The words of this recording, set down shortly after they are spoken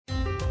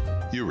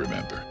You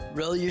remember.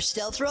 Roll your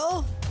stealth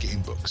roll?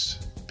 Game books,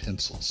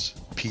 pencils,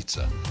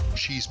 pizza,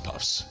 cheese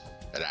puffs,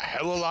 and a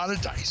hell of a lot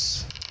of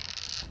dice.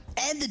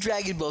 And the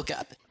dragon woke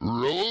up.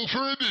 Roll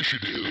for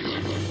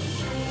initiative.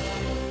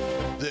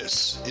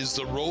 This is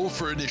the Roll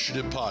for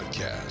Initiative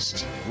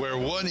podcast, where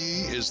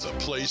 1E is the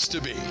place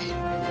to be.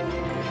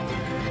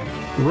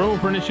 Roll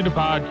for Initiative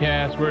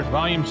podcast. We're at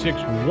Volume 6,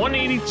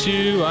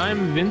 182.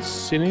 I'm Vince,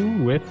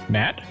 sitting with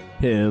Matt.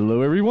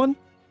 Hello, everyone.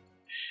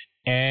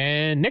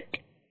 And Nick.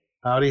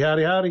 Howdy,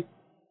 howdy, howdy.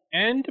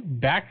 And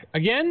back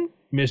again,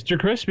 Mr.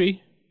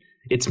 Crispy.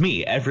 It's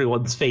me,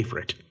 everyone's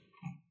favorite.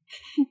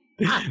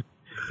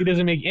 He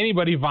doesn't make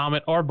anybody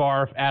vomit or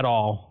barf at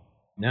all.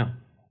 No.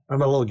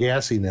 I'm a little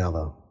gassy now,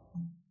 though.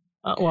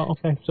 Well,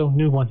 okay, so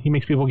new one. He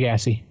makes people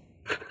gassy.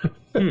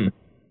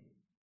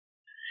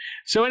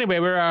 So anyway,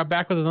 we're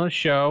back with another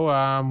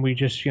show. We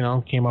just,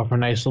 came off a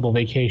nice little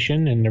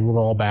vacation, and we're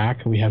all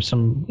back. We have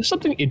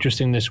something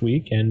interesting this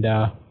week, and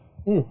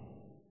we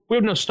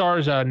have no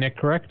stars, Nick,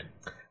 correct?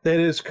 That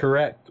is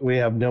correct. We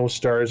have no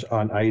stars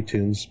on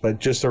iTunes, but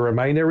just to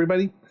remind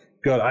everybody,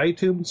 go to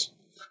iTunes,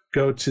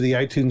 go to the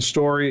iTunes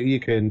store. You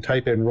can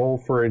type in Roll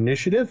for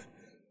Initiative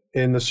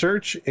in the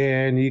search,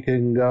 and you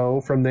can go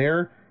from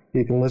there.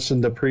 You can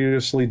listen to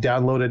previously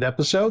downloaded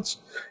episodes,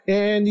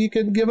 and you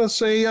can give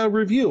us a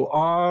review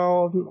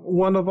on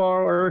one of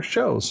our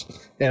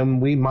shows,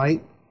 and we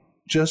might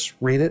just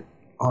read it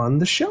on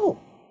the show.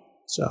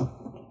 So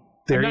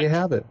there you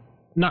have it.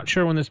 Not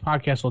sure when this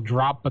podcast will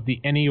drop, but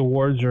the ENnie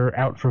Awards are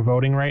out for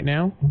voting right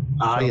now.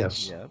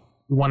 Yes. Yep.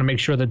 We want to make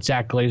sure that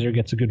Zach Glazer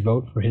gets a good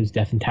vote for his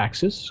Death and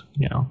Taxes.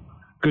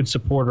 Good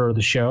supporter of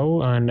the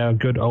show and a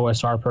good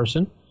OSR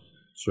person.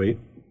 Sweet.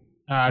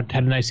 Had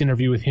a nice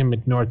interview with him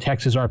at North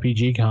Texas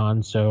RPG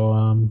Con,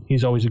 so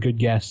he's always a good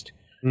guest.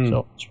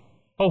 So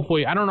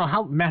hopefully, I don't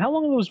know Matt, how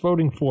long was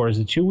voting for? Is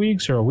it 2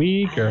 weeks or a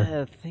week?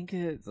 Or I think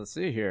it's, let's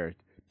see here.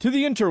 To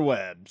the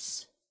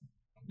interwebs.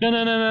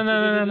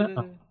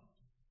 No.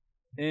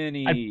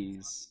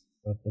 ENnies.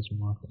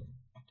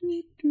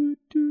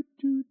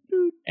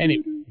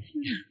 Anyway,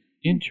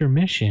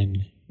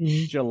 intermission.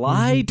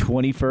 July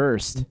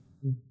 21st.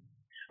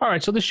 All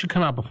right, so this should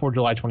come out before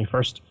July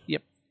 21st.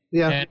 Yep.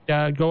 Yeah.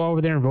 And go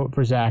over there and vote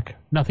for Zach.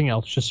 Nothing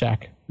else, just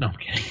Zach. No, I'm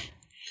kidding.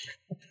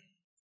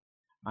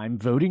 I'm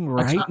voting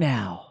right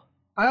now.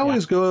 I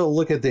always go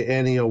look at the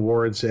ENnie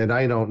Awards, and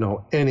I don't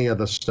know any of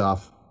the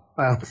stuff.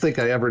 I don't think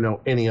I ever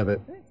know any of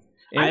it.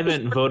 I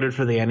haven't voted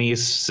for the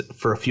ENnies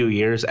for a few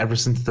years, ever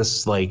since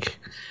this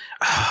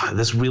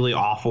this really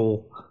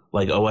awful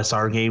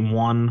OSR game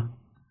won.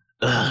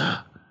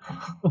 I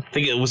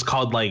think it was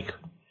called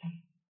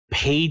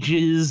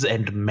Pages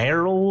and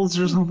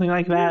Merrills or something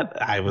like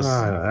that. I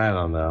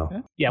don't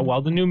know. Yeah,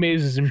 well, the new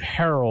Mazes and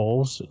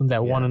Perils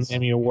that won an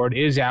Emmy Award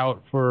is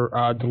out for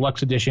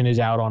Deluxe Edition is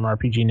out on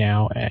RPG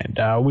Now, and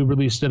we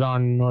released it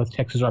on North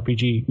Texas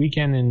RPG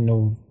Weekend in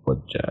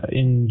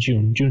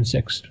June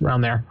 6th, around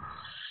there.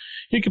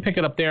 You can pick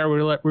it up there. We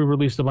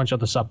released a bunch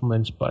of the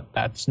supplements, but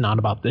that's not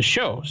about this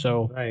show.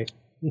 So, right.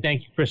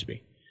 Thank you,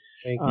 Crispy.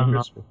 Thank you,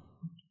 Crispy.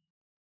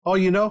 Oh,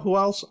 you know who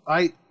else?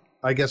 I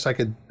guess I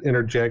could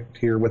interject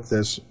here with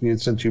this,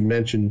 since you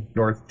mentioned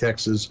North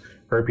Texas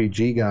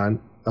RPG Con.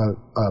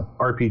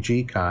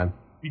 RPG Con,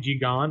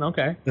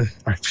 okay.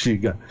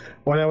 RPG Con.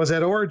 When I was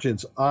at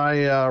Origins,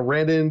 I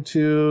ran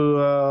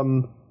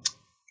into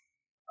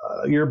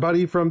your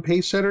buddy from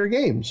Pace Center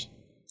Games.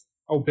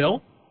 Oh,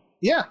 Bill?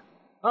 Yeah.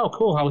 Oh,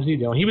 cool. How was he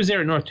doing? He was there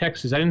at North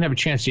Texas. I didn't have a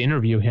chance to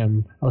interview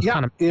him. I was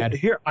kind of mad.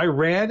 I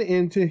ran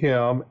into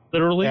him.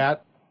 Literally?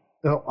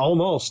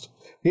 Almost.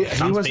 He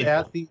was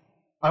painful.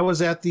 I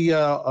was at the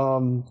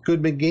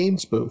Goodman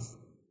Games booth,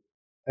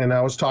 and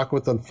I was talking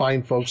with the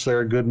fine folks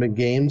there at Goodman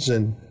Games,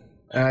 and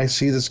I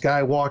see this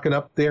guy walking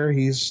up there.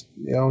 He's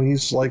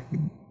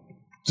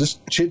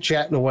just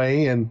chit-chatting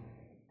away, and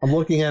I'm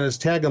looking at his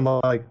tag. I'm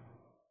like,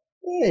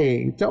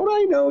 hey, don't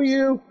I know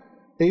you?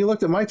 And he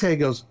looked at my tag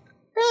and goes,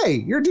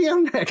 hey, you're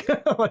DM Nick.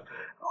 I'm like,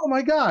 oh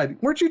my God,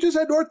 weren't you just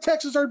at North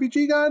Texas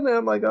RPG Con? And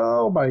I'm like,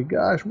 oh my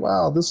gosh,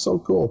 wow, this is so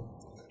cool.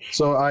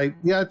 So I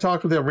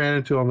talked with him, ran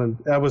into him, and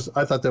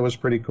I thought that was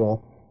pretty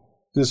cool.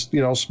 Just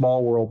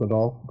small world and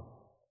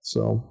all.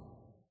 So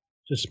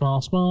just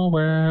small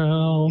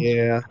world.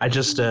 Yeah. I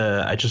just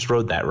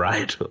rode that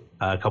ride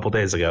a couple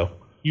days ago.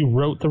 You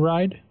wrote the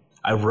ride?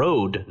 I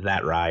rode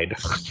that ride.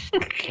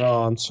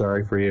 Oh, I'm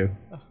sorry for you.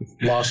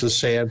 Lost his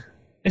sand.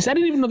 I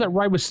didn't even know that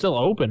ride was still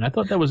open. I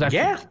thought that was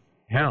actually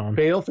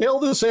Fail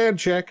the sand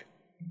check.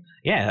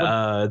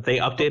 Yeah, they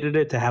updated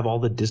it to have all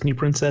the Disney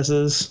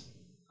princesses.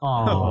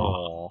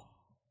 Oh.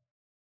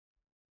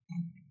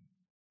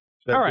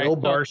 That all right, Bill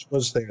Barsh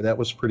was there. That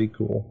was pretty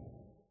cool.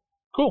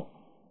 Cool.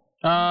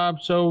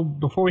 So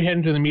before we head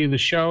into the meat of the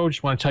show,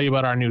 just want to tell you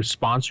about our new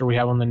sponsor we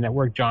have on the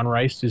network. John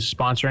Rice is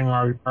sponsoring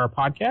our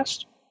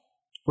podcast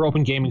for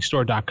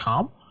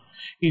OpenGamingStore.com.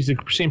 He's the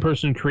same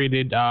person who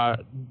created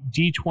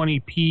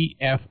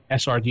D20PF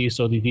SRD,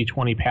 so the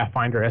D20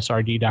 Pathfinder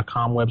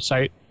SRD.com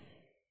website.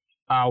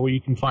 where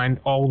you can find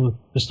all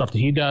the stuff that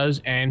he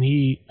does, and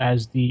he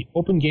has the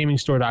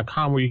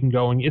OpenGamingStore.com where you can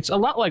go, and it's a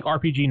lot like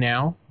RPG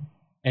Now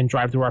and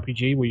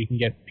DriveThruRPG, where you can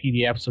get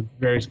PDFs of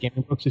various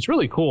gaming books. It's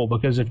really cool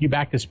because if you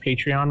back this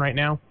Patreon right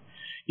now,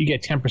 you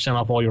get 10%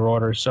 off all your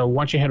orders. So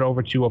once you head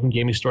over to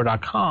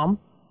OpenGamingStore.com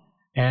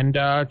and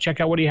check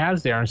out what he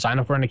has there and sign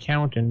up for an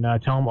account and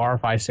tell him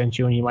RFI sent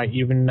you, and he might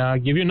even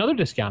give you another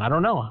discount. I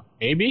don't know,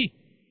 maybe.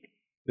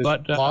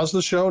 Just pause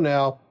the show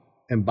now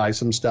and buy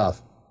some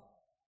stuff.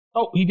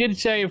 Oh, he did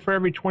say for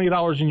every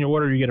 $20 in your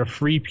order, you get a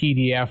free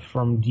PDF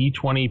from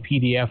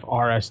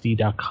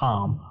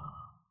D20PDFRSD.com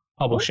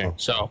publishing.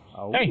 So,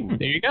 hey,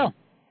 there you go.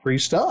 Free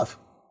stuff.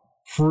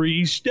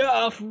 Free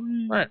stuff.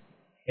 All right.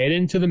 Head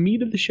into the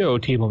meat of the show,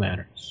 Table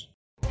Manners.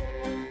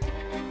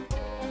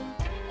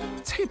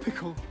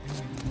 Typical.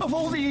 Of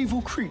all the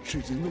evil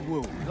creatures in the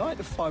world, I'd like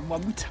to find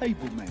one with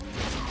table manners.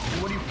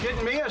 What are you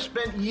kidding me? I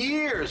spent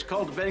years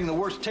cultivating the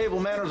worst table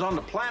manners on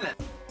the planet.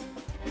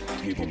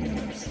 Table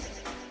manners.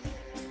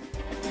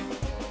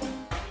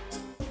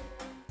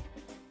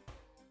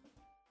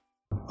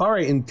 All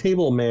right, in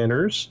Table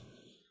Manners,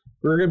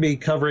 we're going to be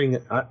covering...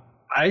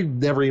 I've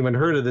never even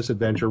heard of this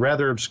adventure.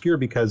 Rather obscure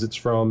because it's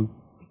from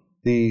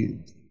the...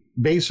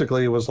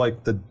 Basically, it was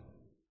like the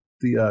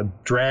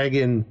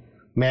Dragon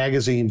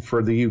magazine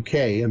for the UK,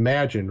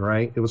 Imagine,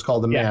 right? It was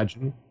called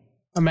Imagine. Yeah.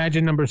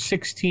 Imagine number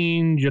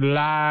 16,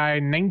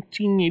 July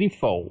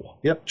 1984.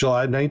 Yep,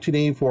 July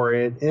 1984.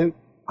 And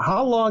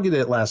how long did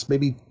it last?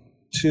 Maybe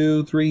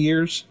 2-3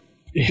 years?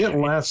 It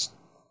didn't last...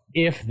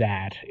 If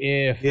that.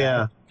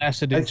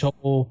 Lasted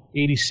until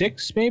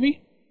 86,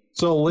 maybe?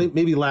 So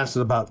maybe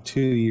lasted about 2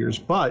 years.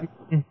 But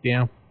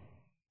yeah,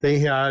 they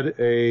had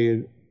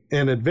an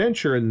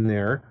adventure in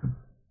there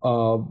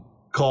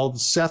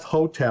called Seth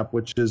Hotep,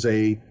 which is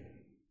a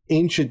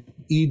ancient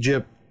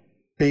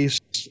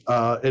Egypt-based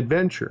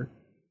adventure.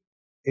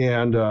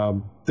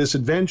 And this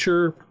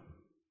adventure,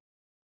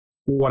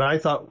 one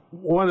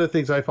of the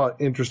things I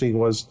thought interesting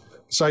was,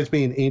 besides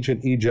being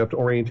ancient Egypt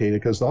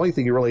orientated, because the only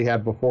thing you really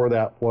had before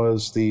that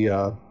was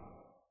the,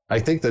 I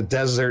think the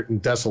Desert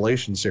and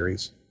Desolation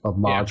series of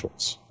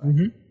modules,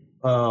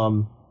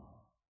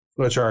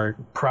 which are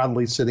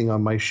proudly sitting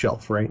on my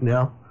shelf right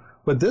now.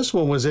 But this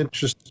one was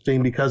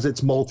interesting because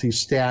it's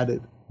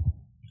multi-statted.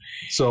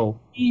 So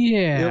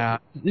yeah,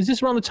 is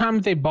this around the time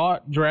that they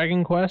bought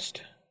Dragon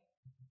Quest?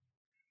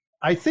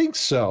 I think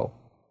so,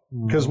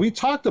 because we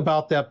talked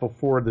about that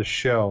before the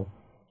show,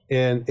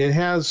 and it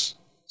has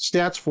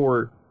stats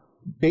for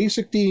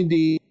basic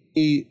D&D,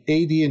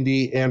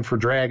 AD&D, and for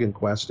Dragon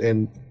Quest.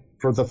 And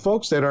for the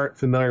folks that aren't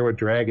familiar with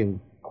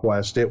Dragon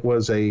Quest, it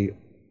was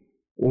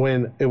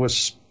when it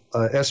was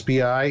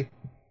SPI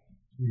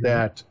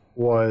that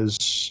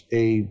was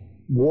a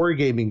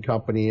wargaming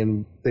company,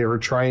 and they were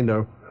trying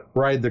to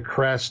ride the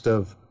crest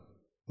of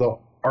the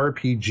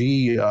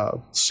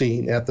RPG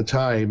scene at the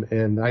time.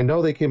 And I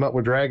know they came up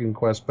with Dragon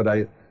Quest, but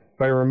if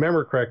I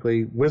remember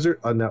correctly,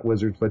 not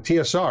Wizards, but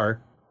TSR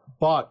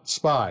bought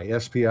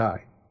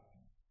SPI,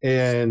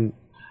 and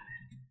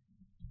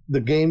the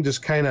game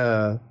just kind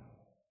of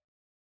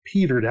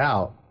petered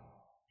out.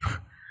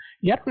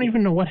 Yeah, I don't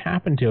even know what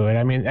happened to it.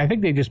 I mean, I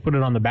think they just put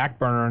it on the back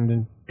burner and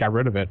then got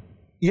rid of it.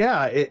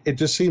 Yeah, it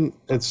just seemed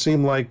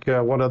like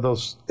one of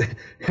those.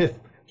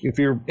 If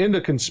you're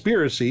into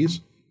conspiracies,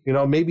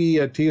 maybe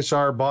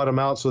TSR bought them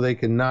out so they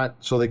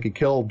could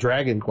kill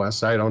Dragon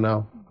Quest. I don't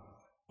know,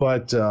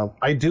 but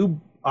I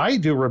do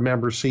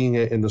remember seeing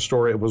it in the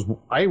store.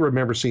 I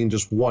remember seeing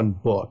just one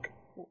book.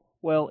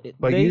 Well,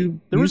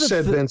 you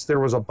said, Vince, there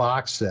was a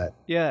box set.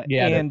 Yeah,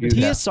 and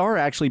TSR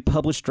actually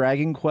published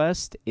Dragon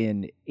Quest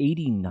in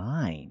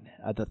 '89,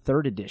 the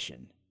 3rd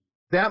edition.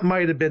 That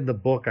might have been the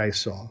book I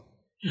saw.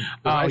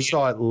 I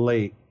saw it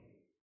late.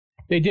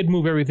 They did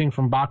move everything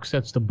from box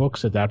sets to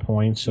books at that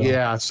point. So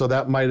yeah, so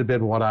that might have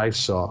been what I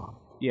saw.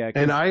 Yeah,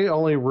 and I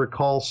only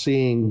recall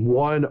seeing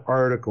one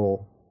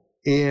article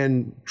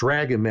in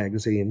Dragon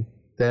magazine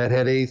that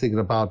had anything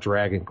about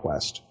Dragon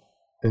Quest,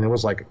 and it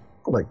was like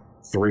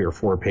 3 or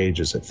 4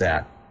 pages at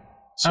that.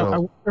 So I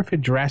wonder if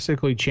it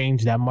drastically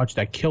changed that much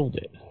that killed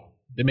it.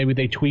 That maybe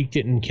they tweaked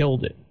it and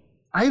killed it.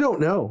 I don't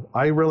know.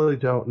 I really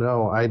don't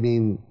know. I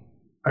mean,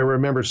 I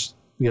remember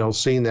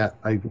seeing that.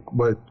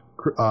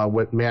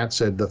 What Matt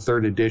said, the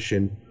 3rd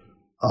edition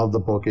of the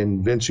book,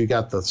 and Vince, you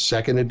got the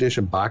 2nd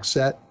edition box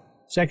set.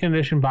 2nd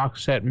edition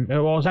box set.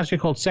 Well, it's actually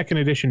called 2nd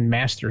edition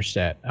master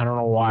set. I don't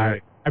know why.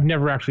 Right. I've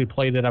never actually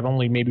played it. I've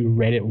only maybe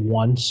read it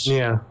once.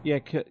 Yeah.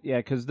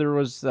 Because there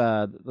was,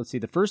 let's see,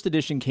 the 1st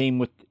edition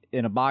came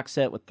in a box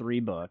set with 3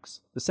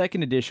 books. The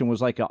 2nd edition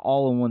was like an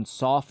all-in-one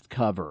soft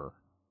cover.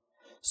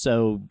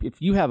 So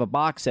if you have a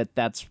box set,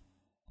 that's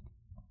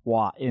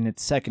why in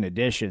its 2nd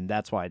edition.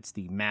 That's why it's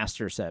the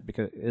master set.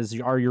 Because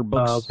are your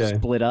books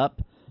split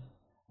up,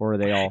 or are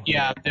they all?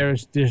 Yeah,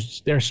 there's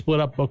split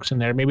up books in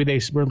there. Maybe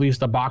they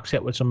released a box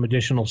set with some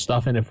additional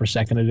stuff in it for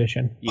 2nd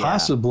edition. Yeah.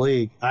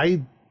 Possibly.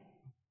 I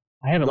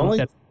haven't looked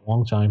at it in a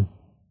long time.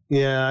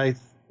 Yeah,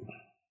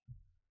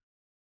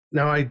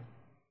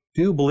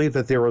 do believe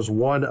that there was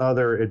one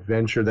other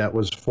adventure that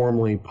was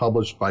formerly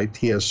published by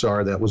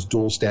TSR that was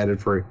dual statted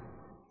for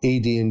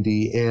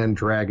AD&D and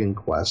Dragon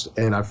Quest,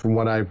 and from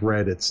what I've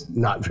read, it's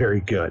not very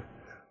good.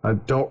 I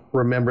don't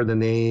remember the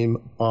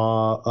name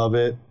of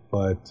it,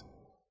 but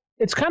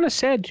it's kind of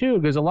sad too,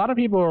 because a lot of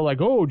people are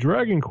like, "Oh,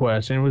 Dragon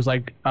Quest," and it was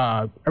like,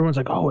 everyone's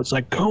like, "Oh, it's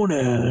like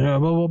Conan," blah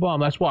blah blah.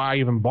 And that's why I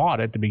even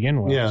bought it to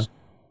begin with. Yeah,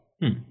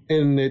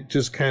 and it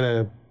just kind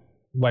of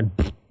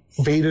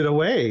faded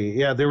away.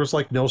 Yeah, there was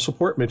like no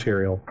support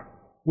material.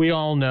 We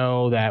all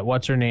know that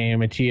what's her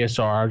name at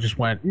TSR just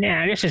went,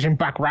 "Nah, this isn't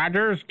Buck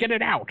Rogers. Get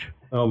it out."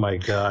 Oh my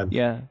god.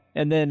 Yeah,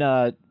 and then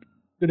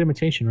good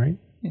imitation, right?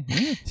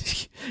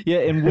 Yeah,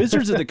 and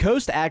Wizards of the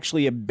Coast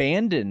actually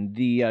abandoned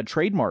the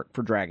trademark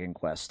for Dragon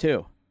Quest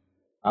too.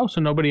 Oh,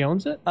 so nobody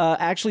owns it?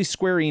 Actually,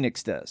 Square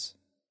Enix does.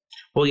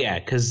 Well, yeah,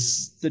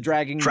 because the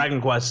Dragon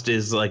Quest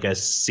is like a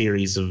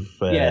series of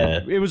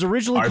it was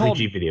originally RPG called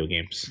video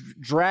games.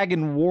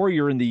 Dragon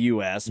Warrior in the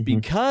U.S.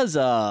 because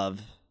of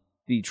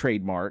the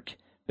trademark,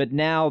 but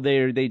now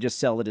they just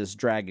sell it as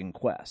Dragon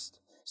Quest.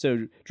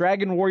 So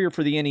Dragon Warrior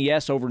for the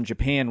NES over in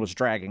Japan was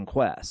Dragon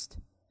Quest.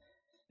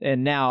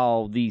 And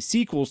now the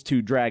sequels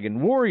to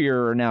Dragon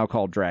Warrior are now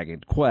called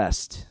Dragon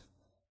Quest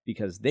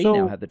because they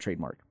now have the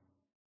trademark.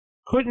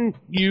 Couldn't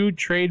you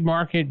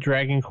trademark it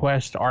Dragon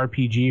Quest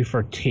RPG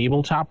for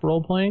tabletop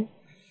role-playing?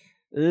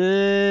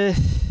 You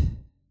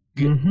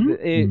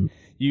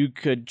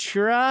could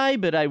try,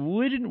 but I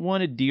wouldn't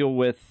want to deal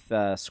with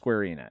Square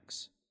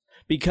Enix.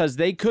 Because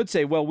they could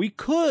say, well, we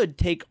could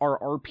take our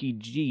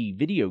RPG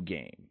video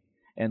game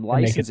and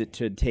license it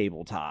to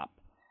tabletop.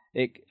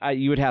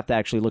 You would have to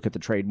actually look at the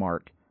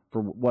trademark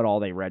for what all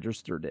they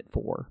registered it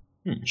for.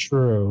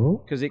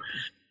 True.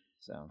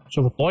 So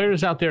the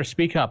lawyers out there,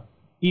 speak up.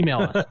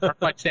 Email us,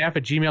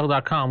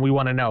 darklightstaff@gmail.com. We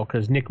want to know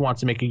because Nick wants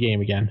to make a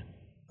game again.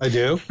 I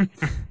do.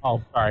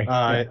 Oh, sorry.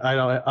 I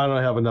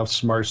don't have enough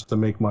smarts to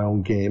make my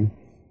own game.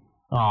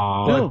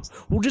 Aww. No,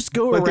 we'll just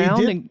go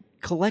around and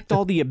collect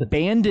all the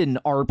abandoned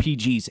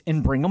RPGs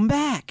and bring them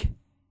back.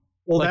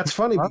 Well, that's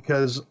funny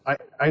because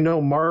I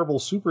know Marvel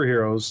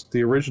Superheroes,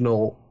 the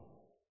original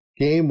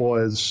game,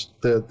 was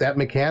that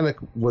mechanic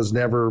was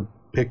never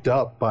picked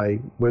up by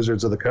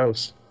Wizards of the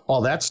Coast.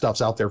 All that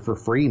stuff's out there for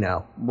free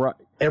now. Right.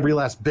 Every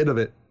last bit of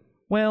it.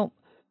 Well,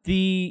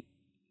 the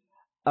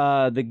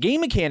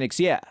game mechanics,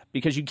 yeah,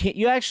 because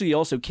you actually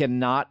also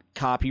cannot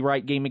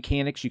copyright game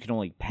mechanics. You can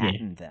only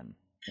patent them.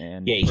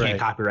 And you can't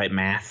copyright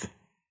math.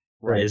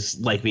 Right. Is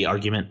like the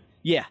argument.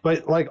 Yeah.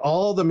 But like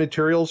all the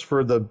materials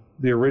for the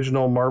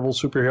original Marvel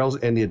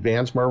Superheroes and the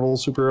advanced Marvel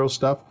Superhero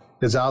stuff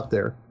is out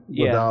there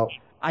without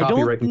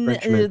copyright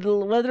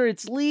infringement. Whether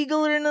it's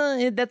legal or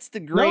not, that's the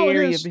gray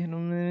area.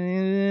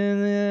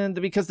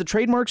 Because the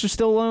trademarks are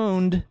still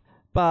owned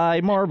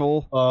by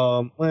Marvel.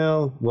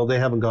 Well, they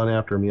haven't gone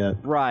after them yet.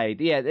 Right.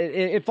 Yeah.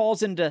 It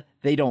falls into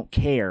they don't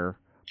care.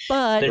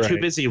 But they're too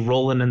busy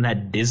rolling in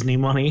that Disney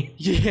money.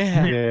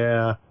 Yeah.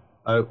 Yeah.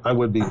 I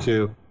would be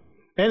too.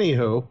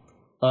 Anywho,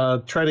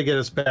 try to get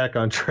us back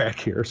on track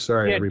here.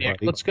 Sorry, everybody.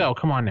 Nick, let's go.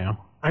 Come on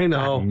now. I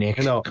know. Nick,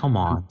 I know. Come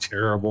on. I'm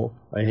terrible.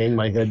 I hang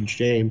my head in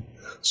shame.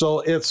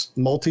 So it's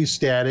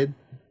multi-statted,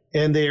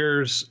 and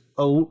there's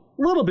a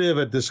little bit of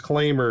a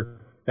disclaimer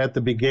at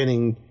the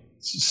beginning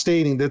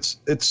stating that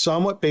it's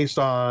somewhat based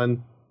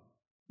on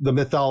the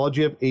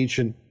mythology of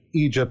ancient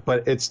Egypt,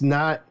 but it's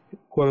not,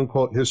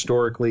 quote-unquote,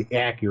 historically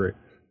accurate,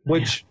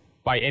 which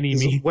by any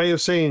is means. a way of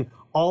saying,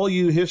 all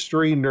you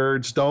history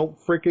nerds, don't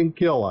freaking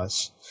kill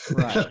us.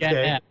 Right. Shut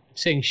up.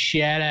 Saying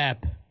shut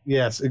up.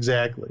 Yes,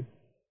 exactly.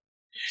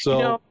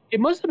 So it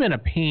must have been a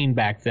pain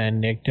back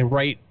then, Nick, to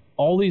write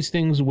all these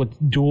things with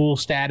dual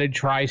statted,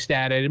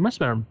 tri-statted. It must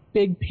have been a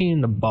big pain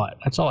in the butt.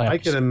 That's all I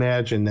can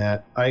imagine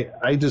that.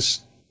 I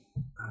just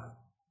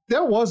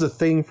that was a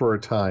thing for a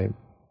time.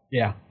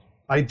 Yeah.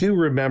 I do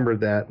remember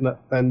that,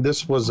 and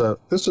this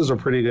is a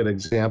pretty good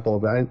example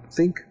of it. I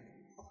think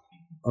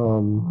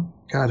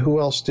God, who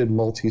else did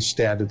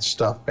multi-statted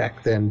stuff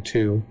back then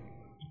too?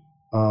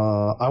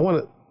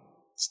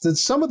 Did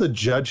some of the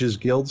Judges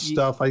Guild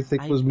stuff I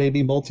think was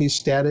maybe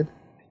multi-statted?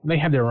 They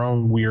had their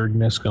own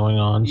weirdness going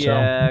on.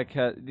 Yeah,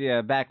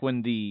 back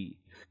when the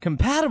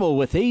compatible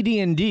with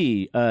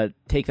AD&D,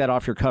 take that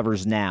off your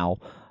covers now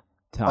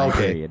time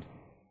period.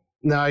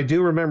 Now I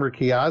do remember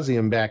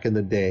Chaosium back in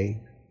the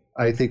day.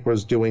 I think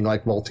was doing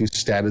like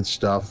multi-statted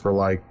stuff for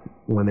like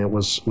when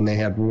they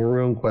had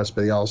RuneQuest,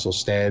 but they also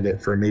statted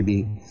it for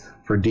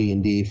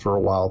D&D for a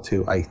while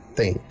too. I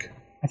think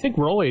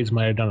Rolaids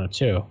might have done it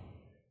too.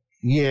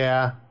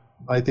 Yeah,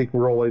 I think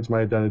Rolaids might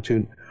have done it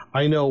too.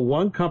 I know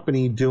one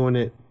company doing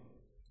it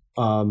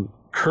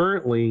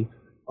currently.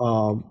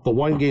 The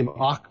one game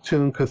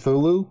Achtung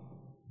Cthulhu.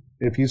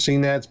 If you've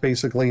seen that, it's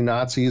basically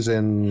Nazis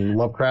and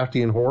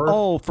Lovecraftian horror.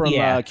 Oh, from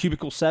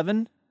Cubicle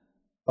 7?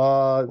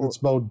 It's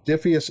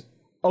Modiphius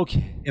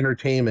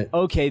Entertainment.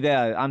 Okay,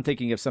 I'm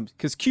thinking of something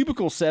because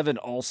Cubicle 7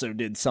 also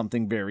did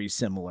something very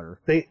similar.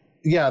 They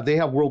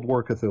have World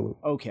War Cthulhu.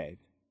 Okay.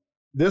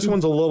 This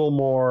one's a little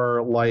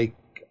more like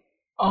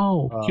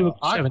Cubicle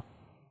 7.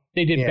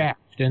 They did Bash,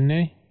 didn't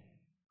they?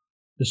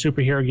 The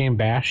superhero game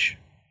Bash?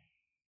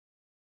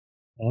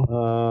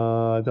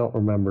 No? I don't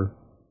remember.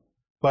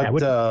 But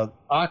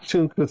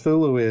Achtung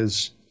Cthulhu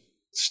is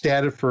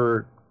statted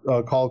for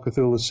Call of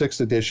Cthulhu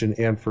 6th edition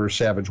and for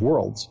Savage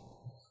Worlds.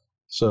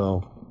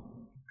 So,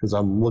 because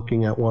I'm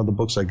looking at one of the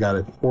books I got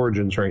at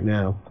Origins right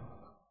now.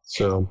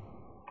 So,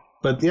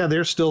 but yeah,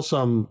 there's still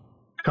some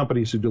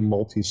companies who do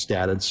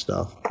multi-statted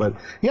stuff. But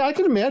yeah, I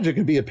can imagine it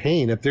could be a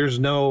pain if there's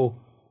no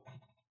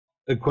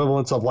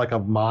equivalence of like a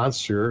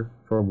monster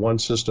from one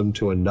system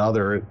to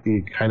another.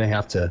 You kind of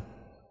have to,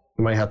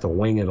 you might have to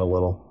wing it a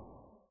little.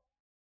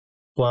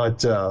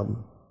 But I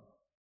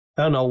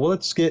don't know. Well,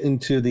 let's get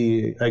into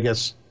the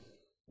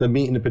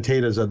meat and the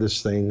potatoes of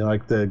this thing,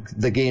 like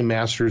the Game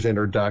Master's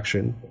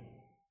introduction.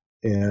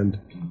 And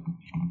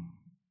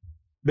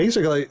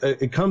basically,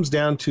 it comes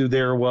down to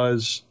there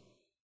was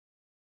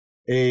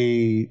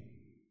a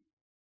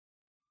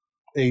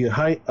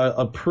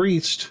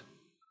priest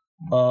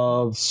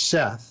of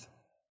Seth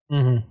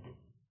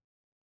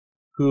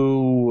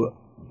who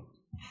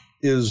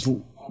is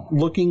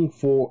looking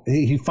for.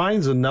 He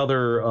finds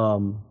another.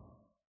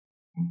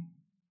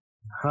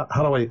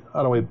 How do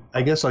I?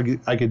 I guess I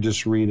could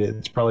just read it.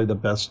 It's probably the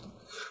best.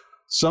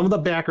 Some of the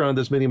background of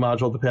this mini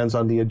module depends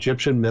on the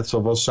Egyptian myths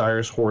of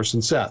Osiris, Horus,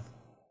 and Seth,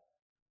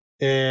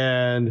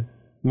 and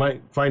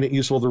might find it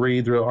useful to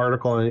read through an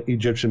article on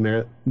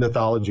Egyptian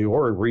mythology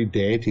or read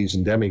deities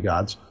and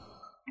demigods.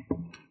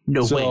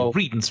 No way,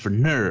 readings for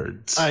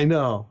nerds. I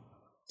know.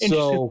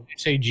 So they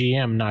say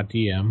GM, not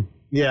DM.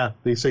 Yeah,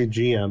 they say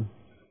GM.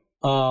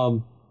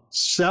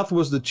 Seth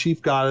was the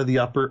chief god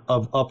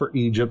of Upper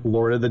Egypt,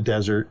 Lord of the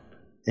desert,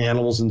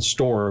 animals and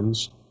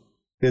storms.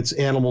 It's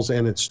animals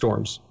and it's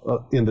storms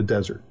in the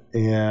desert.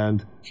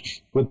 And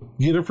with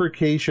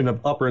unification of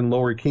upper and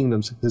lower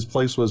kingdoms, his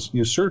place was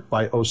usurped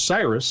by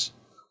Osiris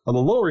of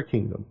the lower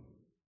kingdom.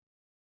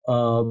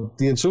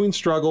 The ensuing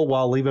struggle,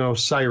 while leaving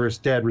Osiris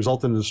dead,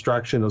 resulted in the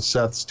destruction of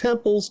Seth's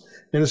temples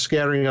and the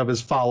scattering of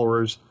his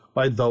followers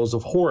by those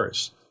of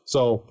Horus.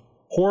 So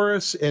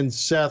Horus and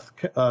Seth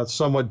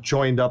somewhat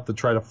joined up to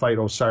try to fight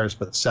Osiris,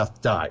 but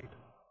Seth died.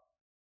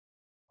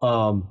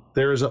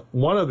 There's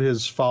one of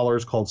his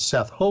followers called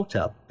Seth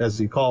Hotep, as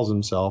he calls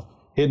himself,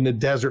 hid in the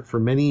desert for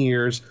many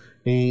years,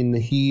 and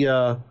he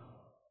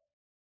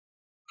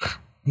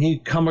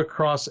come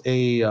across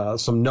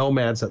some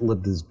nomads that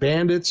lived as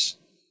bandits,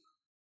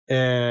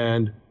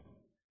 and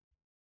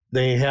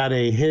they had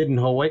a hidden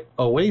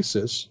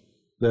oasis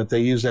that they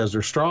used as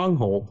their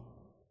stronghold.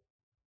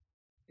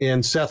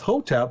 And Seth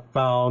Hotep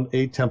found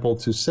a temple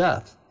to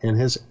Seth and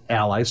his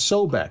ally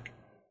Sobek,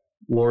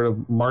 lord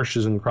of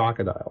marshes and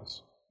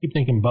crocodiles. Keep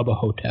thinking Bubba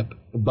Hotep.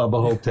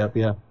 Bubba Hotep,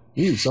 yeah.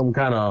 He's some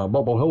kind of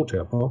Bubba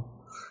Hotep, huh?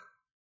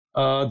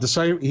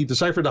 He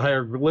deciphered the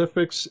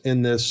hieroglyphics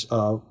in this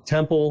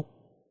temple,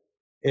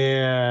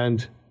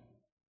 and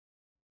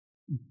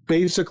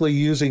basically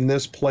using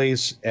this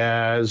place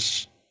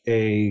as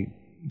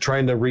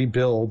trying to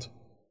rebuild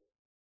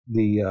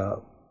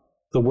the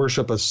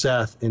worship of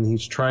Seth, and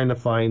he's trying to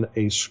find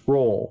a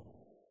scroll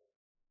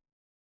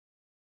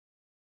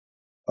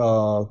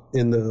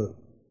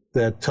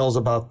that tells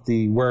about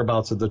the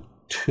whereabouts of the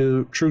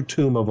true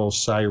tomb of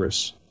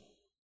Osiris.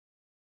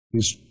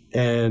 He's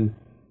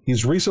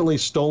recently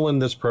stolen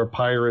this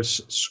papyrus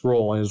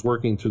scroll and is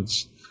working to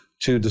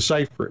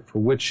decipher it, for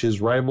which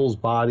his rival's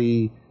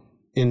body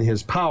in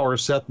his power,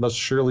 Seth must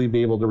surely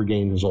be able to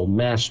regain his old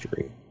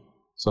mastery.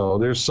 So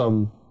there's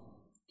some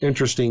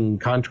interesting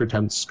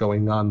contretemps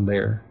going on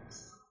there.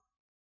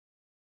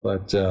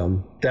 But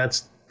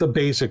that's the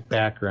basic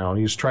background.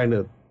 He's trying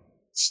to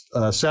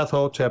Seth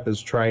Hotep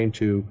is trying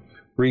to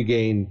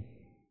regain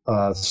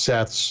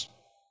Seth's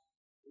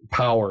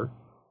power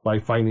by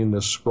finding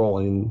this scroll.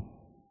 And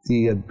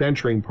the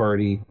adventuring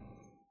party,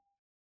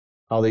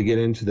 how they get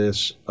into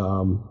this,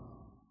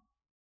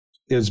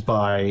 is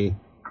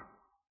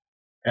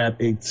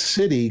at a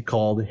city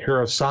called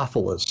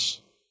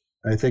Hierosopolis.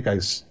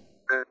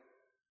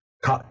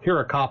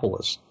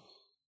 Hierakopolis.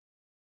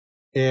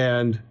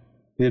 And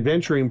the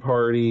adventuring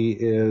party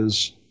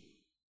is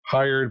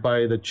hired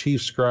by the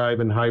chief scribe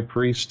and high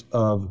priest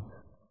of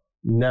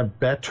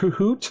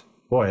Nebertahut.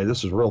 Boy,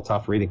 this is real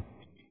tough reading.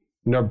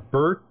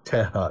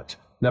 Nebertahut,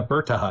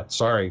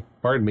 sorry.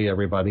 Pardon me,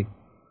 everybody.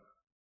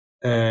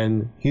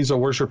 And he's a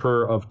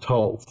worshiper of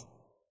Thoth.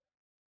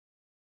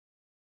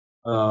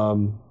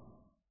 And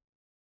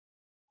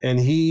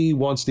he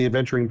wants the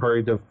adventuring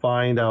party to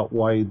find out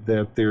why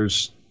that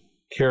there's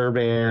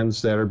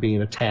caravans that are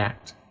being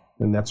attacked.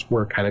 And that's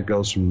where it kind of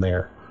goes from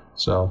there.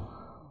 So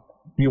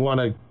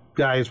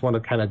guys want to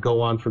kind of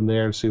go on from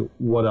there and see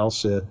what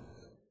else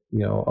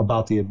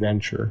about the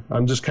adventure.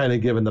 I'm just kind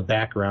of giving the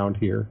background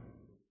here.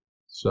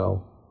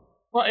 So,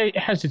 well, it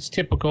has its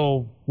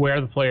typical where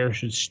the player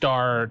should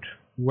start,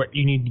 what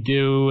you need to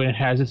do, and it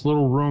has its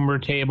little rumor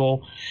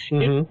table.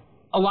 Mm-hmm.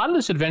 A lot of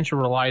this adventure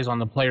relies on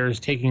the players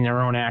taking their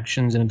own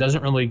actions, and it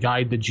doesn't really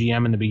guide the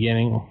GM in the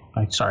beginning.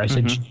 I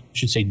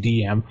should say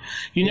DM.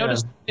 You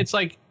notice it's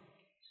like,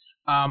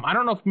 I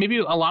don't know if maybe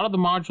a lot of the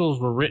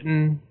modules were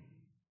written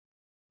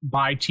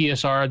by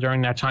TSR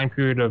during that time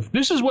period of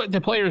this is what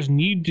the players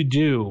need to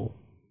do,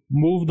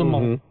 move them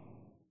along.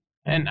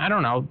 And I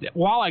don't know.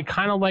 While I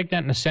kind of like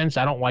that in a sense,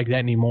 I don't like that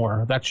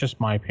anymore. That's just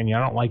my opinion.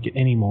 I don't like it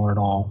anymore at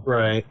all.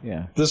 Right.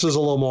 Yeah. This is a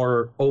little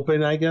more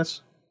open, I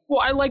guess. Well,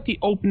 I like the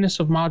openness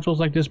of modules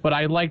like this, but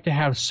I like to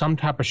have some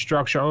type of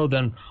structure other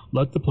than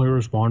let the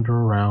players wander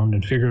around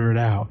and figure it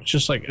out. It's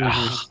just like,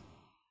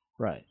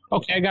 right.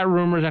 Okay, I got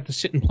rumors. I have to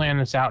sit and plan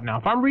this out now.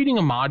 If I'm reading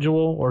a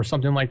module or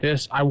something like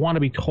this, I want to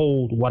be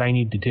told what I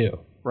need to do.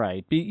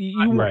 Right.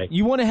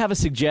 You want to have a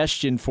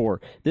suggestion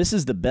for this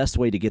is the best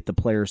way to get the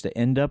players to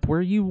end up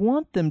where you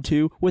want them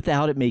to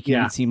without it making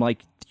it seem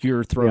like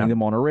you're throwing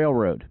them on a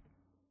railroad.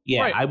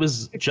 Yeah, right. I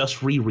was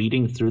just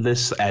rereading through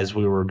this as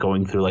we were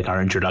going through like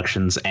our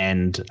introductions,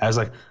 and I was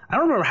like, I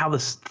don't remember how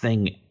this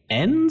thing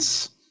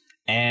ends,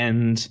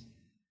 and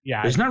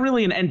there's not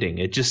really an ending.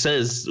 It just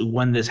says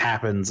when this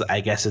happens,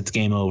 I guess it's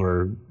game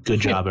over.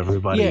 Good job,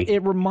 everybody. Yeah,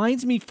 it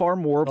reminds me far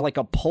more of like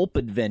a pulp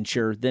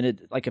adventure than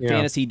like a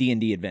fantasy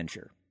D&D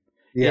adventure.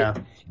 Yeah.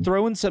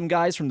 Throwing some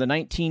guys from the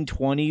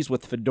 1920s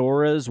with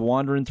fedoras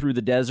wandering through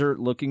the desert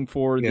looking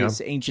for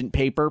this ancient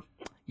paper.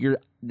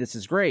 This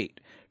is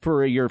great.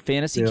 For your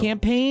fantasy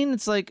campaign,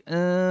 it's like, I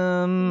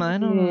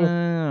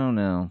don't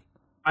know.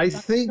 I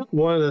think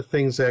one of the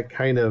things that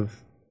kind of,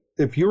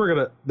 if you were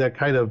going to, that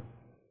kind of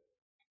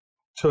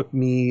took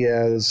me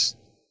as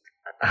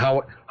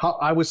how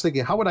I was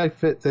thinking, how would I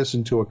fit this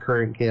into a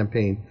current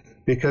campaign?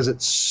 Because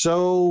it's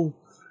so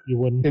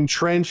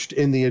entrenched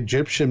in the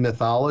Egyptian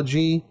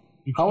mythology.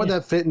 How would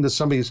that fit into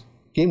somebody's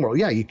game world?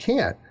 Yeah, you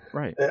can't.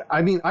 Right.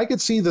 I mean, I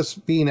could see this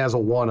being as a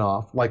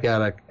one-off, like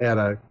at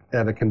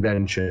a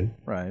convention.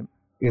 Right.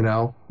 You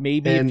know,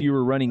 maybe if you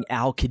were running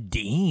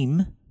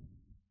Al-Qadim.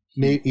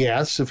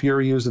 Yes, if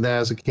you're using that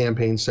as a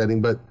campaign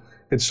setting, but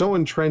it's so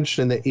entrenched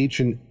in the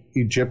ancient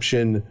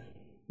Egyptian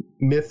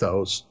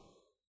mythos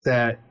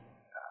that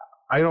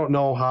I don't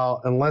know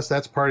how, unless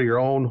that's part of your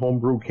own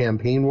homebrew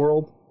campaign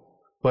world,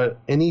 but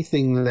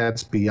anything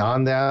that's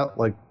beyond that,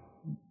 like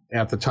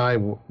at the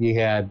time you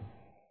had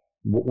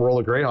World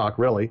of Greyhawk,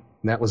 really,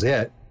 and that was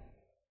it.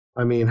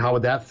 I mean, how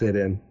would that fit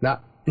in?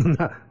 Not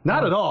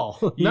at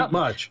all. Not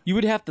much. You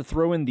would have to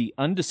throw in the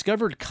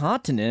undiscovered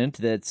continent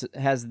that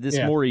has this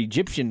more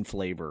Egyptian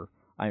flavor.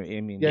 I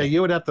mean,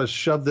 you would have to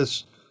shove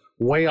this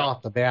way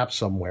off the map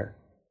somewhere.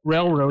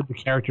 Railroad the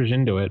characters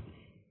into it.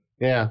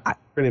 Yeah,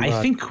 pretty much.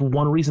 I think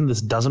one reason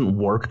this doesn't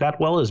work that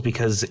well is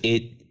because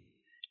it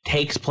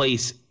takes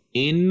place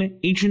in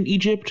ancient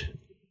Egypt.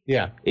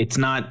 Yeah, it's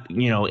not,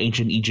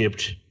 ancient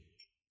Egypt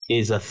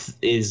is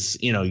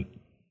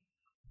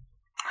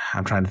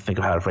I'm trying to think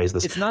of how to phrase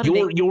this. It's not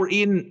you're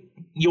in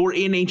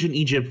ancient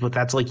Egypt, but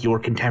that's like your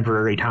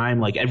contemporary time.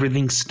 Like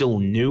everything's still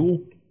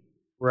new,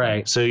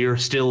 right? So you're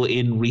still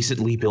in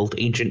recently built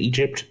ancient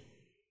Egypt.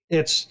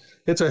 It's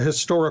a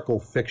historical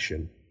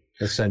fiction,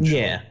 essentially.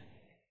 Yeah,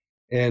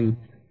 and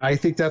I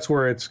think that's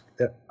where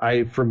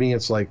for me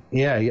it's like,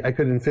 I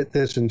couldn't fit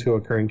this into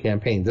a current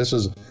campaign. This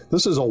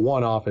is a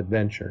one-off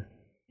adventure.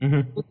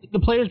 Mm-hmm. The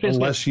players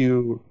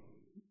basically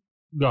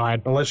go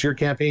ahead. Unless your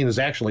campaign is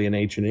actually in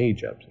ancient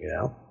Egypt,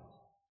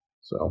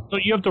 So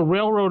you have to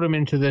railroad them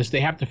into this.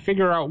 They have to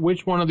figure out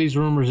which one of these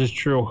rumors is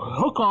true.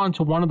 Hook on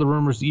to one of the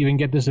rumors to even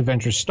get this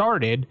adventure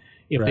started,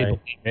 if they believe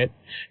it.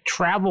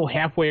 Travel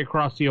halfway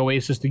across the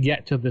oasis to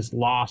get to this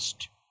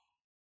lost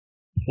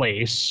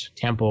place,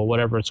 temple,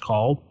 whatever it's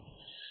called,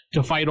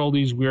 to fight all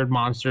these weird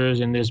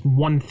monsters in this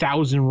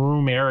 1,000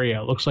 room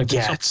area. It looks like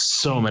it's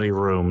so many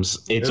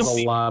rooms. It's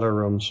a lot of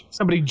rooms.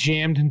 Somebody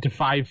jammed into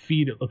 5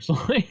 feet. It looks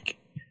like.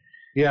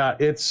 Yeah,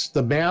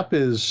 the map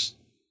is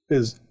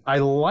I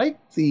like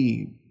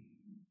the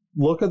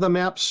look of the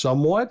map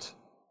somewhat.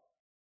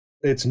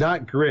 It's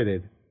not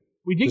gridded.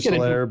 We did just to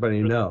let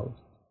everybody know.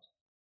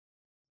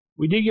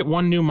 We did get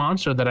one new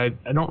monster that I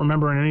don't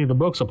remember in any of the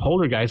books, a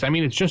poltergeist. I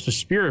mean, it's just a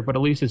spirit, but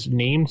at least it's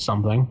named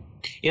something.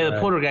 Yeah, the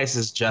poltergeist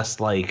is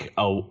just like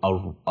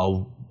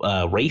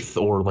a wraith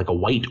or like a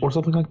wight or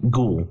something like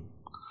ghoul.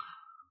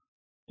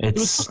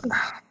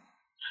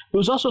 There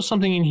was also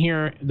something in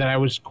here that I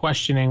was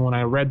questioning when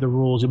I read the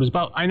rules. It was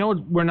about, I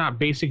know we're not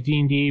basic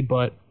D&D,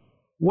 but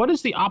what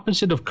is the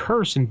opposite of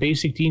curse in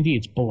basic D&D?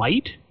 It's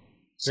blight?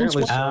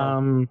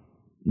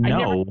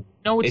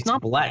 No, it's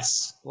not.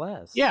 Bless.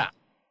 Yeah.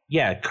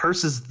 Yeah,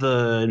 curse is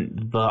the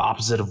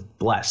opposite of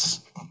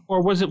bless.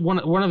 Or was it one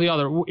of the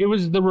other? It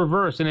was the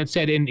reverse, and it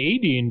said in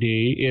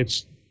AD&D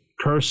it's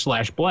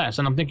curse/bless,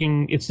 and I'm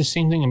thinking it's the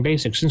same thing in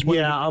basic.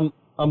 I'm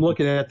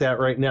looking at that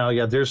right now.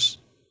 Yeah, there's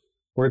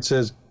where it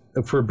says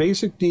for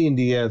basic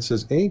D&D, it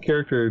says any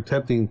character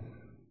attempting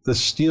to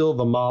steal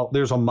the model.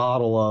 There's a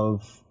model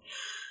of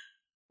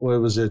what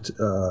was it?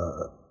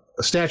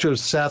 A statue of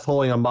Seth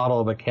holding a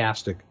model of a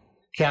casket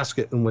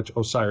in which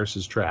Osiris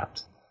is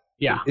trapped.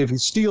 Yeah. If you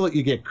steal it,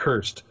 you get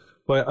cursed.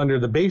 But under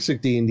the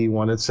basic D&D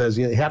one, it says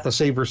you have to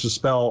save versus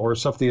spell or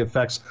suffer the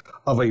effects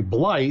of a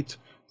blight,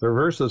 the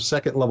reverse of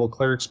second level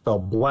cleric spell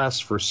bless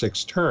for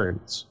 6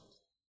 turns.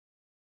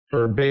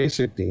 For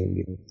basic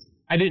D&D.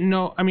 I didn't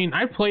know. I mean,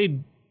 I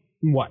played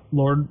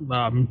Lord,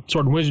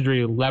 Sword and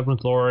Wizardry,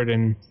 Labyrinth Lord,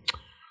 and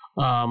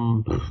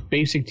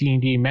basic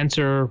D&D,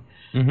 Menser,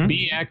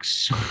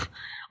 BX,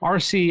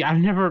 RC. I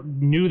never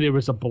knew there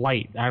was a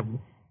blight.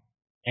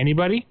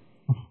 Anybody?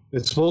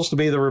 It's supposed to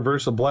be the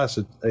reverse of bless.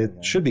 It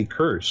should be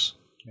curse.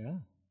 Yeah.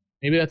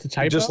 Maybe that's a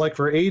typo. Just like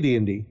for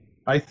AD&D.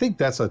 I think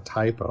that's a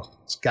typo.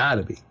 It's got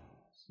to be.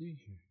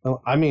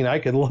 I mean, I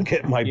could look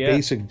at my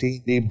basic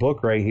D&D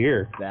book right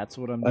here. That's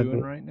what I'm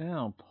doing right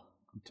now.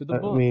 To the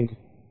book.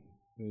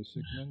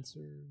 Basic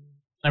Menser.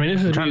 I mean,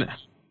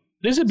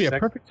 this would be a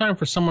perfect time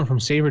for someone from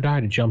Save or Die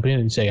to jump in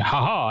and say,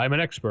 "Ha, I'm an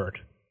expert."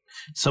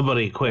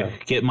 Somebody,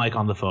 quick, get Mike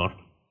on the phone.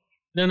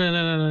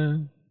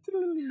 No.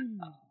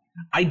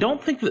 I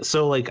don't think that.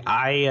 So, like,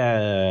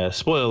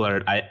 spoiler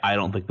alert, I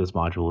don't think this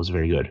module is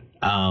very good.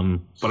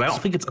 But I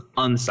don't think it's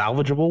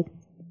unsalvageable.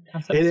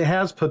 It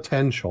has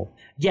potential.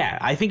 Yeah,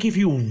 I think if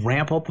you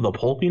ramp up the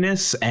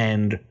pulpiness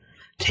and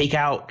take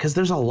out, because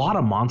there's a lot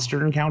of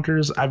monster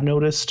encounters I've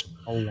noticed.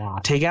 A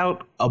lot. Take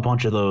out a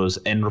bunch of those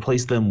and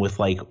replace them with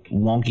like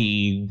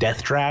wonky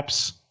death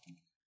traps.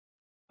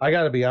 I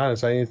got to be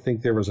honest. I didn't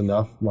think there was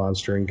enough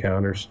monster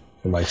encounters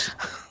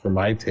for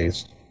my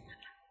taste.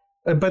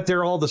 But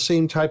they're all the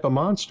same type of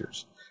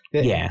monsters.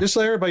 Yeah. Just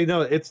so everybody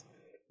know, it's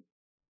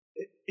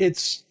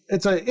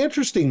an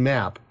interesting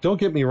map. Don't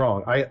get me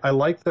wrong. I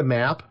like the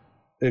map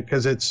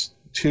because it's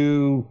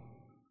to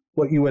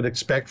what you would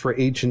expect for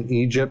ancient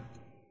Egypt.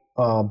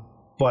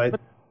 But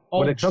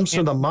when it comes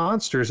to the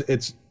monsters,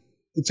 it's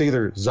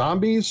either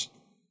zombies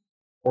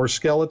or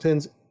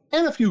skeletons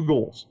and a few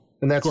ghouls,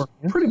 and that's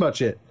pretty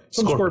much it.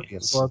 Some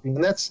scorpions,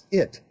 and that's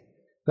it.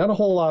 Not a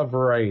whole lot of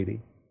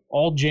variety.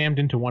 All jammed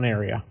into one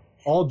area.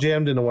 All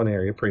jammed into one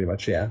area, pretty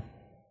much, yeah.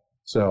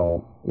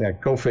 So, yeah,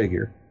 go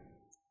figure.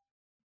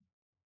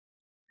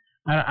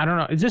 I don't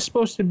know. Is this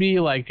supposed to be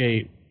like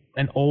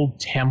an old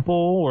temple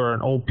or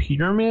an old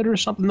pyramid or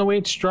something? The way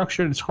it's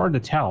structured, it's hard to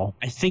tell.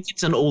 I think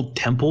it's an old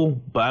temple,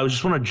 but I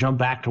just want to jump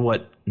back to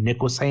what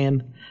Nick was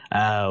saying.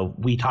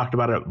 We talked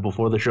about it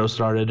before the show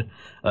started.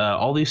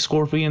 All these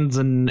scorpions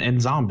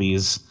and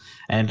zombies,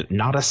 and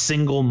not a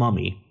single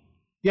mummy.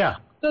 Yeah.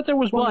 I thought there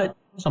was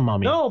a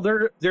mummy. No,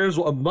 there's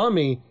a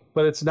mummy,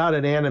 but it's not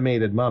an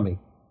animated mummy.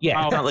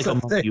 Yeah, it's not like a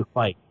mummy you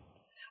fight.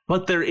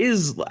 But there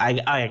is,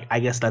 I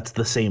guess that's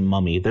the same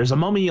mummy. There's a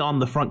mummy on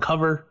the front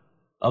cover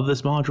of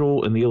this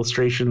module in the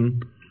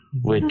illustration,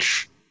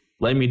 which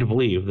led me to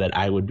believe that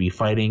I would be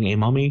fighting a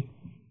mummy.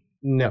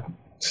 No.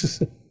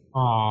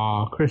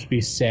 Aw,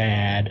 Crispy's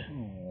sad.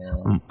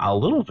 A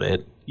little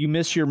bit. You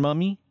miss your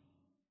mummy?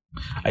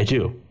 I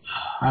do.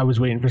 I was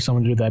waiting for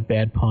someone to do that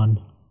bad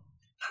pun.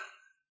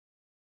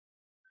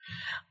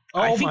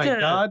 Oh my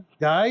God,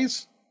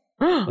 guys.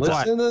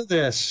 Listen to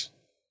this.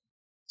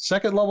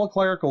 Second level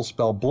clerical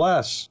spell,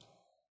 Bless.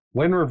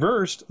 When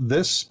reversed,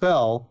 this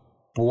spell,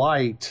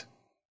 Blight.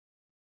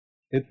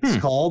 It's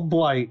called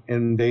Blight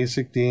in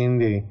basic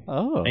D&D.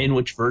 Oh. In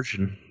which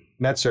version?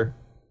 Metzer.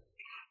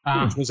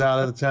 Which was out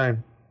at the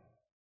time.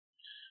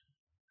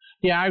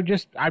 Yeah,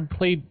 I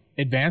played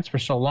Advanced for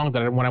so long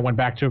that when I went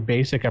back to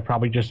basic, I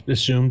probably just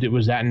assumed it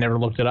was that and never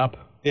looked it up.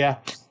 Yeah.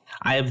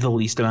 I have the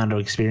least amount of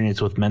experience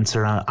with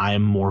Menser.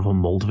 I'm more of a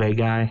Moldvay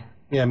guy.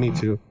 Yeah, me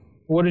too.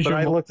 But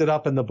I looked it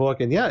up in the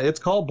book, and yeah, it's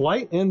called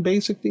Blight in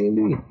basic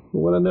D&D. Who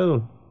would have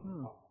known?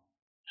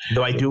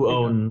 Though I do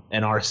own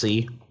an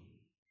RC.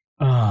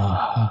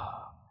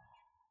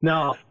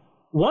 Now,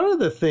 one of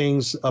the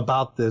things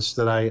about this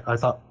that I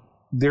thought,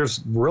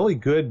 there's really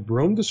good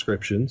room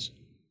descriptions.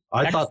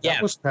 I thought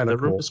that was kind of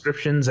cool. The room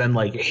descriptions and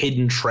like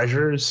hidden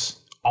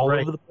treasures all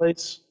over the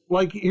place.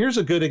 Like, here's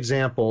a good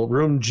example.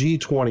 Room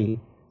G20,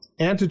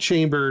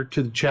 antechamber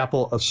to the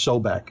chapel of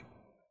Sobek.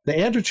 The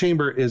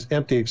antechamber is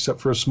empty except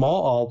for a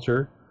small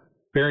altar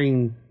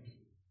bearing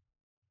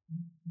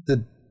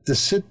the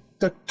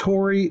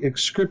decitatory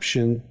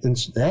inscription,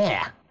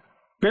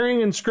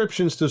 bearing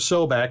inscriptions to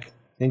Sobek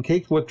and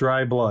caked with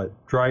dried blood.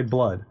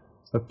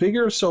 A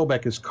figure of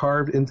Sobek is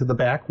carved into the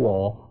back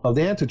wall of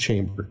the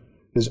antechamber,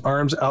 his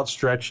arms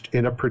outstretched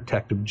in a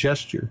protective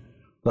gesture.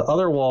 The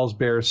other walls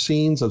bear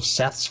scenes of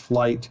Seth's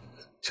flight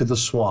to the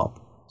swamp,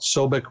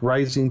 Sobek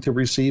rising to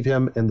receive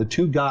him, and the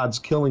two gods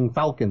killing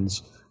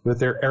falcons with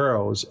their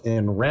arrows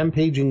and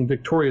rampaging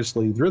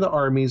victoriously through the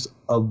armies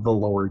of the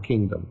lower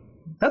kingdom.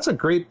 That's a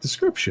great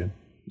description.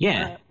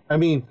 Yeah. I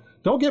mean,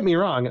 don't get me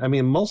wrong. I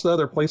mean, most of the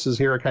other places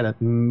here are kind of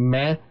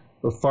meh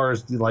as far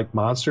as like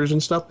monsters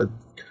and stuff, but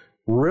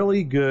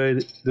really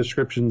good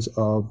descriptions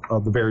of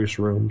the various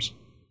rooms.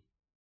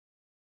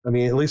 I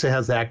mean, at least it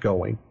has that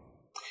going.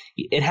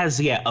 It has,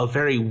 a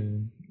very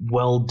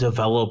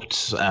well-developed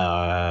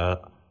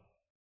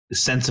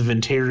sense of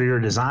interior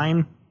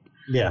design.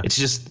 Yeah. It's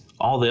just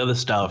all the other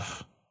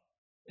stuff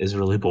is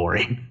really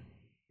boring.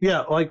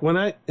 Yeah, like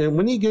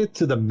when you get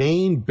to the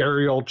main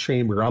burial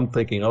chamber, I'm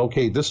thinking,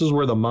 okay, this is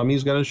where the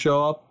mummy's going to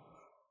show up.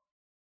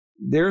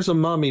 There's a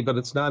mummy, but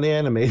it's not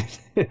animated.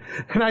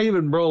 And I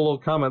even wrote a little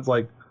comment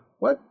like,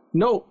 what?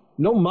 No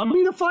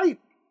mummy to fight?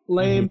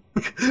 Lame.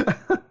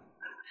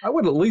 I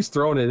would at least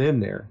thrown it in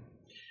there.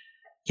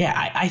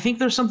 Yeah, I think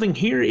there's something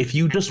here if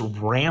you just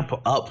ramp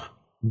up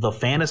the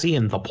fantasy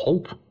and the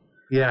pulp.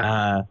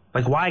 Yeah.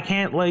 Like, why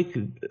can't, like,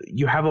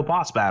 you have a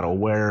boss battle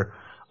where,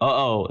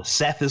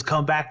 Seth has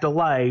come back to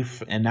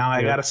life, and now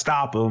I gotta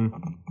stop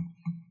him.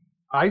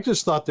 I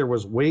just thought there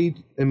was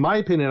in my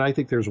opinion, I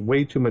think there's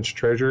way too much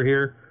treasure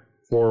here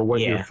for what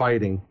you're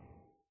fighting.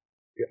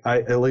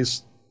 At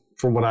least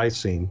from what I've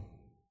seen.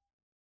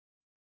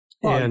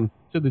 Well, and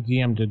to the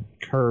DM to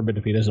curb it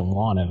if he doesn't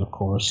want it, of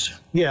course.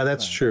 Yeah,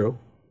 that's true.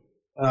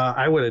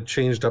 I would have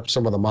changed up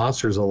some of the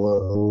monsters a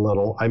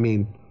little. I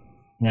mean,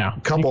 yeah,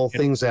 a couple of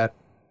things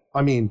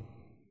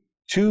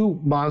two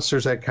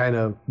monsters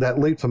that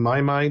leap to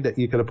my mind that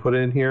you could have put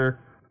in here.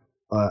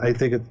 I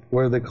think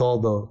what are they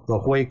called? The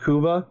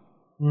Huaycuva?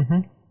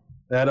 Mm-hmm.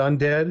 That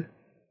undead,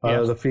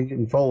 the Fiend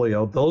and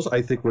Folio. Those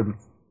I think would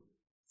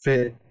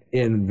fit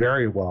in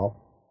very well.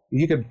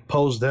 You could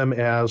pose them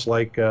as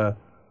like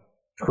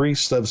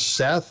priests of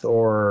Seth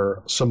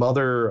or some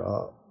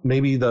other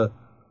maybe they're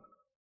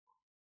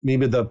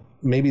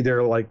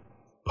like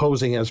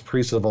posing as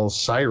priests of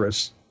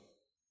Osiris,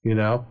 you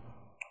know.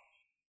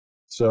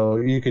 So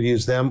you could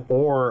use them,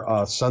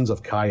 or Sons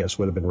of Caius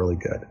would have been really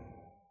good.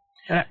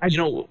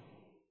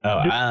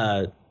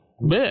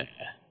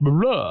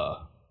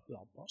 Blah.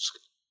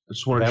 I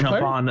just want to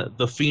jump on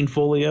the Fiend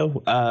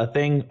Folio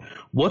thing.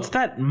 What's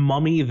that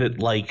mummy that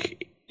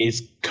like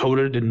is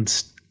coated in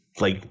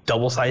like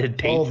double-sided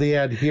tape? Oh, the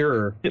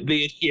Adherer.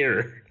 The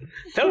Adherer.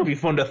 That would be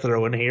fun to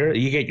throw in here.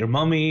 You get your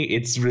mummy.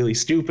 It's really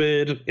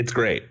stupid. It's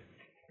great.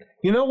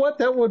 You know what?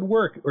 That would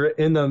work. Or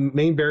in the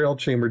main burial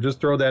chamber, just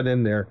throw that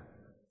in there.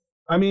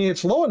 I mean,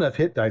 it's low enough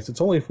hit dice.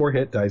 It's only 4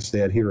 hit dice,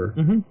 the Adherer.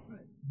 Mm-hmm.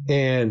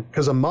 And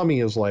because a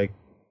mummy is like,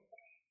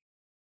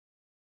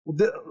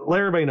 let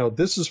everybody know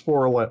this is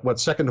for what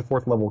 2nd to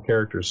 4th level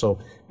characters. So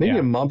maybe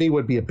a mummy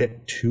would be a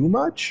bit too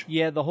much.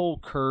 Yeah, the whole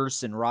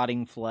curse and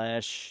rotting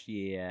flesh.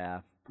 Yeah,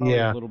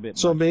 a little bit.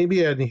 So much.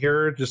 maybe an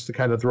Adherer just to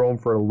kind of throw him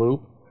for a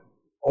loop,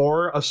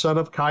 or a Son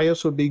of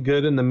Caius would be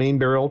good in the main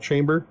burial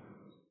chamber,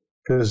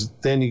 because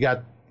then you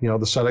got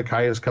the Son of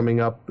Caius coming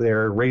up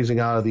there,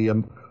 raising out of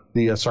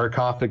the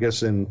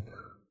sarcophagus, and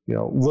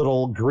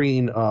little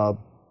green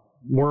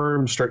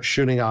worms start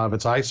shooting out of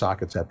its eye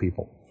sockets at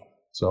people.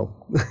 So.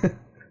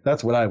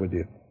 That's what I would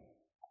do.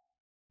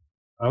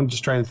 I'm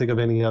just trying to think of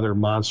any other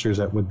monsters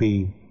that would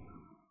be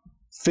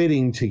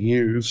fitting to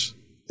use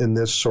in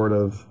this sort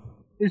of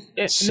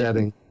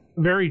setting.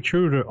 Very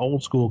true to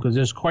old school, because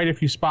there's quite a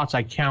few spots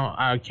I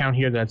count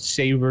here that's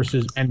save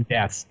versus and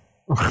death.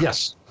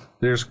 Yes,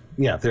 there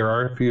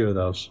are a few of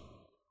those.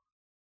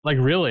 Like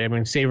really, I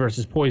mean, save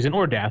versus poison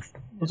or death.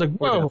 It's like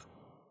whoa.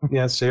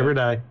 Yeah, save or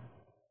die.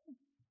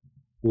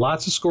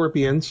 Lots of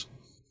scorpions.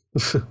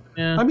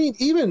 Yeah. I mean,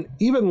 even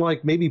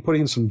like maybe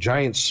putting some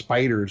giant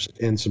spiders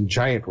and some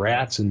giant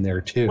rats in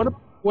there too.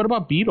 What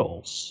about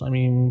beetles? I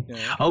mean,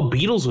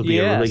 beetles would be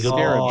a really good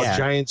one.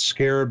 Giant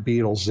scarab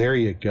beetles. There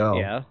you go.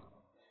 Yeah,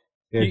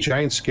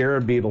 giant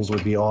scarab beetles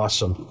would be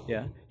awesome.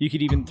 Yeah, you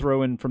could even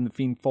throw in from the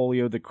Fiend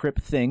Folio the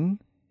Crypt Thing,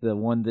 the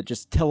one that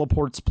just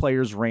teleports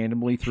players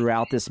randomly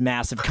throughout this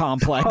massive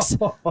complex.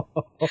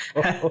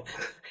 That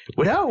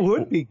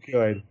would be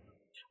good.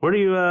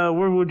 Where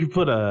would you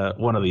put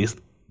one of these?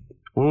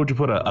 Where would you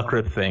put a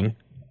Crypt Thing?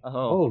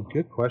 Oh,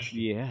 good question.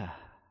 Yeah.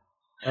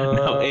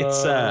 No,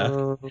 it's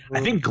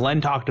I think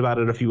Glenn talked about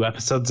it a few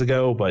episodes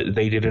ago, but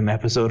they did an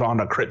episode on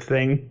a Crypt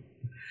Thing,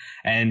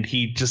 and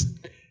he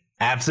just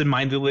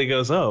absentmindedly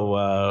goes,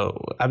 I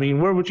mean,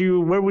 where would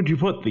you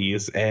put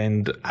these?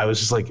 And I was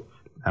just like,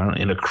 I don't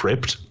know, in a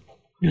crypt.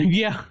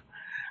 Yeah,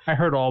 I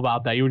heard all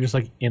about that. You were just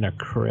like, in a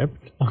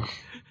crypt.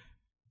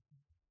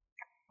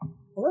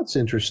 Well, that's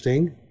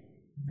interesting.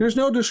 There's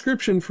no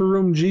description for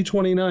room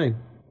G29.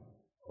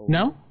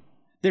 No?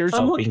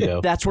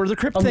 That's where the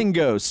Crypt Thing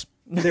goes.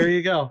 There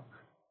you go.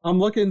 I'm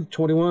looking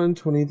 21,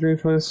 23,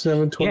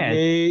 27,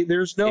 28. Yeah,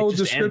 there's no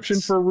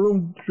description for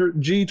room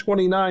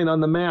G29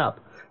 on the map.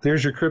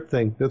 There's your Crypt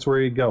Thing. That's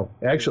where you go.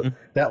 Actually,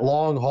 that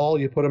long hall,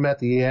 you put him at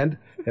the end,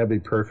 that'd be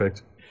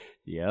perfect.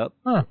 Yep.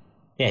 Huh.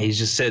 Yeah, he's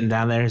just sitting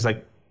down there. He's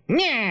like,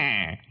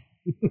 yeah.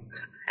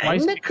 I'm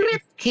the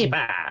Crypt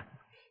Keeper.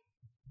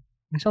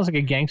 He sounds like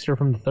a gangster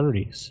from the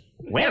 30s.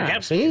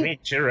 Welcome to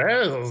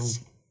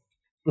adventurers.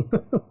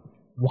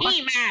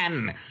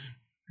 He-Man.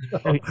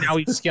 Now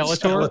he's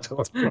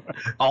Skeletor.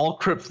 All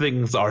Crypt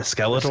Things are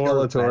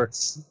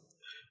Skeletor.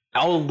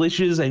 All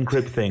liches and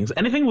Crypt Things.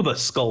 Anything with a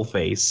skull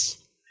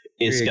face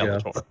is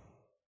Skeletor.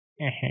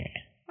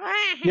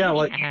 Yeah,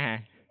 like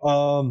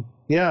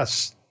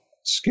yes,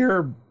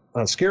 scarab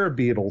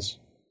beetles.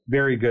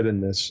 Very good in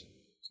this.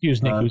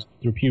 Excuse Nick, who's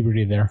through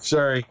puberty there.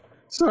 Sorry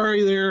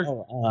there.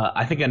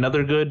 I think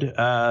another good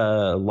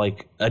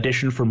like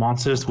addition for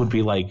monsters would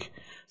be like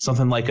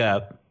something like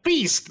a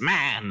Beast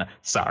Man.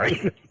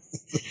 Sorry.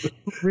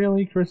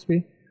 Really,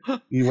 Crispy?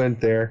 He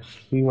went there.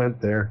 Why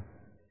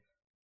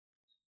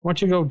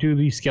don't you go do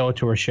the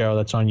Skeletor show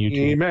that's on YouTube?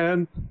 Hey,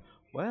 man.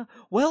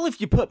 Well, if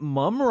you put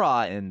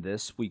Mum-Ra in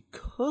this, we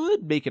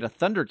could make it a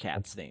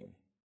Thundercats theme.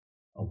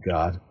 Oh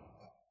God.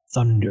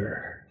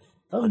 Thunder.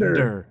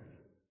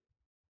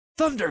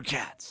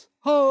 Thundercats.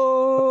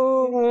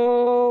 Oh,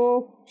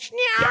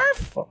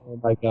 snarf. Oh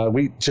my god,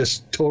 we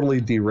just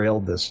totally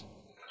derailed this.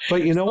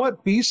 But you know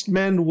what?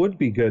 Beastmen would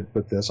be good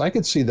with this. I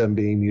could see them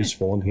being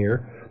useful in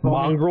here.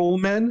 Mongrel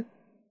men,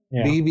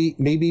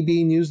 maybe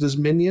being used as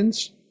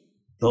minions.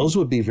 Those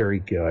would be very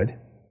good.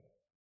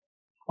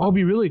 Oh, it'd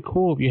be really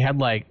cool if you had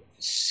like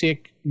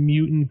sick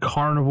mutant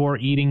carnivore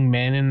eating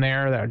men in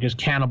there that are just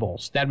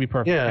cannibals. That'd be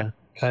perfect.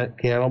 Yeah,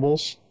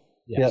 cannibals.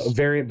 Yes. Yeah,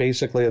 variant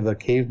basically of the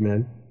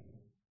cavemen.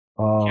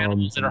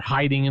 Cannibals that are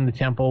hiding in the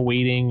temple,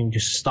 waiting and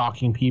just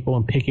stalking people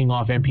and picking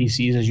off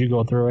NPCs as you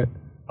go through it.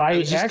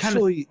 I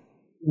actually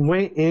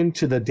went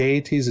into the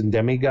deities and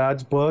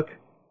demigods book,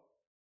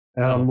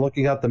 and I'm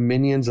looking at the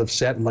minions of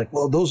Set. I'm like,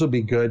 well, those would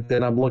be good.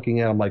 Then I'm looking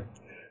at them like,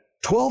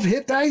 12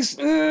 hit dice?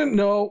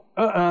 No.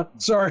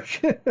 Sorry.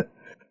 A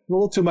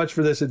little too much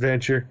for this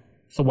adventure.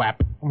 It's a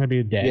WAP. I'm going to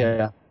be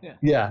dead.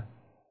 Yeah.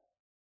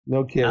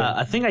 No kidding.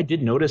 I think I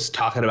did notice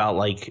talking about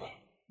like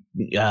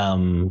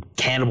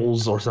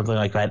cannibals or something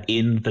like that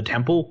in the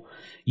temple.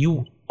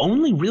 You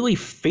only really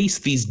face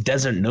these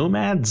desert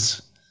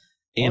nomads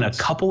in a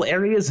couple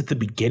areas at the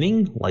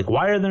beginning. Like,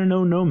 why are there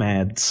no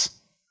nomads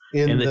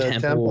in the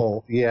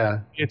temple? Yeah.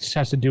 It just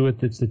has to do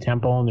with it's the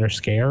temple and they're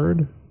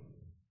scared.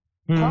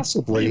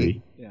 Possibly.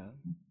 Maybe. Yeah.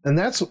 And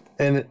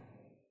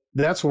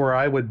that's where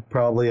I would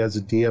probably, as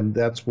a DM,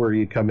 that's where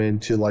you come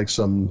into like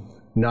some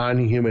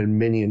non-human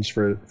minions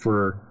for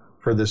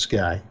this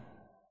guy.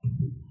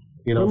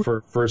 You know,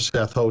 for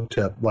Seth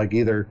Hotep, like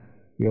either,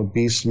 you know,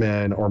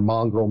 Beastmen or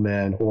Mongrel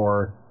Men,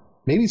 or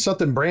maybe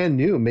something brand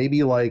new.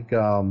 Maybe like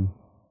the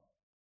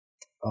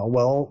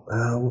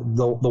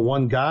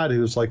one god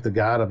who's like the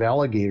god of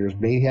alligators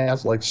may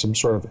has like some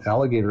sort of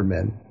alligator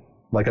men,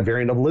 like a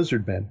variant of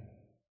lizard men,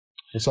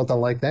 or something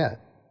like that.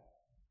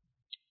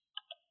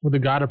 Would the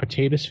god of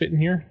potatoes fit in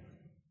here?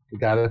 The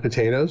god of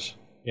potatoes?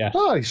 Yeah.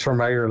 Oh, he's from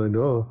Ireland.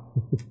 Oh.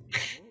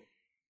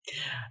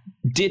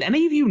 Did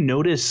any of you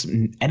notice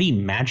any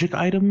magic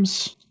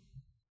items?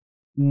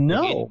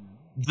 No.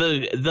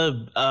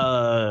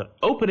 The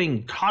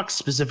opening talks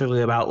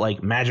specifically about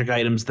like magic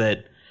items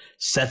that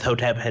Seth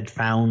Hotep had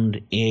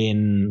found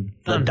in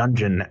the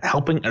dungeon,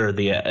 helping, or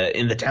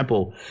in the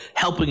temple,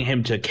 helping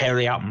him to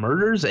carry out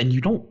murders, and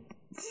you don't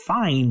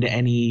find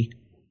any.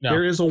 No.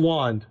 There is a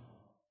wand.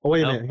 Oh,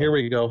 wait a minute. Here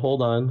we go.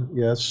 Hold on.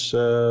 Yes.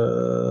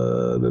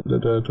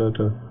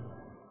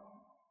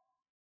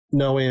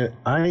 No,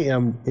 I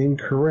am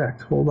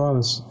incorrect. Hold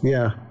on.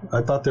 Yeah,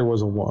 I thought there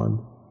was a wand.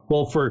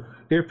 Well,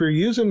 if you're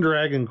using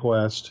Dragon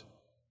Quest,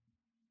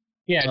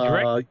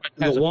 the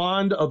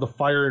wand of the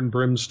Fire and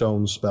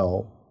Brimstone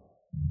spell.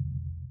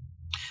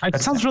 That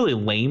sounds really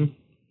lame.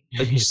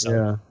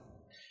 Yeah.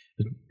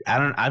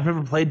 I've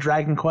never played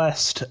Dragon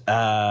Quest,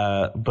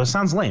 but it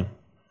sounds lame.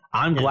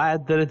 I'm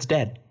glad that it's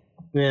dead.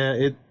 Yeah,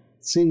 it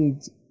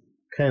seemed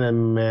kind of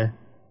meh.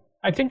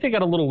 I think they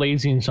got a little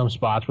lazy in some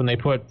spots when they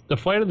put the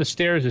flight of the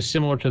stairs is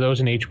similar to those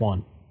in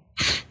H1.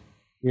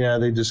 Yeah,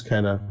 they just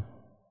kind of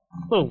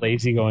a little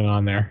lazy going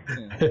on there.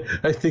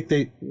 I think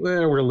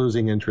we're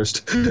losing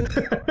interest.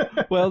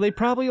 Well, they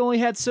probably only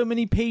had so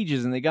many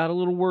pages and they got a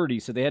little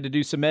wordy, so they had to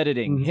do some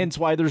editing. Mm-hmm. Hence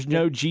why there's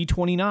no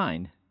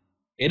G29.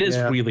 It is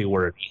really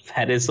wordy.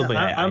 That is something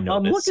I noticed.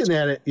 I'm looking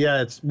at it.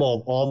 Yeah, it's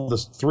all the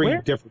three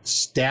different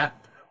stat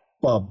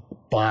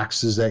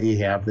boxes that you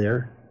have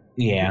there.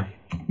 Yeah.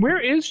 Where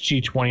is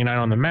G29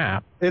 on the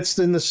map? It's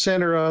in the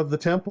center of the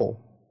temple.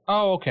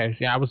 Oh, okay.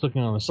 Yeah, I was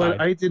looking on the side.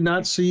 But I did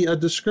not see a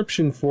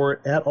description for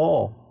it at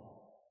all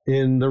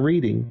in the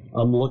reading.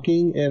 I'm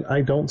looking and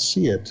I don't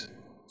see it.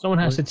 Someone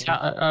has to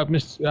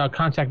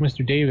contact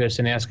Mr. Davis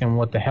and ask him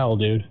what the hell,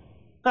 dude.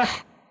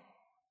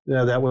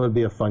 Yeah, that would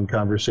be a fun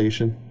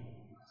conversation.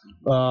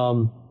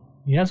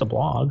 He has a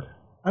blog.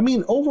 I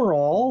mean,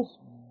 overall,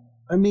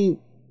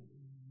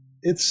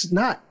 it's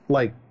not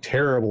like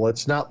terrible.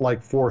 It's not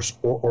like Force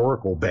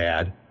Oracle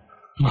bad.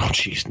 Oh,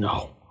 jeez,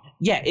 no.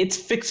 Yeah, it's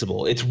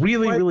fixable. It's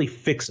really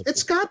fixable.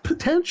 It's got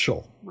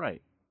potential.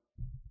 Right.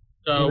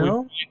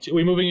 So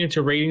we moving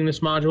into rating this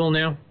module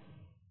now?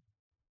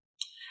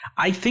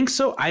 I think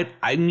so.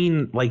 I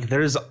mean, like,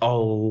 there's a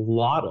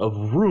lot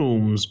of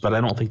rooms, but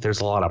I don't think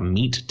there's a lot of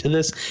meat to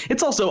this.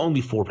 It's also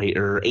only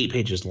 8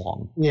 pages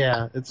long.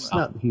 Yeah, it's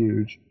not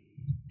huge.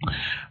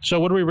 So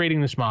what are we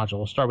rating this module?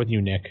 We'll start with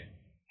you, Nick.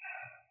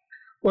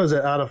 What is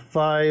it, out of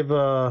 5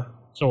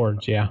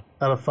 swords? Yeah,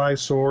 out of 5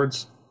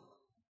 swords,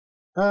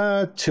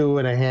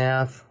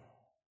 2.5.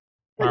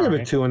 I give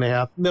it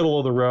 2.5, middle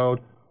of the road.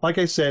 Like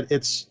I said,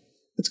 it's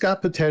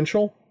got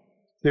potential.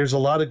 There's a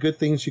lot of good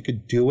things you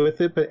could do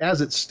with it, but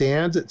as it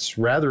stands, it's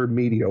rather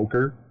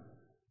mediocre.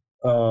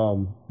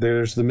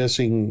 There's the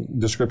missing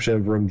description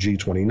of room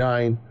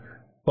G29,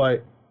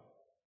 but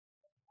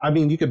I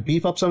mean, you could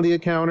beef up some of the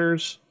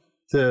encounters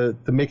to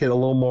make it a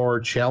little more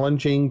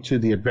challenging to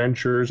the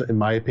adventurers, in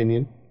my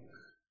opinion,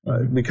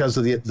 because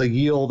of the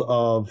yield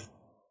of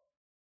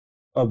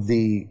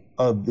the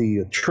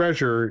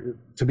treasure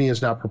to me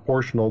is not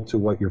proportional to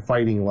what you're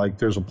fighting. Like,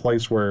 there's a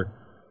place where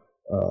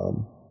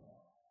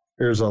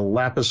There's a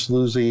lapis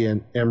lazuli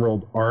and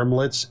emerald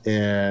armlets,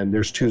 and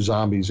there's 2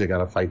 zombies you got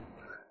to fight,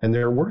 and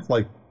they're worth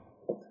like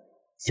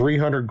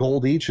 300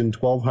 gold each and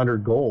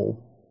 1,200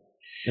 gold.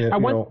 And, I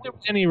wonder if there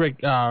was any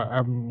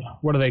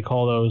what do they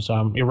call those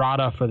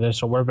errata for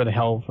this, or whatever the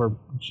hell, for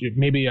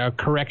maybe a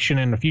correction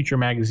in a future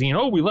magazine.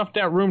 Oh, we left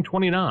out room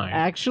 29.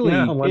 Actually,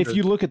 if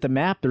you look at the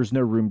map, there's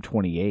no room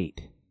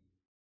 28.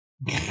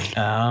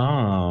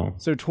 Oh.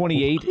 So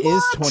 28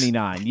 is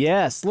 29.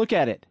 Yes, look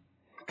at it.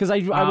 Because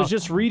I was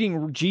just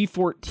reading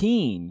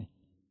G14,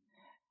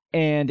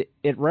 and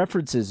it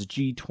references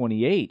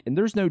G28, and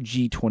there's no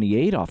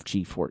G28 off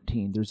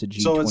G14. There's a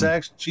G20. So it's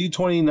actually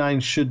G29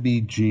 should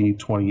be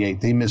G28.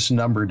 They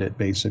misnumbered it,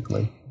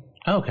 basically.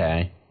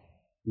 Okay.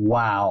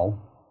 Wow.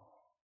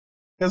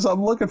 Because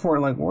I'm looking for it,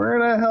 like, where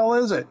the hell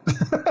is it?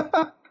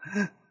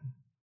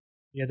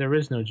 Yeah, there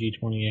is no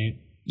G28.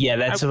 Yeah,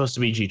 that's supposed to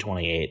be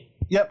G28.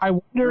 Yep. I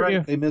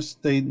wonder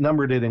if they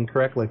numbered it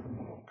incorrectly.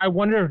 I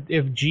wonder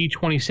if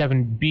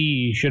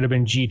G27B should have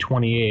been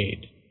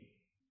G28.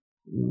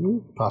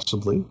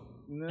 Possibly.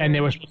 And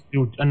they were supposed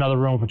to do another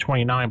room for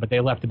 29, but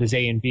they left it as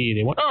A and B.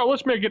 They went, oh,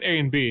 let's make it A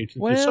and B.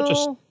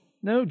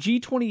 No,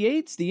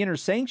 G28's the inner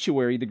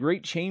sanctuary, the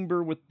great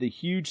chamber with the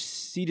huge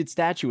seated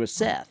statue of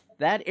Seth.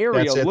 That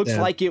area looks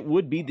like it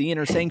would be the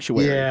inner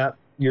sanctuary. Yeah,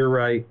 you're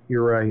right.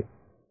 You're right.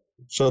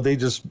 So they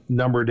just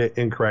numbered it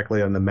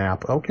incorrectly on the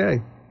map.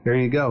 Okay, there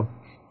you go.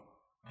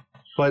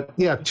 But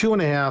yeah,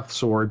 2.5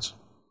 swords.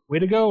 Way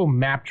to go,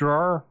 map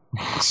drawer.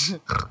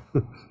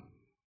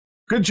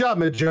 Good job,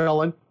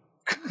 Magellan.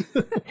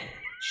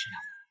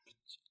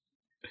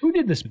 Who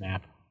did this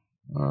map?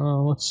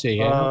 Let's see.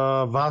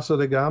 Vasco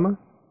da Gama?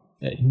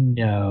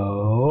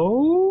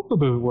 No. It would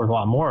be worth a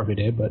lot more if he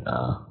did, but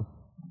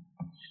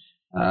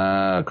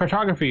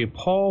cartography,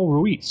 Paul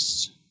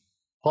Ruiz.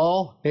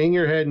 Paul, hang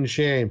your head in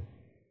shame.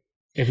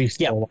 If he's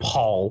still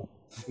Paul.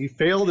 He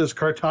failed his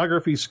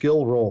cartography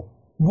skill roll.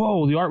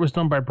 Whoa, the art was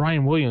done by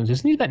Brian Williams.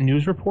 Isn't he that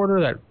news reporter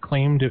that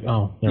claimed it?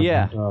 Oh,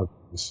 yeah.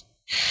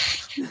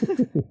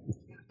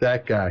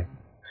 That guy.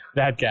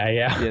 That guy,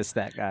 yeah. Yes,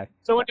 that guy.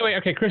 So anyway,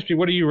 okay, Crispy,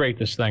 what do you rate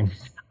this thing?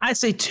 I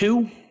say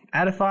 2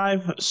 out of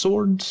 5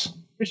 swords.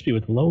 Crispy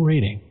with low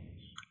rating.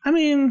 I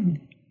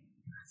mean,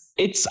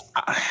 it's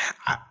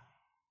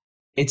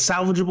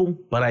salvageable,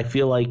 but I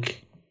feel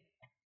like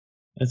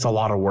it's a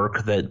lot of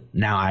work that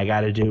now I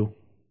got to do.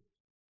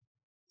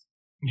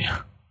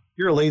 Yeah.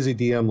 You're a lazy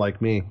DM like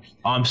me.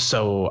 I'm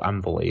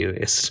the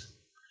laziest.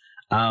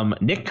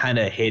 Nick kind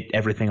of hit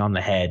everything on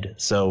the head,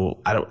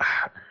 so I don't,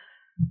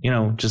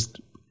 just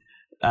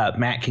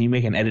Matt, can you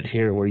make an edit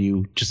here where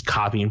you just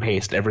copy and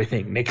paste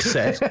everything Nick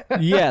said?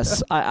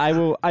 Yes, I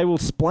will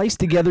splice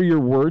together your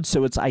words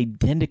so it's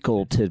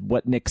identical to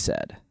what Nick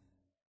said.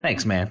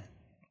 Thanks, man.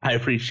 I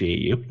appreciate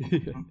you.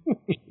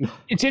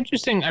 It's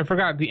interesting. I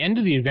forgot the end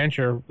of the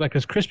adventure, like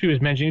as Crispy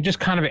was mentioning, it just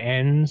kind of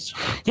ends.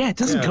 Yeah, it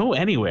doesn't go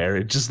anywhere.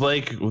 It's just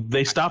like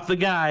they stop the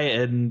guy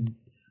and.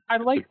 I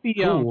like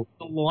the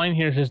line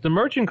here. It says, the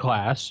merchant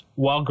class,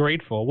 while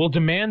grateful, will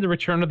demand the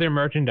return of their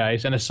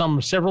merchandise and a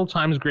sum several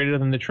times greater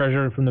than the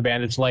treasure from the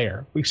bandit's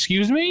lair.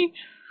 Excuse me?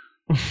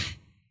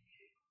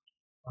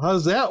 How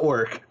does that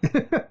work?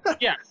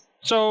 Yeah.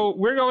 So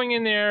we're going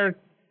in there,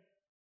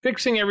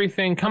 fixing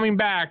everything, coming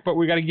back, but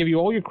we got to give you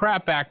all your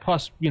crap back,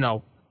 plus,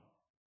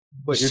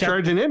 But you're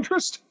charging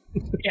interest?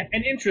 Yeah,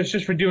 and interest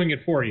just for doing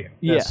it for you.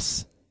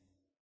 Yes.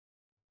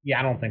 Yeah,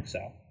 I don't think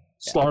so.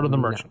 Slaughter the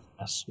merchant.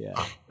 Yes. Yeah.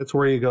 That's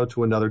where you go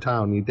to another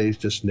town. They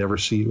just never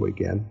see you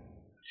again.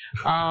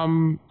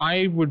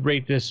 I would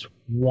rate this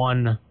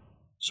 1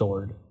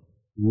 sword.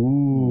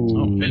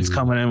 Ooh. It's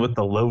coming in with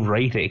the low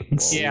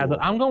ratings. Yeah,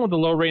 I'm going with the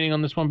low rating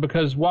on this one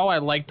because while I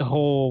like the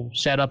whole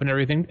setup and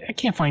everything, I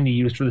can't find a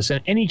use for this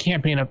in any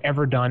campaign I've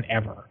ever done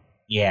ever.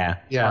 Yeah.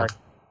 Yeah.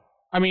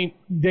 I mean,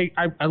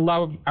 I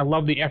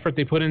love the effort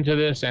they put into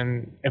this,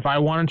 and if I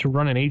wanted to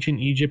run an Ancient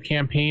Egypt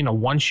campaign, a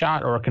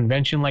one-shot or a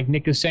convention like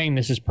Nick is saying,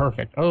 this is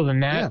perfect. Other than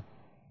that,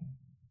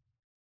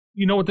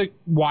 you know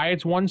why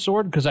it's 1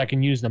 sword? Because I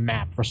can use the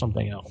map for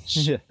something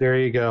else. There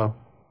you go.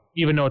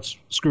 Even though it's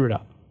screwed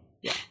up.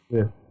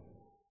 Yeah.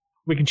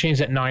 We can change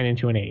that 9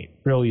 into an 8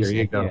 real easy.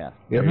 There you go. Yeah.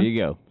 There you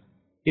go.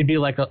 It'd be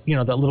like that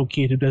little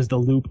kid who does the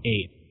loop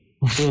 8.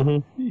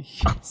 Mm-hmm.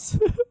 Yes.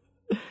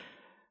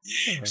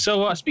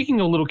 So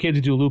speaking of little kids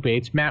who do loop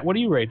 8s, Matt, what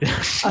do you rate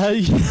this?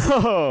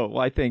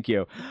 Why, thank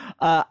you.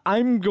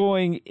 I'm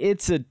going,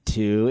 it's a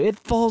 2. It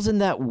falls in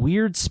that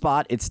weird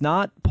spot. It's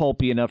not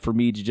pulpy enough for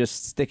me to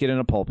just stick it in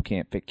a pulp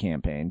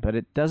campaign, but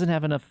it doesn't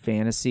have enough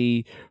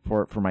fantasy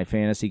for my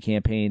fantasy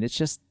campaign. It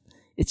just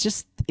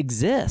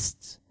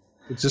exists.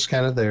 It's just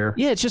kind of there.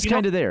 Yeah, it's just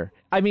kind of there.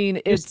 I mean,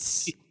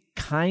 it's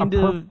kind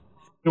of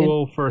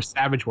for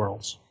Savage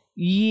Worlds.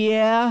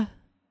 Yeah.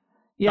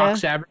 Doc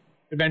Savage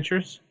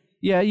Adventures.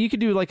 Yeah, you could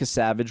do like a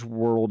Savage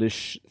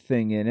World-ish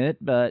thing in it,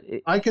 but...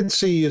 I could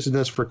see using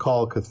this for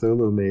Call of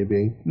Cthulhu,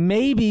 maybe.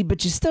 Maybe,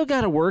 but you still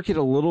got to work it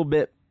a little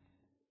bit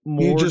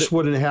more. You just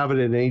wouldn't have it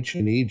in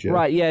Ancient Egypt.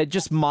 Right, yeah,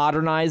 just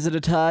modernize it a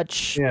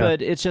touch,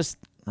 but it's just,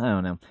 I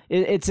don't know.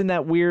 It's in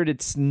that weird,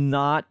 it's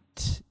not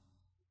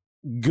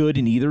good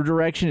in either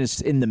direction.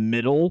 It's in the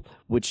middle,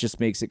 which just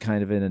makes it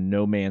kind of in a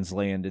no man's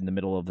land in the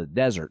middle of the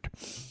desert.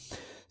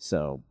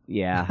 So,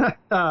 yeah.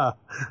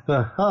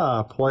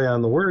 Play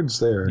on the words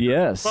there.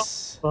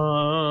 Yes.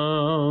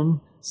 So,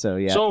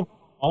 yeah. So,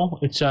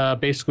 it's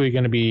basically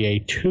going to be a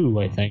 2,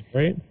 I think,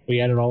 right?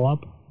 We add it all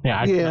up?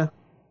 Yeah.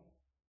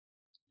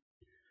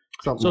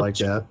 Something like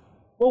that.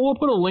 Well, we'll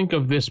put a link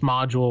of this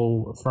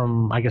module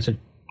from, I guess, a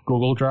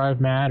Google Drive,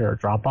 Matt, or a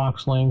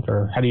Dropbox link,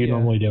 or how do you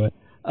normally do it?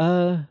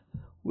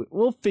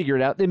 We'll figure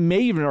it out. It may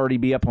even already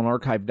be up on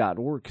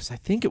archive.org, because I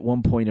think at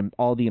one point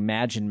all the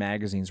Imagine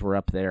magazines were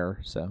up there.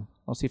 So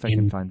I'll see if I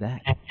can find that.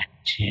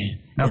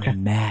 Okay.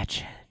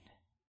 Imagine.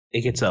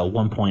 It gets a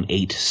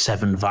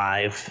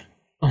 1.875.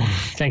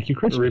 Thank you,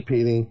 Chris.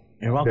 Repeating.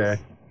 You're welcome.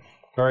 Okay.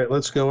 All right,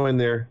 let's go in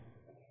there.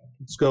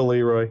 Let's go,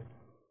 Leroy.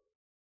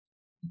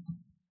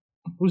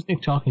 Who's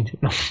Nick talking to?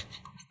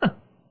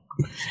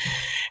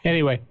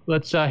 Anyway,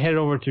 let's head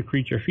over to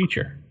Creature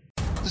Feature.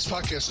 This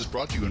podcast is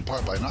brought to you in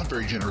part by a not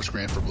very generous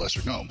grant from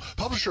Lesser Gnome,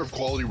 publisher of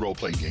quality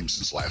role-playing games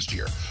since last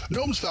year.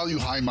 Gnomes value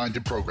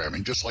high-minded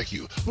programming just like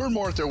you. Learn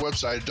more at their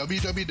website,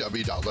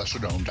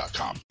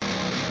 www.lessergnome.com.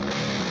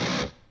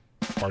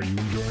 Are you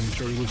enjoying the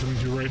show you're listening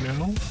to right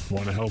now?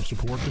 Want to help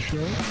support the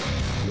show?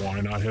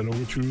 Why not head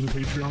over to the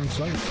Patreon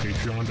site,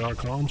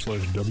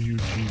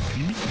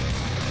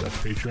 patreon.com/WGP. That's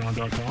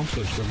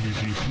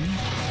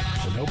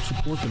patreon.com/WGP. And help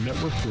support the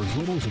network for as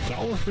little as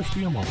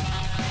 $1.50 a month.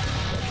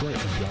 That's right,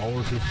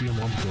 $1.50 a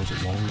month goes a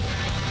long way.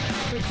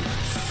 Thank you.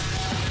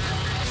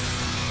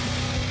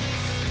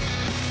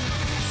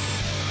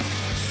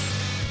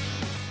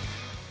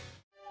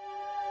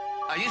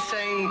 Are you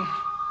saying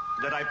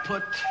that I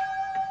put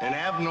an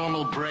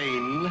abnormal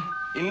brain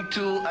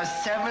into a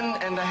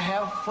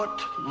 7.5-foot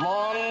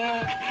long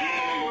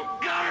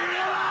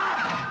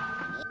gorilla?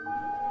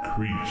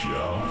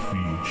 Creature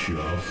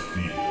Feature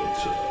Theater.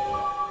 It's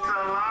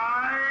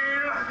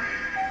alive!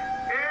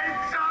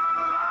 It's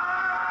alive!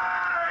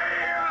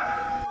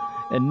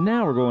 And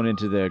now we're going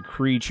into the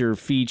Creature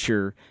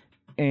Feature,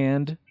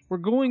 and we're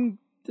going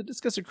to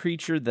discuss a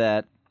creature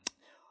that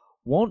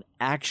won't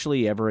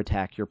actually ever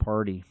attack your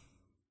party.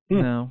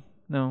 No,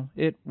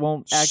 it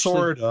won't actually.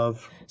 Sort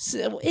of.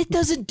 It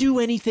doesn't do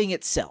anything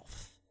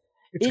itself.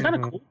 It's kind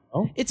of cool.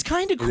 Oh. It's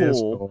kind of It is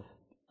cool. cool.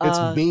 It's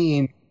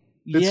mean.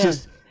 It's yeah.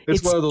 just,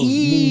 it's one of those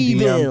mean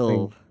DM evil.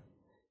 things.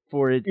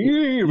 For it,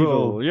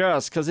 evil.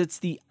 Yes, because it's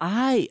the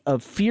Eye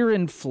of Fear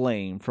and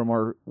Flame from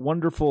our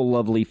wonderful,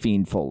 lovely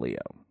Fiend Folio.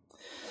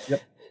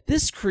 Yep.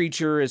 This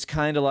creature is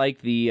kind of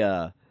like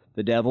the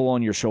devil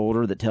on your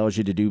shoulder that tells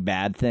you to do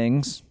bad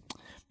things,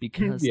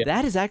 because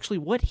that is actually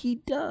what he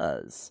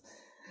does.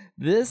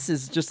 This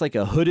is just like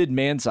a hooded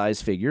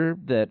man-sized figure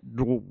that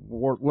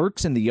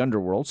lurks in the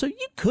underworld, so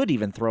you could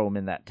even throw him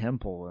in that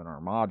temple in our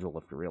module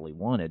if you really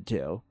wanted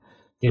to.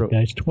 Hit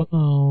dice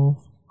 12.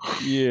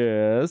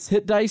 Yes,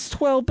 hit dice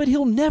 12, but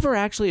he'll never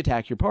actually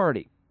attack your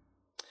party.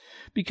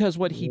 Because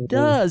what he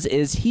does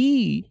is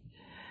he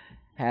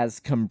has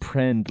no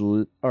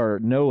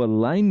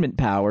alignment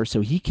power,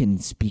 so he can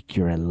speak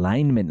your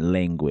alignment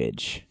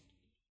language.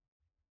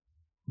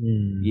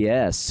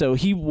 Yes, so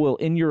he will,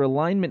 in your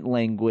alignment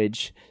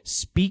language,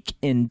 speak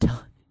in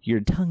your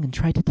tongue and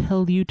try to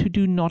tell you to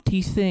do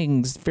naughty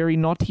things, very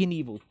naughty and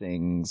evil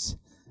things.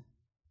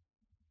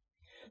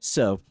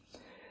 So,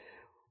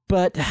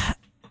 but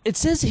it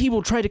says he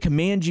will try to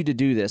command you to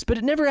do this, but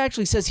it never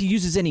actually says he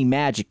uses any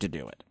magic to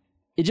do it.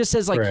 It just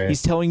says,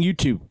 he's telling you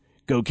to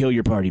go kill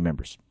your party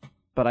members.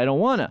 But I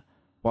don't want to.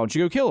 Why don't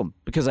you go kill them?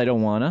 Because I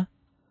don't want to.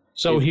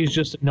 So he's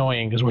just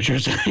annoying, is what you're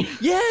saying.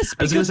 Yes.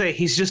 I was going to say,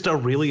 he's just a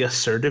really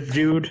assertive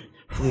dude.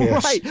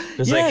 Yes. Right.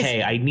 It's like,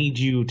 hey, I need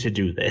you to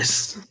do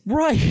this.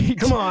 Right.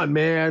 Come on,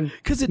 man.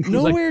 Because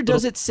nowhere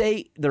does it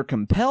say they're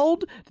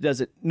compelled.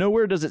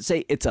 Nowhere does it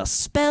say it's a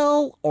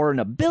spell or an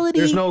ability.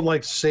 There's no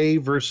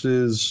save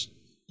versus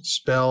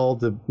spell.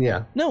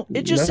 No,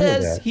 it just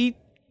says he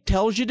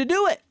tells you to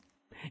do it.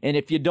 And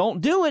if you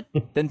don't do it,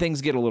 then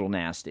things get a little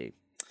nasty.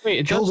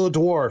 Wait, kill the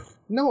dwarf.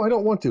 No, I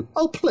don't want to.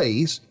 Oh,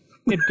 please.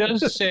 It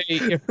does say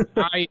if the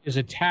eye is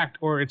attacked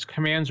or its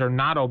commands are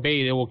not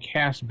obeyed, it will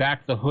cast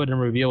back the hood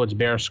and reveal its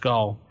bare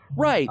skull.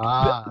 Right.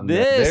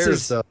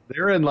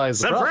 Therein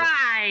lies the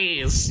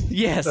surprise.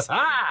 Yes.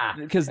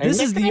 Because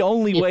this is the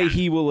only way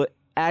he will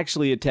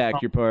actually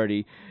attack your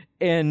party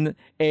in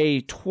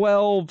a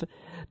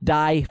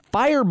 12-die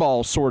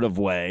fireball sort of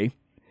way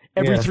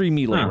every 3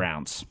 melee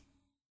rounds.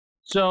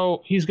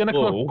 So he's going to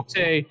come up and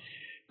say,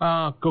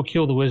 go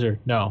kill the wizard.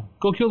 No.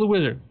 Go kill the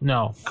wizard.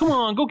 No. Come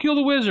on, go kill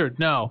the wizard.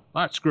 No. All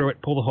right, screw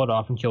it. Pull the hood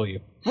off and kill you.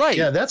 Right.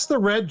 Yeah, that's the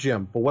red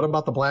gem. But what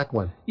about the black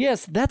one?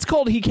 Yes, that's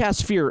called he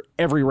casts fear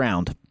every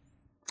round.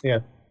 Yeah.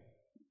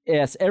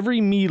 Yes, every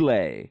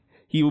melee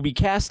he will be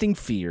casting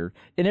fear,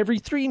 and every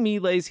 3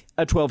 melees,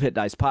 a 12-hit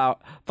dice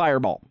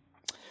fireball.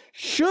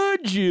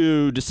 Should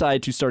you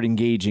decide to start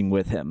engaging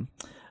with him,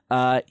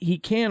 he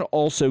can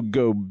also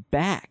go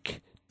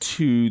back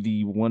to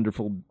the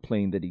wonderful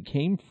plane that he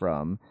came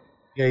from.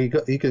 Yeah,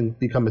 he can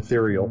become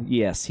ethereal.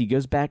 Yes, he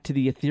goes back to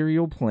the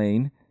ethereal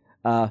plane,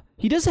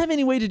 He doesn't have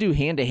any way to do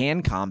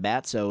hand-to-hand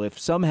combat, so if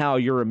somehow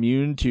you're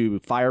immune to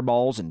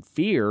fireballs and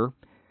fear,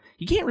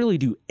 he can't really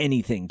do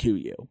anything to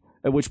you,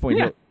 at which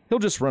point he'll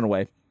just run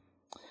away.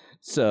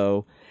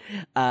 So,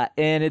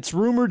 and it's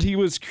rumored he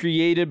was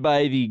created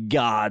by the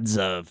gods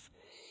of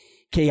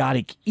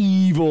chaotic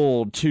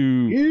evil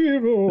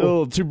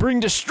to bring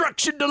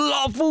destruction to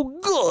lawful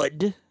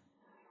good,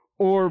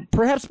 or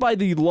perhaps by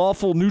the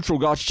lawful neutral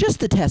gods just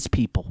to test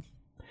people.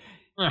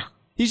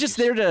 He's just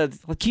there to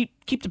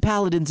keep the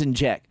paladins in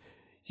check.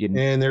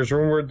 And there's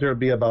rumored there'll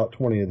be about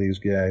 20 of these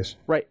guys.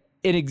 Right,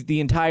 in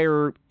the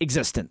entire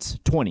existence,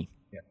 20.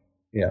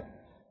 Yeah.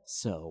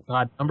 So,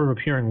 God, number of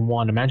appearing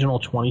 1. Imagine all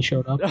 20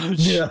 showed up.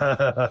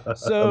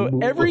 So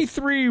every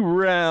 3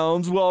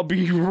 rounds, we'll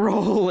be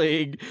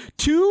rolling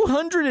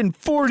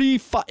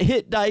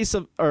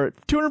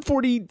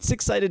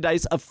 246 sided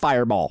dice of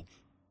fireball.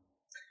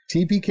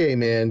 TPK,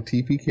 man,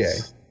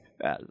 TPK.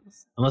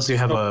 Unless you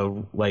have a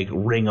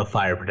ring of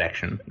fire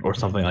protection or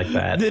something like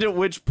that. Then at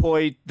which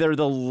point they're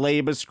the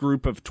lamest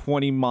group of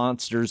 20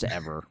 monsters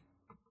ever.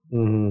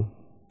 Mm-hmm.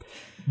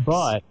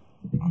 But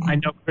I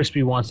know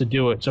Crispy wants to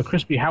do it. So,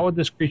 Crispy, how would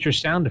this creature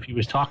sound if he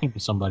was talking to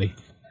somebody?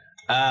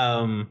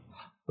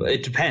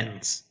 It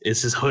depends.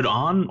 Is his hood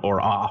on or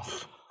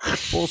off?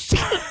 Well,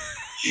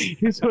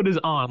 his hood is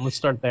on. Let's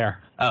start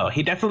there. Oh,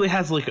 he definitely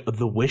has the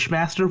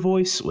Wishmaster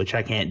voice, which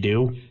I can't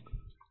do.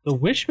 The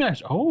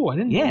Wishmaster? Oh, I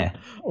didn't know. Yeah.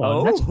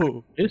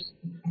 That's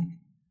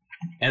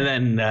and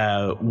then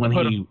when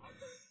he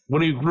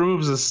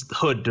removes his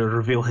hood to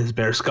reveal his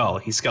bare skull,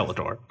 he's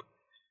Skeletor.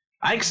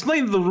 I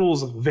explained the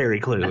rules very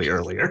clearly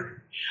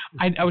earlier.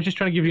 I was just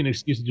trying to give you an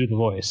excuse to do the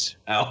voice.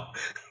 Oh.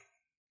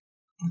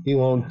 He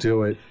won't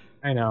do it.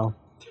 I know.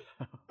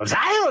 But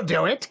I'll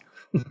do it.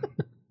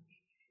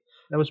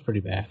 That was pretty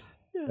bad.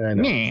 I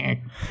know.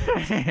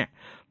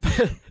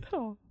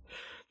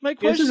 My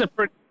question... This is a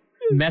pretty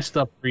messed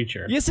up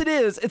creature. Yes, it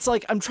is. It's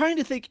like, I'm trying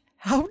to think,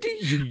 how do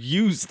you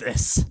use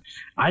this?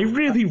 I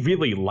really,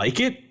 really like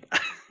it.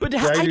 But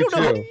I don't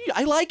know how to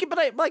I like it, but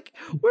I'm like,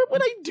 what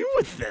would I do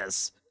with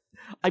this?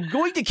 I'm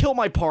going to kill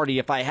my party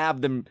if I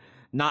have them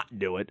not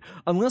do it.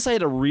 Unless I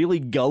had a really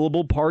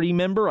gullible party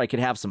member I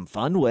could have some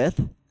fun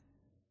with.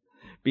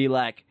 Be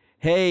like,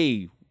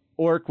 hey,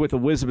 orc with a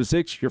wisdom of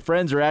 6, your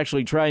friends are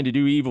actually trying to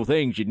do evil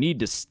things. You need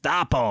to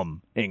stop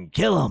them and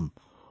kill them.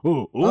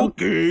 Oh,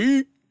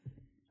 okay.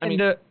 I mean,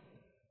 the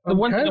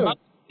one thing about,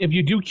 if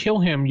you do kill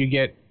him, you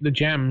get the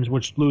gems,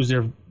 which lose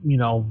their,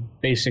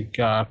 basic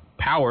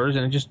powers,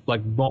 and it's just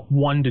like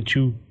 1,000 to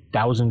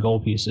 2,000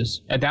 gold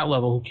pieces. At that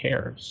level, who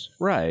cares?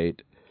 Right.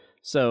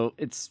 So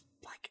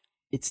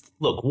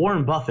look,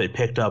 Warren Buffett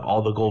picked up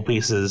all the gold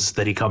pieces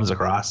that he comes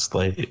across,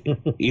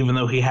 even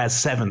though he has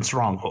 7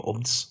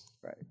 strongholds.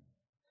 Right.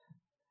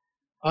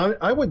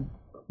 I would.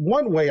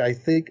 One way I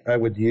think I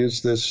would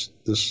use this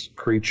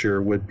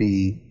creature would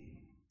be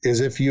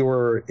is if you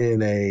were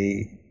in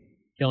a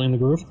killing the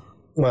groove.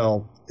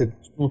 Well,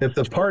 if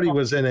the party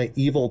was in an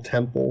evil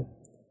temple,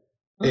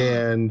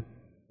 and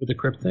with the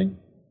crypt thing.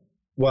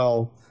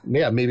 Well,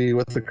 yeah, maybe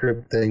with the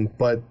crypt thing,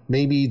 but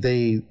maybe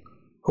they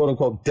quote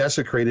unquote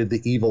desecrated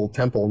the evil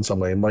temple in some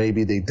way.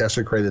 Maybe they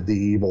desecrated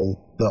the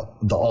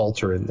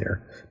altar in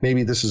there.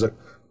 Maybe this is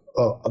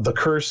the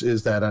curse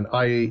is that an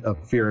eye of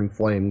fear and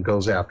flame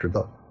goes after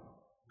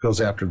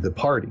the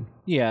party.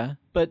 Yeah,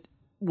 but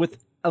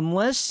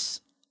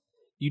unless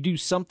you do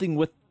something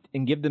with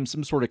and give them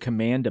some sort of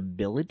command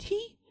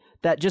ability,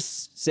 that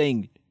just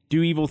saying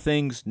do evil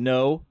things,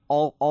 no,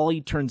 all he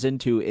turns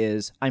into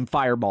is I'm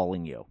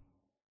fireballing you.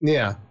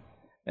 Yeah.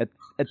 At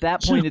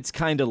that point, it's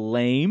kind of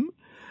lame.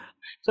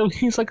 So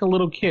he's like a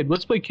little kid.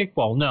 Let's play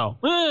kickball. No.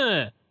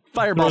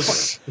 Fireball.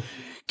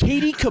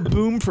 Katie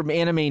Kaboom from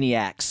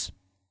Animaniacs.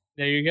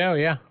 There you go,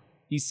 yeah.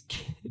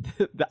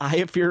 The Eye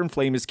of Fear and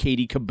Flame is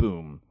Katie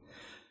Kaboom.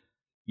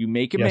 You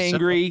make him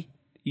angry,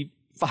 he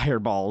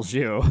fireballs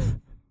you.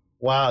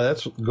 Wow,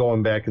 that's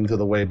going back into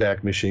the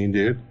Wayback Machine,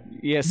 dude.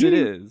 Yes, it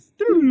is.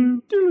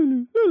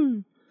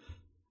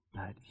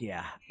 But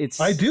yeah,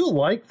 I do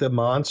like the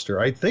monster.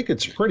 I think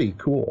it's pretty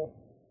cool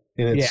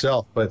in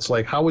itself, but it's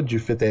like, how would you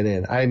fit that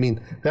in? I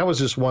mean, that was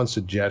just one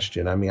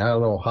suggestion. I mean, I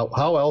don't know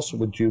how else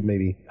would you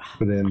maybe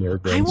put it in there,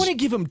 Vince? I want to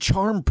give him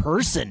Charm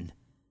Person.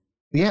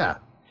 Yeah.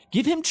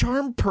 Give him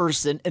Charm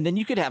Person, and then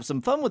you could have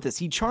some fun with this.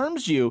 He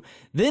charms you,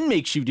 then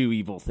makes you do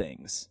evil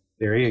things.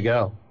 There you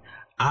go.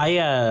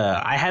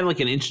 I had like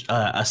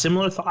a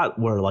similar thought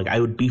where I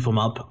would beef him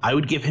up. I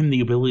would give him the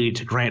ability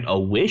to grant a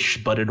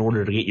wish, but in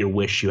order to get your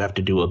wish, you have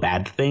to do a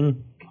bad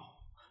thing.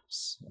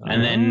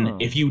 And then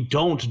if you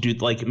don't do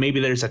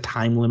maybe there's a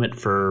time limit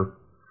for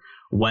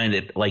when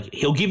it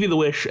he'll give you the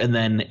wish, and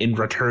then in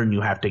return you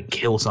have to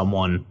kill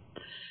someone,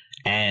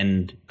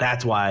 and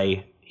that's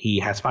why he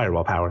has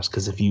fireball powers,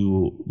 because if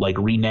you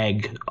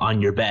renege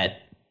on your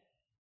bet,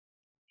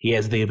 he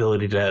has the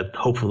ability to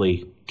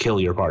hopefully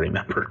kill your party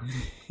member.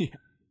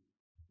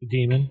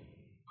 Demon.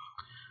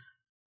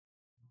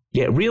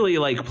 Yeah,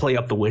 really play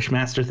up the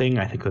Wishmaster thing.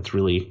 I think that's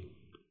really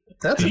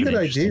a good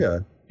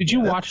idea. Did you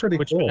watch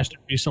Wishmaster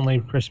recently,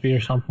 Crispy, or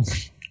something?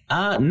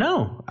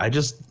 No. I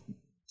just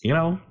You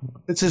know,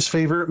 it's his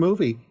favorite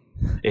movie.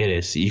 It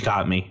is. You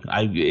got me.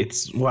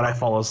 It's what I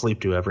fall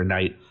asleep to every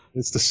night.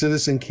 It's the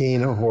Citizen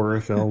Kane of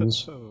horror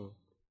films.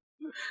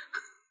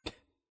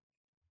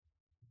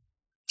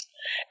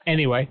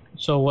 Anyway,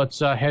 so let's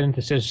head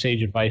into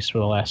Sage Advice for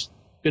the last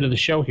bit of the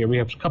show here. We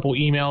have a couple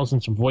emails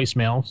and some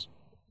voicemails.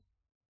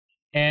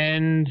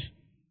 And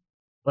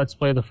let's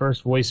play the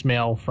first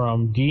voicemail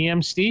from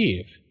DM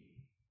Steve.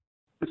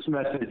 This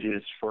message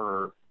is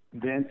for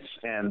Vince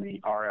and the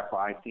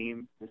RFI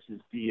team. This is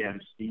DM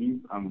Steve.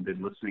 I've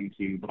been listening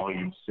to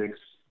Volume 6,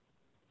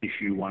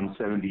 Issue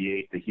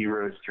 178, The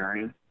Hero's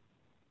Journey.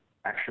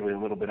 Actually, a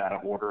little bit out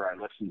of order. I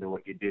listened to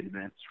what you did,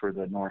 Vince, for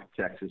the North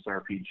Texas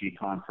RPG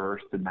Con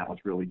first, and that was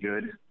really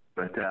good.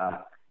 But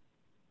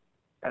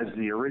as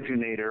the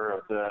originator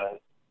of the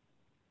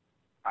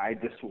I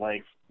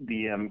dislike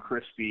DM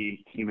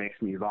Crispy, he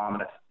makes me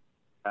vomit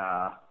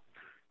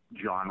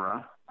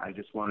genre, I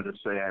just wanted to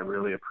say I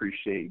really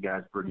appreciate you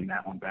guys bringing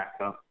that one back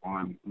up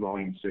on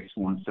Volume 6,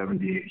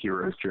 178,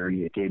 Hero's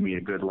Journey. It gave me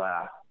a good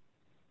laugh.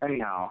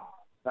 Anyhow,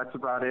 that's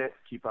about it.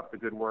 Keep up the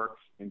good work.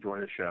 Enjoy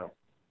the show.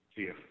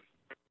 See you.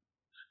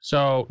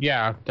 So,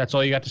 yeah, that's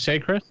all you got to say,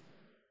 Chris?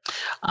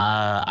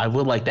 I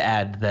would like to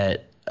add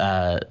that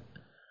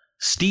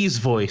Steve's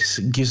voice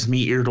gives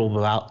me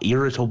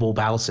irritable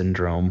bowel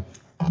syndrome.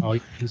 Oh,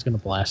 he's going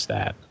to blast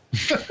that.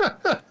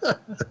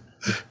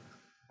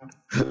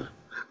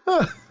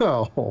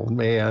 Oh,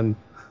 man.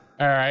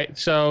 All right.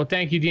 So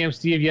thank you, DM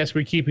Steve. Yes,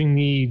 we're keeping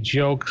the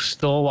joke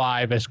still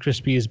alive as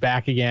Crispy is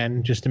back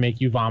again just to make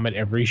you vomit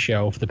every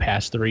show for the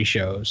past 3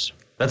 shows.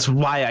 That's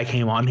why I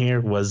came on here.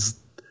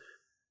 Was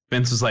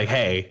Vince was like,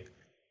 hey,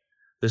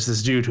 there's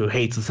this dude who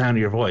hates the sound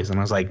of your voice. And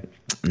I was like,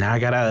 now I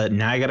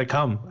gotta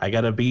come. I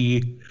gotta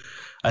be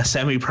a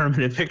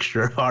semi-permanent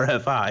fixture of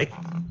RFI.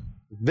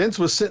 Vince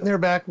was sitting there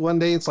back one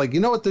day. It's like, you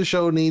know what this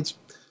show needs?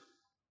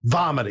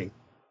 Vomiting.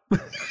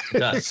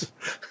 Yes.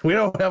 We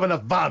don't have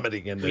enough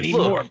vomiting in this. We need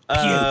more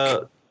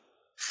puke.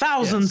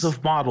 Thousands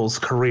of models'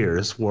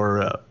 careers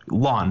were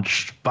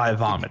launched by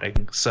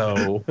vomiting.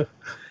 So, if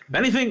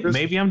anything,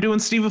 maybe I'm doing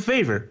Steve a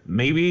favor.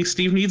 Maybe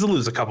Steve needs to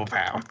lose a couple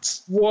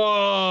pounds. Whoa.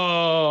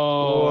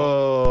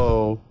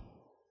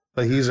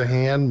 But he's a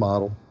hand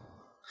model.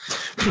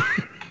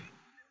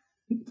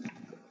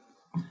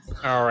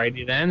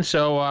 Alrighty then.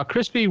 So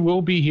Crispy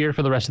will be here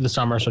for the rest of the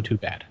summer, so too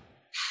bad.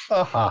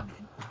 Uh-huh.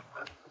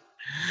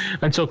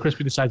 Until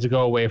Crispy decides to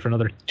go away for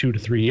another 2 to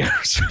 3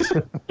 years.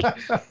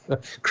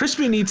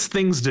 Crispy needs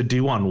things to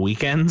do on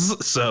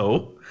weekends,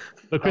 so...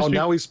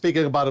 now he's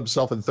speaking about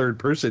himself in third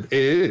person.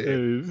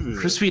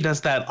 Crispy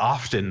does that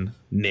often,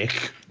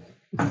 Nick.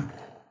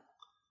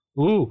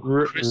 Ooh,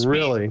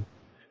 really?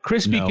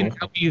 Crispy can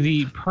now be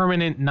the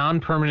permanent,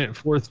 non-permanent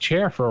 4th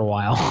chair for a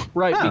while.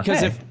 Right,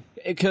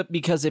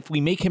 because if we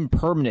make him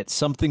permanent,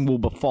 something will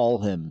befall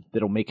him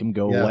that'll make him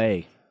go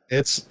away.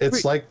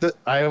 It's like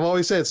I have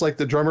always said, it's like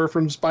the drummer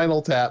from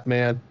Spinal Tap,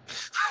 man.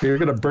 You're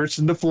gonna burst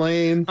into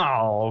flame.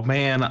 Oh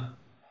man,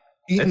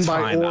 eaten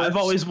by orcs. I've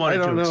always wanted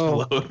to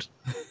explode.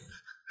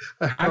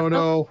 I don't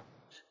know.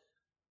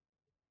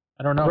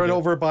 Run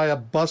over by a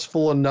bus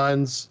full of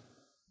nuns.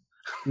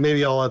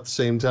 Maybe all at the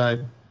same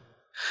time.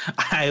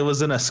 I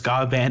was in a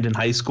ska band in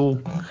high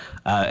school,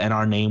 and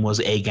our name was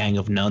A Gang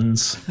of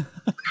Nuns.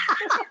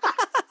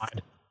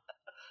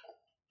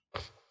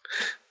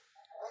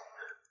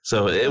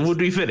 So it would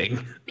be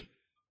fitting.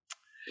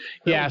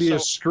 That would be a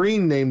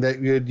screen name that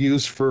you'd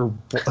use for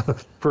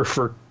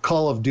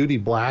Call of Duty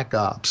Black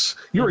Ops.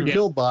 You were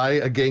killed by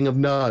a gang of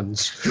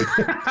nuns.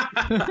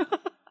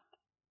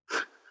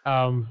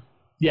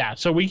 Yeah,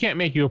 so we can't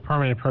make you a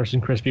permanent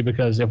person, Crispy,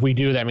 because if we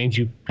do, that means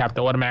you have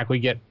to automatically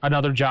get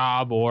another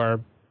job or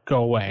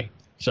go away.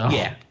 So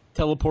yeah,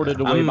 teleported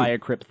away by a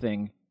crypt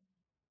thing.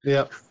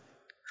 Yep.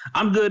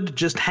 I'm good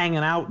just hanging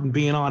out and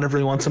being on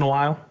every once in a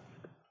while.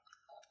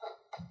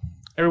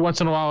 Every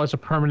once in a while, it's a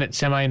permanent,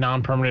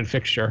 non-permanent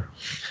fixture.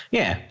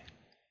 Yeah.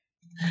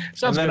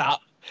 Sounds and good. then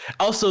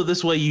also,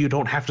 this way you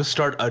don't have to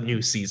start a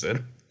new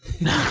season.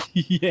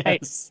 Yes. Hey,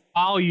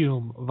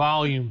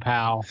 volume,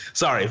 pal.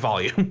 Sorry,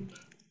 volume.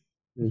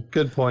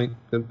 Good point.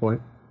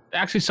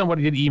 Actually,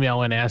 somebody did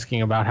email in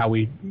asking about how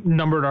we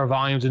numbered our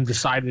volumes and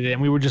decided it,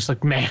 and we were just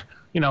like, man,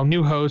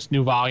 new host,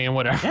 new volume,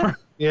 whatever.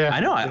 Yeah. I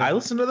know. I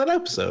listened to that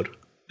episode.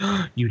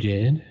 You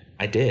did?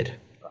 I did.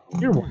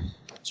 You're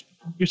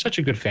such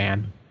a good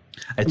fan.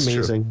 It's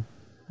amazing.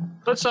 True.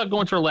 Let's go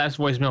into our last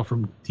voicemail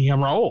from DM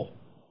Raul.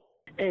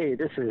 Hey,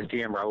 this is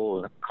DM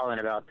Raul calling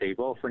about the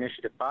Roll for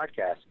Initiative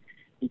podcast.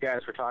 You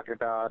guys were talking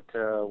about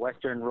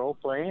Western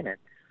role-playing, and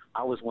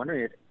I was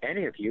wondering if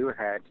any of you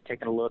had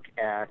taken a look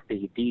at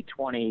the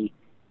D20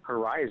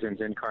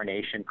 Horizons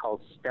incarnation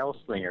called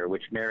Spellslinger,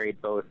 which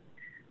married both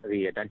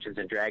the Dungeons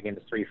 & Dragons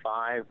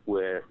 3.5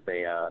 with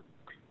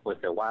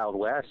the Wild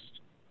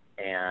West,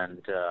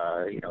 and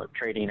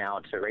trading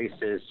out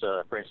races,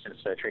 for instance,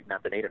 trading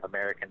out the Native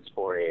Americans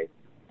for a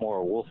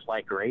more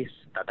wolf-like race.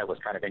 Thought that was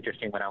kind of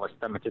interesting when I was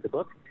thumbing through the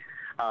book.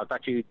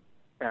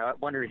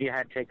 Wondered if you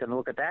had taken a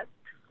look at that.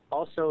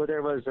 Also,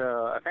 there was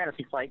a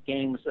Fantasy Flight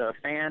Games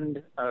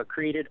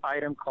fan-created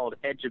item called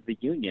Edge of the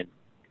Union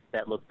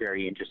that looked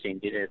very interesting.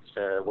 It's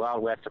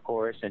Wild West, of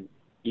course, and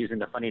using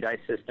the funny dice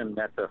system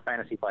that the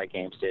Fantasy Flight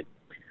Games did.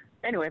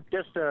 Anyway,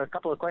 just a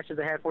couple of questions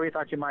I had for you.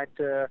 Thought you might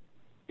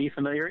be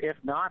familiar. If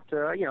not,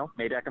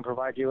 maybe I can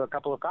provide you a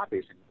couple of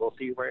copies, and we'll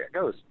see where it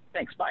goes.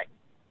 Thanks. Bye.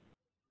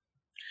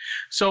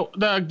 So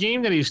the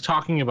game that he's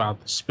talking about,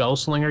 the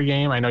Spellslinger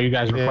game, I know you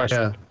guys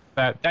requested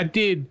that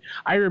did.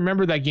 I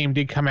remember that game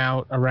did come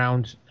out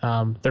around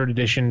 3rd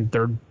edition,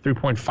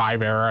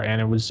 3.5 era,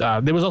 and it was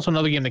there was also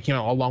another game that came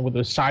out along with the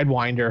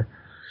Sidewinder.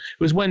 It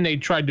was when they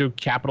tried to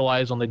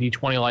capitalize on the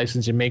D20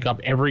 license and make up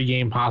every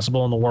game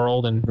possible in the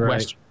world, and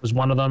Western was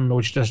one of them,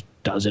 which just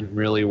doesn't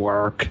really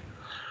work.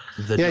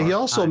 He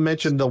also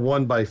mentioned the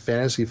one by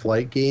Fantasy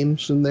Flight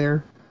Games in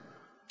there.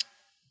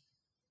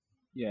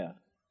 Yeah.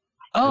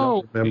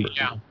 Oh,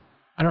 yeah.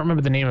 I don't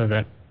remember the name of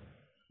it.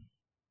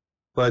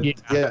 But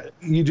yeah,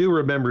 you do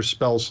remember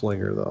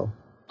Spellslinger, though.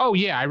 Oh,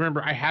 yeah. I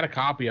remember I had a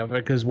copy of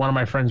it because one of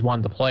my friends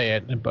wanted to play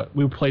it, but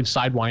we played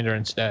Sidewinder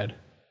instead.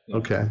 Yeah.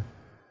 Okay.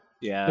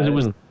 Yeah.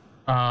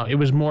 It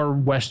was more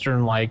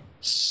Western-like.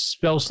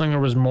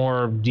 Spellslinger was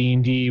more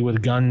D&D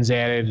with guns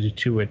added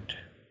to it.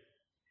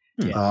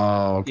 Yeah.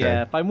 Oh, okay.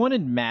 Yeah, if I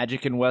wanted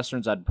magic in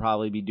Westerns, I'd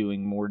probably be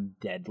doing more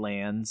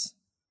Deadlands.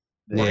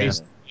 Aces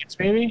and Eights,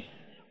 maybe?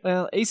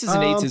 Well, Aces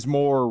and Eights is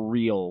more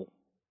real.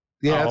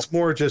 Yeah, it's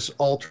more just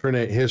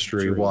alternate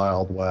history,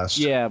 Wild West.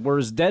 Yeah,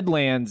 whereas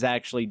Deadlands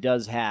actually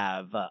does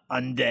have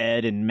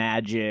undead and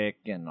magic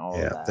and all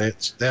of that. Yeah,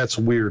 that's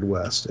Weird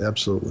West,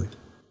 absolutely.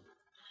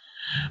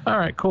 All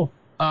right, cool.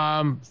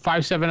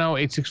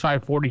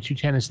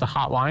 570-865-4210 is the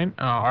hotline.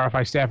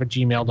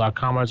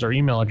 RFIstaff@gmail.com is our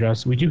email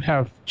address. We do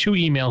have 2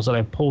 emails that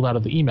I've pulled out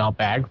of the email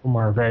bag from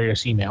our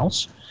various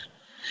emails.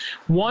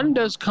 One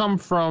does come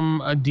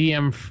from a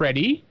DM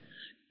Freddy,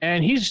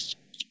 and he's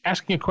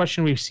asking a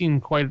question we've seen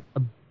quite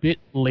a bit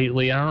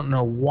lately. I don't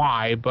know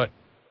why, but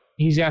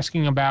he's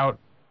asking about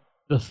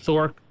the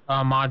Thork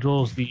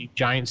modules, the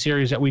Giant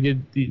series that we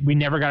did. We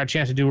never got a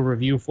chance to do a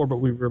review for, but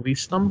we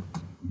released them.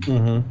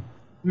 Mm-hmm.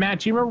 Matt,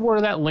 do you remember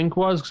where that link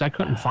was? Because I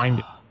couldn't find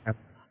it.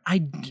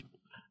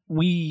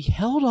 We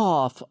held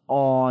off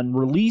on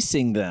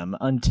releasing them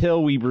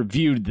until we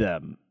reviewed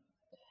them.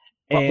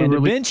 And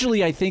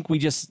eventually, I think we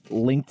just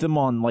linked them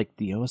on like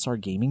the OSR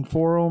Gaming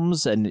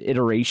forums, an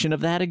iteration of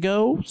that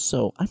ago.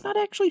 So I'm not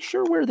actually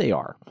sure where they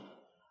are.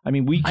 I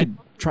mean, we could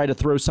try to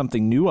throw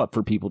something new up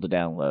for people to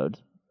download.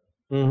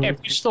 Mm-hmm. If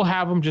you still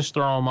have them, just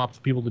throw them up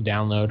for people to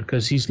download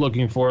because he's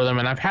looking for them.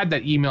 And I've had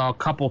that email a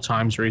couple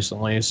times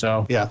recently.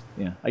 So yeah.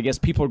 I guess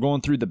people are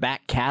going through the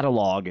back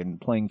catalog and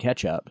playing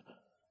catch up.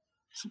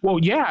 Well,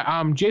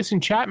 yeah.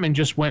 Jason Chapman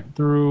just went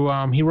through.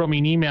 He wrote me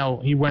an email.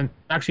 He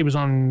was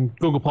on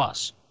Google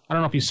Plus. I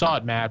don't know if you saw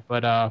it, Matt,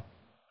 but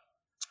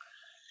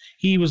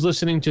he was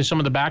listening to some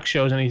of the back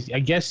shows, and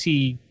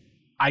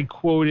I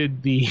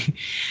quoted the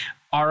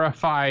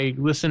RFI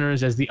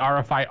listeners as the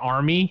RFI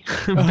Army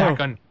back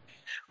on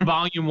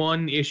Volume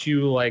 1,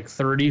 issue like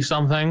 30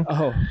 something.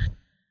 Oh,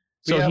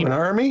 so we have an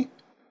army?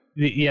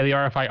 The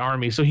RFI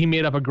Army. So he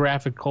made up a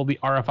graphic called the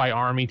RFI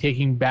Army,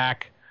 taking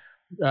back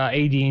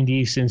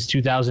AD&D since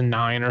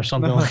 2009 or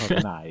something like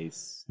that.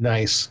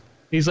 Nice.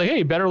 He's like,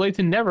 hey, better late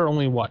than never.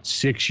 Only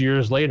 6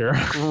 years later.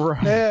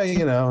 Right. Yeah,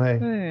 hey.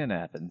 It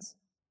happens.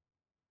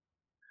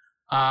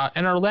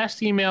 And our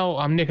last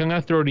email, Nick, I'm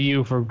going to throw to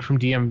you from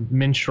DM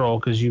Minstrel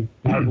because you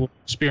have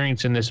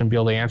experience in this and be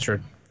able to answer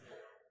it.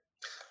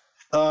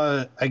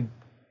 I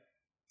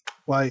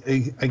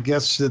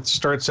guess it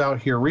starts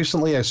out here.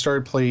 Recently, I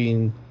started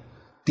playing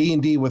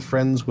D&D with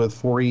friends with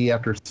 4E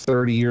after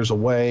 30 years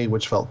away,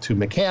 which felt too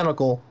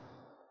mechanical.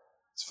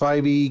 As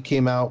 5E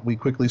came out, we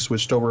quickly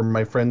switched over.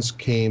 My friends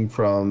came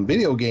from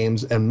video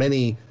games and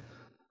many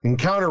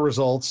encounter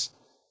results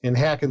in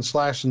hack and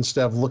slash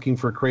instead of looking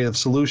for creative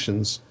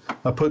solutions.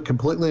 I put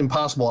completely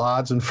impossible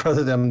odds in front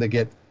of them to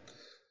get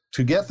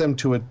them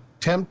to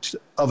attempt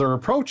other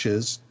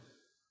approaches,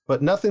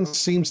 but nothing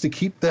seems to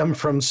keep them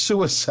from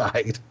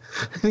suicide.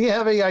 Do you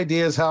have any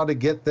ideas how to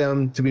get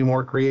them to be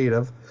more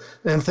creative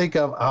and think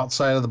of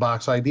outside of the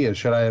box ideas?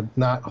 Should I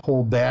not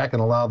hold back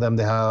and allow them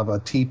to have a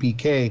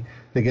TPK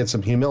to get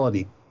some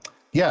humility?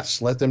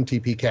 Yes, let them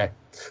TPK.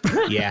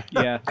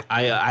 Yeah.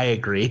 I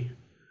agree.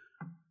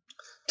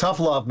 Tough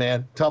love,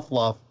 man. Tough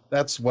love.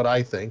 That's what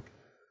I think.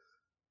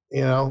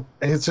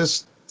 It's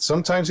just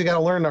sometimes you got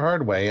to learn the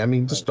hard way. I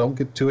mean, just don't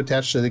get too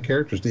attached to the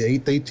characters. They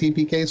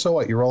TPK, so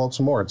what? You roll out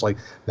some more. It's like,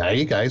 now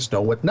you guys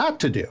know what not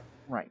to do.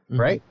 Right.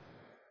 Right?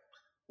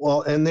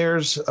 Well, and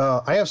there's,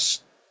 I have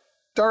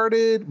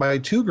started my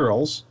 2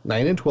 girls,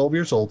 9 and 12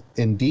 years old,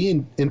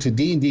 into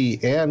D&D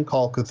and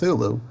Call of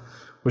Cthulhu,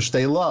 which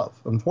they love.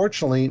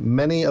 Unfortunately,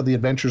 many of the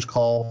adventures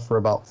call for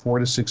about 4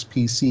 to 6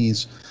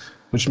 PCs,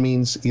 which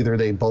means either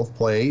they both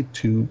play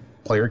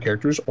 2-player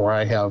characters or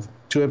I have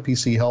 2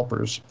 NPC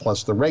helpers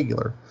plus the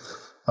regular.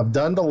 I've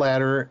done the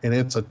latter, and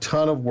it's a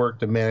ton of work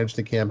to manage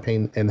the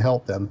campaign and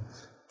help them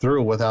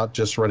through without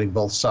just running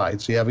both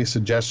sides. Do you have any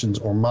suggestions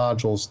or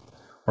modules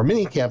or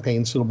mini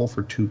campaigns suitable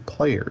for 2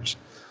 players?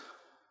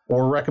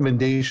 or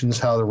recommendations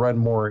how to run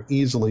more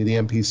easily the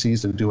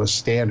NPCs to do a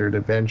standard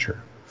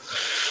adventure.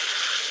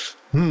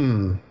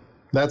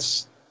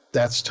 That's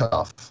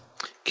tough.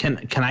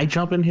 Can I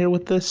jump in here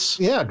with this?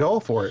 Yeah, go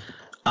for it.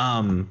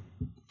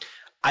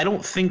 I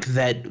don't think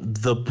that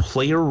the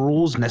player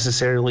rules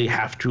necessarily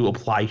have to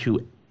apply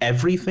to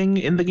everything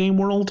in the game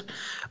world.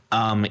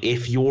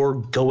 If you're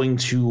going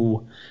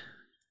to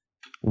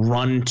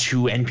run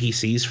 2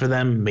 NPCs for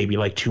them, maybe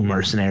like 2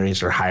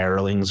 mercenaries or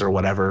hirelings or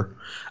whatever,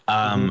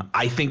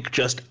 I think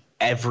just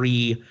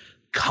every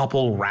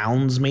couple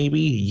rounds maybe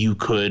you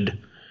could,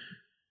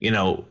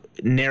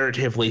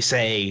 narratively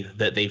say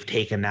that they've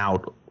taken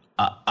out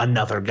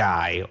another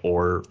guy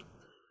or,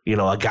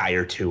 a guy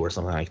or 2 or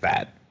something like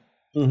that.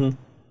 Mm-hmm.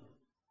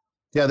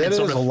 Yeah, that is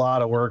a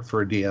lot of work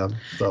for a DM.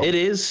 So. It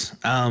is.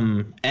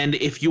 And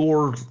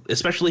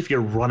especially if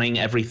you're running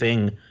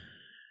everything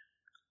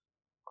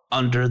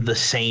under the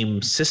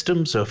same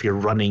system, so if you're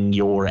running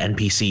your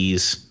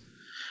NPCs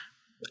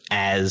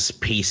as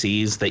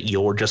PCs that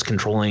you're just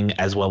controlling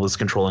as well as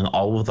controlling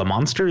all of the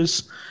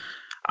monsters,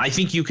 I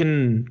think you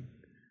can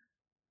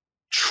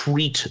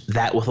treat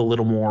that with a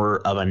little more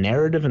of a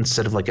narrative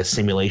instead of like a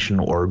simulation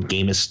or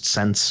gamist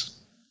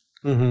sense.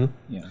 Mm-hmm.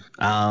 Yeah.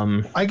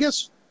 I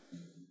guess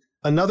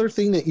another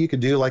thing that you could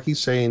do, like he's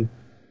saying,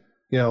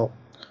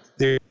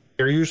 they're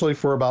usually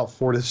for about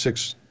 4 to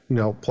 6,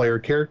 player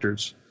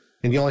characters,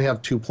 and you only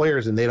have 2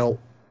 players, and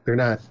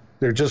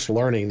they're just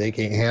learning. They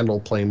can't handle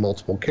playing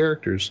multiple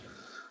characters.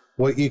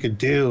 What you could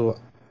do,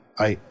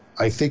 I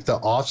think to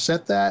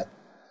offset that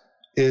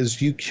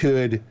is you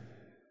could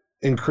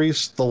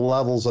increase the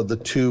levels of the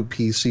 2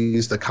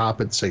 PCs to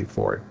compensate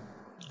for it.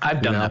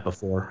 I've done that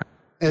before.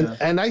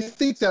 And I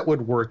think that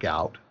would work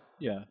out.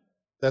 Yeah.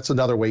 That's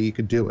another way you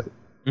could do it.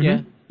 Yeah.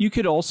 Mm-hmm. You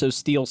could also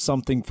steal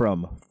something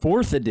from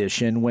 4th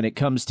edition when it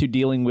comes to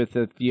dealing with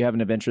if you have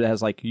an adventure that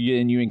has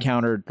and you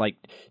encountered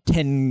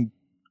 10,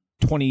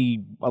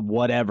 20 of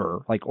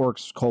whatever, like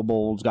orcs,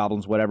 kobolds,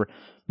 goblins, whatever.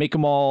 Make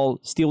them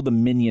all steal the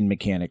minion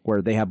mechanic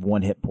where they have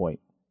 1 hit point.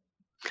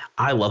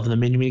 I love the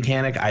minion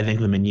mechanic. I think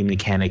the minion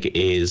mechanic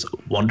is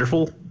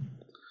wonderful.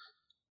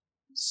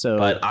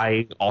 But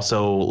I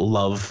also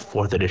love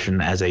 4th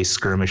edition as a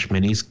skirmish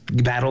minis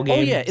battle game.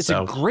 Oh yeah, it's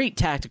a great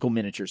tactical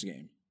miniatures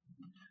game.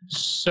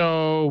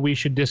 So we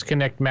should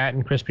disconnect Matt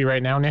and Crispy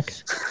right now, Nick?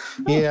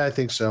 Yeah, I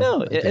think so.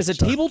 No, as a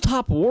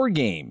tabletop war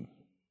game,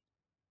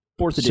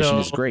 4th edition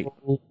is great.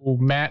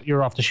 Matt,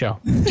 you're off the show.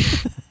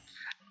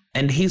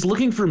 And he's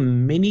looking for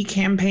mini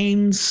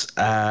campaigns.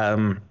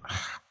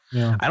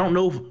 Yeah. I don't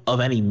know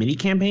of any mini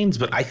campaigns,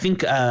 but I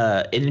think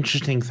an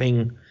interesting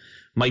thing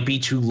might be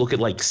to look at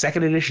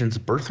 2nd edition's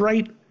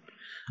Birthright,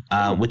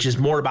 which is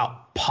more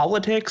about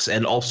politics,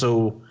 and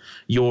also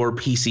your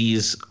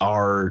PCs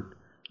are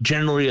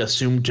generally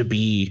assumed to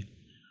be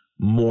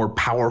more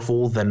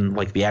powerful than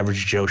the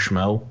average Joe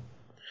Schmo.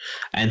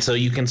 And so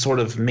you can sort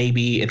of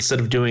maybe, instead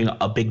of doing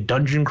a big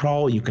dungeon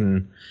crawl, you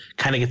can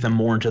kind of get them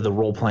more into the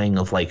role playing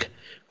of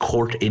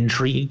court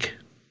intrigue.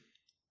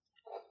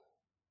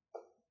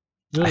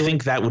 Really? I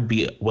think that would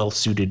be well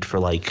suited for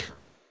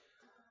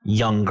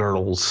young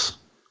girls.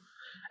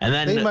 And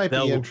then they might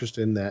be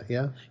interested in that,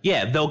 yeah.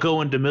 Yeah, they'll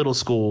go into middle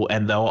school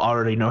and they'll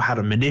already know how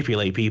to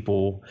manipulate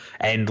people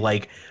and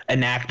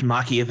enact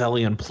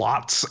Machiavellian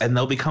plots, and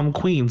they'll become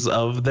queens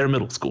of their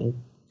middle school.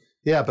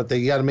 Yeah, but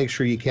they got to make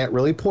sure you can't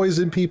really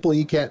poison people.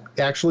 You can't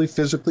actually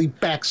physically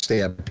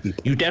backstab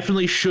people. You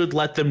definitely should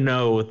let them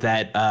know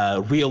that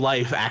real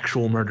life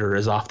actual murder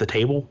is off the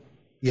table.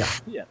 Yeah.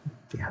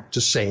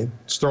 Just saying.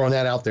 Just throwing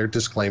that out there.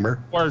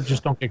 Disclaimer. Or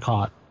just don't get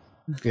caught.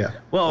 Yeah.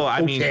 Well, I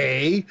mean,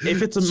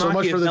 if it's a so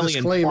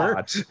Machiavellian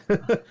plot,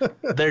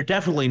 they're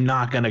definitely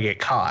not going to get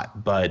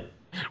caught. But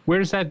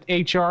where's that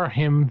HR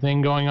him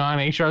thing going on?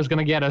 HR is going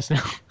to get us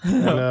now. I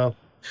know.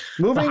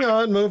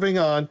 Moving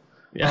on.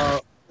 Yeah.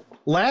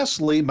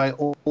 Lastly, my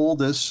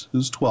oldest,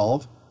 who's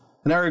 12,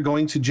 and I are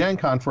going to Gen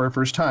Con for our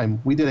first time.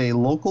 We did a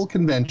local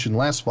convention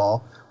last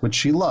fall, which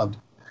she loved.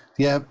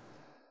 Do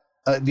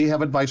you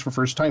have advice for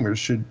first timers?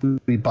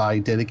 Should we buy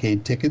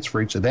dedicated tickets for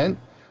each event?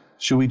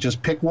 Should we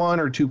just pick 1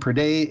 or 2 per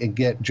day and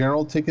get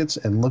general tickets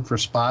and look for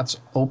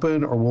spots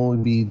open, or will we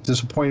be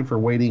disappointed for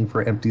waiting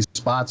for empty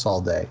spots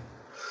all day?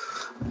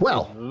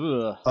 Well,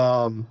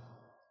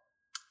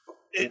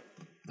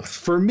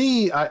 for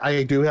me,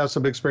 I do have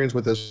some experience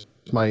with this.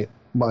 My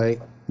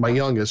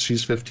youngest,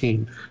 she's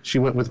 15. She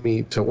went with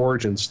me to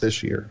Origins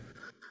this year,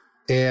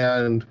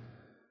 and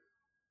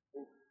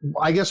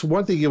I guess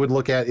one thing you would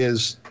look at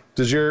is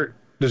does your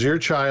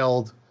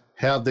child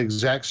have the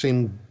exact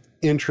same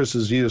interests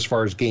as you as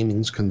far as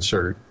gaming's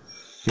concerned?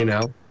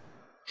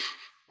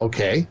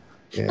 Okay.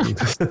 And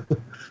thanks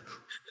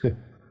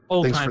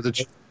for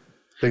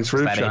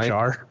the chime.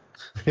 HR?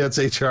 Yeah, it's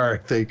HR, I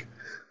think.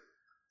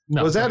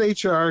 No, was that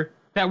HR?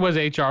 That was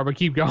HR, but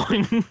keep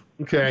going.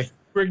 Okay.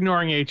 We're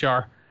ignoring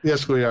HR.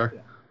 Yes, we are.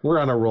 We're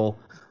on a roll.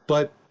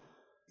 But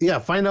yeah,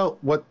 find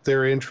out what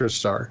their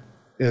interests are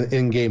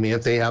in gaming,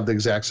 if they have the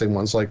exact same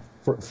ones.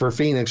 For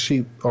Phoenix,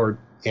 or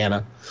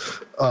Anna,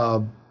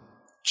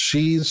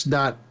 she's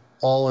not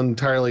all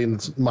entirely in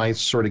my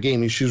sort of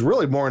game. She's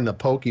really more into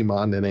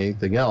Pokemon than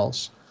anything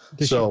else.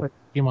 Does she play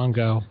Pokemon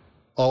Go?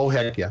 Oh,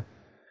 heck yeah.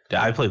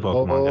 Yeah, I played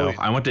Pokemon Go. Yeah.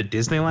 I went to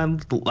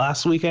Disneyland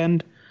last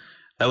weekend.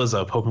 That was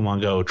a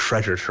Pokemon Go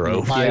treasure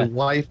trove. My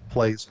wife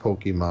plays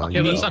Pokemon.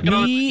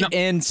 Me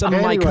and some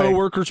of my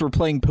coworkers were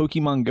playing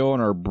Pokemon Go on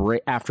our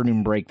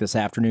afternoon break this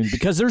afternoon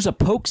because there's a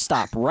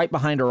Pokestop right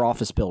behind our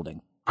office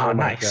building. Oh,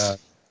 my nice. God.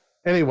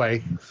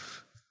 Anyway,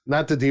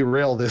 not to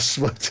derail this,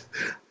 but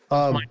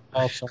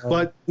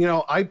you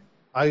know, I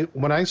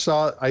when I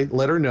saw, I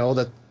let her know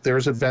that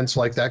there's events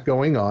like that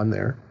going on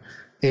there,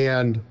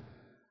 and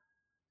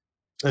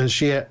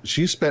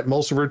she spent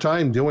most of her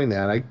time doing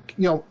that.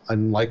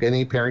 I'm like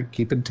any parent,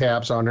 keeping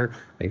tabs on her,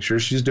 make sure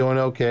she's doing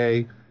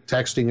okay,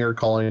 texting her,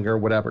 calling her,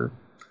 whatever,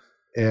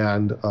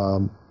 and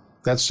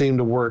that seemed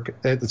to work.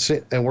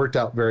 It worked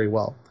out very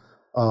well.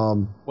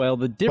 Well,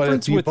 the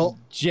difference with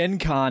Gen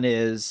Con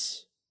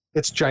is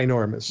it's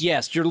ginormous.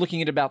 Yes, you're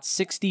looking at about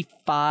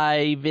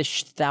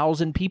 65-ish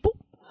thousand people.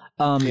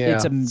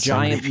 It's a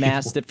giant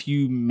mass of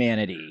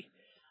humanity.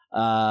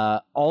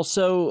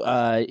 Also,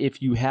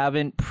 if you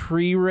haven't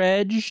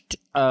pre-regged,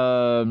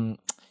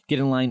 get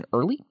in line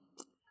early,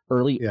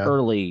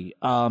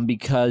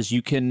 because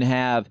you can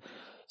have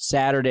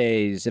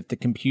Saturdays. If the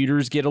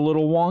computers get a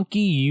little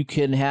wonky, you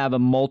can have a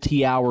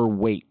multi-hour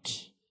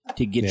wait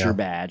to get your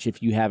badge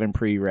if you haven't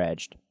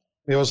pre-regged.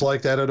 It was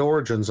like that at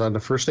Origins on the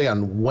first day.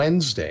 On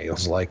Wednesday, it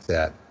was like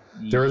that.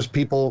 Yeah. There was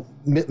people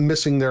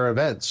missing their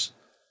events,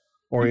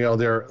 or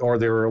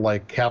they were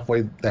like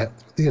halfway. The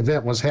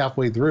event was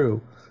halfway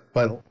through,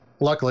 but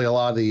luckily a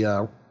lot of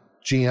the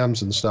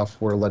GMs and stuff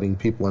were letting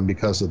people in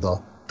because of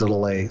the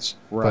delays.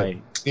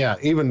 Right. But, yeah,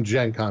 even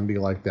Gen Con be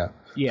like that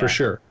for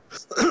sure.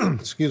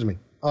 Excuse me.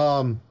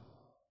 I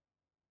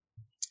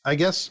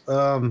guess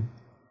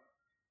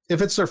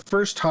if it's their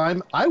first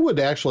time, I would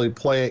actually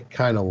play it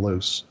kind of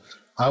loose.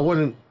 I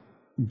wouldn't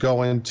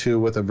go into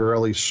with a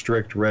very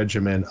strict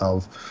regimen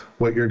of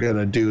what you're going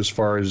to do as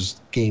far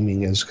as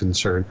gaming is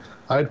concerned.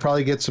 I'd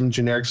probably get some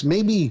generics,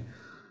 maybe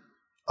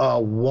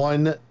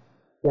one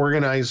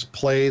organized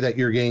play that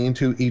you're getting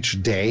into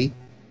each day.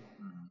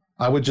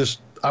 I would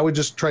just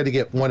try to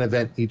get one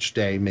event each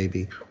day,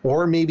 maybe,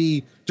 or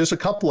maybe just a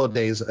couple of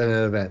days at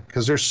an event,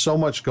 because there's so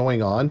much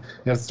going on.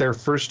 And if it's their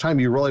first time,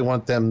 you really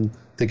want them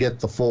to get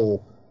the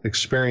full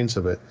experience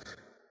of it.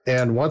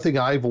 And one thing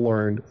I've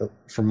learned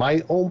from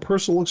my own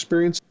personal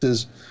experience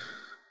is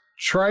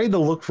try to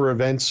look for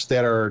events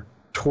that are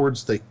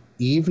towards the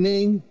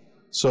evening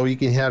so you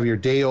can have your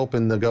day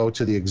open to go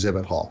to the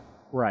exhibit hall.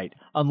 Right.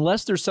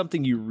 Unless there's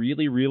something you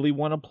really, really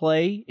want to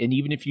play, and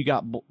even if you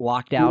got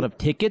locked out of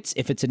tickets,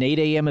 if it's an 8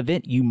 a.m.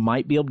 event, you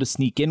might be able to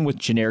sneak in with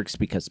generics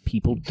because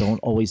people don't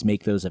always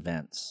make those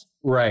events.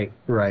 Right.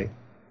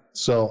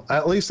 So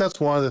at least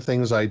that's one of the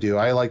things I do.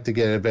 I like to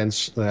get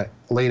events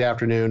late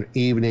afternoon,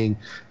 evening,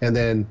 and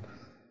then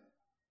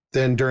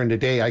during the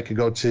day I could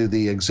go to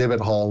the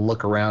exhibit hall and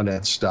look around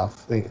at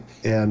stuff.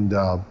 And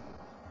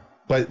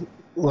but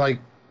like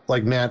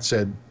Matt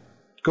said,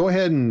 go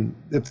ahead and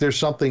if there's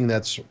something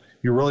that's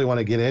you really want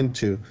to get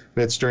into,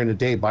 if it's during the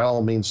day, by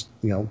all means,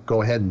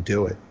 go ahead and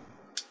do it.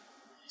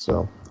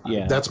 So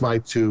that's my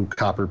 2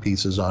 copper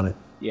pieces on it.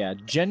 Yeah,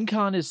 Gen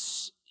Con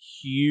is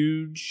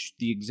huge.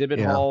 The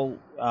exhibit hall,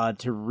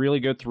 to really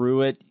go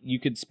through it, you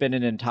could spend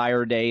an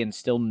entire day and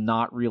still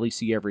not really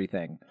see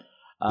everything.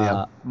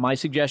 My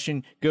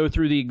suggestion, go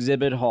through the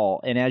exhibit hall,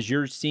 and as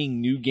you're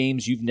seeing new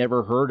games you've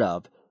never heard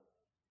of,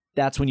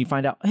 that's when you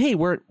find out, hey,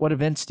 what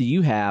events do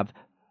you have?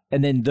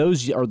 And then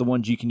those are the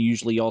ones you can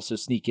usually also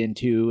sneak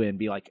into and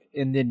be like,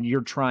 and then you're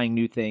trying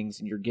new things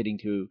and you're getting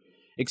to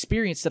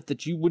experience stuff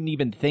that you wouldn't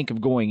even think of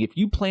going. If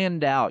you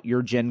planned out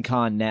your Gen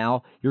Con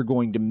now, you're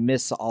going to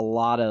miss a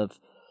lot of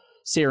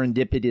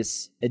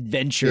serendipitous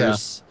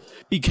adventures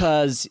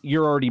because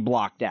you're already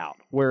blocked out.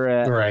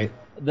 Whereas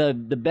the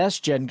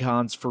best Gen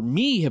Cons for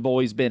me have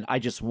always been, I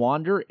just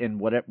wander, and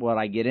what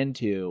I get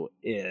into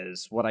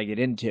is what I get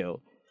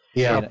into.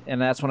 Yeah, and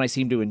that's when I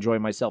seem to enjoy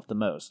myself the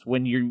most.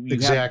 When you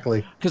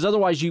exactly, because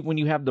otherwise, when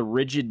you have the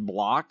rigid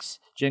blocks,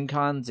 Gen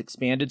Con's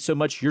expanded so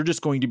much, you're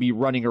just going to be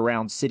running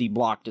around city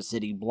block to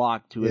city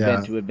block to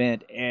event to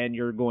event, and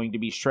you're going to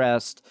be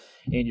stressed,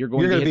 and you're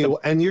going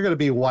to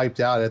be wiped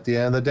out at the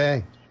end of the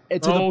day.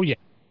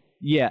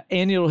 Yeah,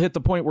 and it'll hit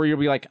the point where you'll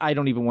be like, I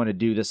don't even want to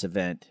do this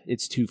event.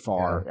 It's too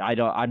far.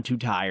 I'm too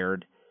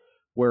tired.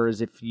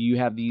 Whereas if you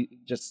have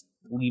just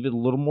leave it a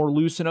little more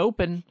loose and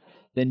open,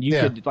 then you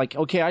could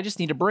okay, I just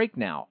need a break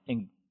now,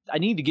 and I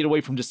need to get away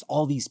from just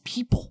all these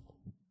people.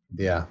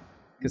 Yeah,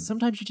 because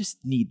sometimes you just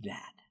need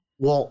that.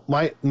 Well,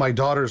 my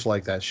daughter's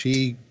like that.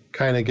 She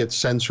kind of gets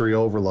sensory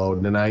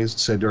overload, and I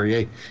said to her,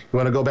 "Hey, you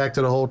want to go back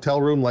to the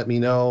hotel room? Let me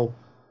know.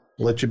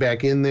 Let you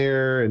back in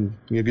there, and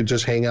you could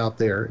just hang out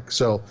there."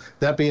 So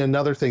that being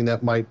another thing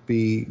that might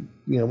be,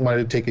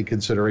 might take into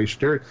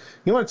consideration.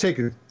 You want to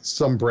take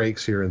some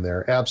breaks here and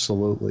there.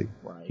 Absolutely.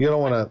 Right. You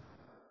don't want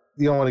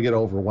to get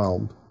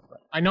overwhelmed.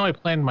 I know I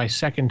planned my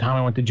second time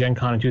I went to Gen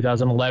Con in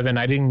 2011.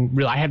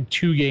 I had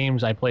 2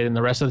 games I played, and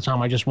the rest of the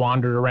time I just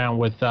wandered around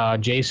with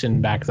Jason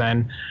back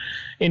then,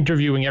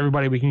 interviewing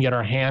everybody we can get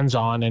our hands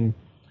on and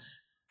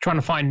trying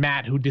to find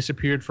Matt, who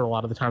disappeared for a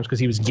lot of the times because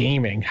he was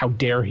gaming. How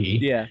dare he?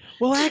 Yeah.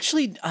 Well,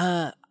 actually,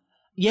 I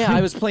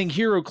was playing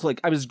HeroClix.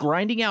 I was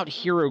grinding out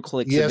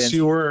HeroClix. Yes,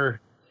 you were.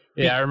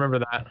 Yeah, I remember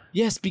that.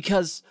 Yes,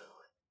 because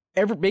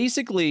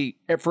basically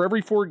for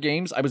every 4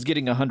 games, I was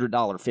getting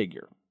 $100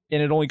 figure.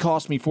 And it only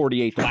cost me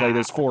 $48 to play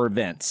those 4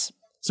 events.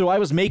 So I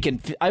was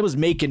making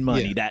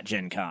money that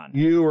Gen Con.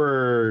 You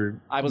were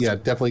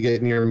definitely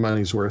getting your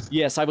money's worth.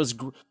 Yes, I was,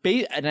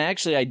 and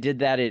actually I did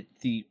that at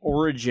the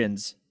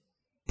Origins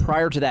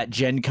prior to that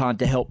Gen Con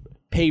to help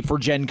pay for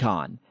Gen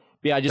Con.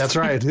 Yeah, That's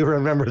right. I do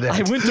remember that.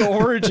 I went to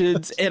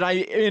Origins and I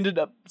ended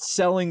up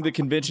selling the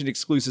convention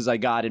exclusives I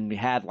got, and we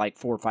had like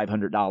 $400 or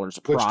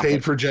 $500 profit. Which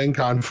paid for Gen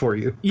Con for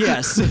you.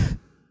 Yes.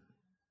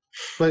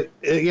 But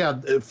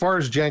as far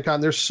as Gen Con,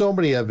 there's so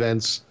many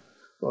events.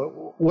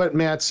 What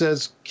Matt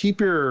says,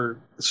 keep your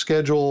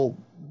schedule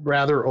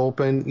rather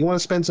open. You want to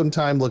spend some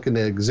time looking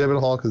at Exhibit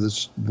Hall because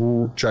it's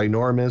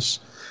ginormous.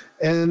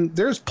 And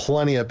there's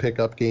plenty of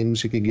pickup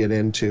games you can get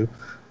into.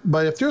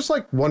 But if there's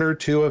like 1 or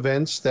 2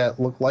 events that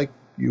look like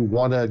you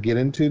want to get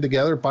into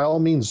together, by all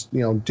means,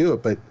 do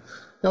it. But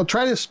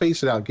try to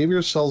space it out. Give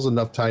yourselves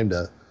enough time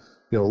to,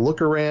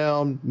 look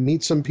around,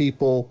 meet some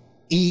people,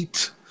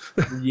 eat.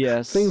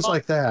 Yes. Things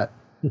like that.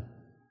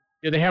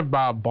 Yeah, they have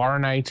bar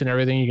nights and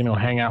everything. You can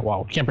hang out.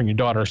 Well, you can't bring your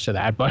daughters to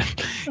that, but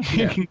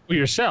you can do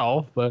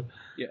yourself. But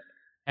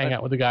hang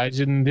out with the guys.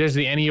 And there's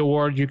the Any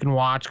Awards you can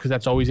watch because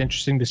that's always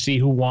interesting to see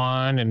who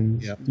won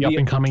and the up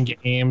and coming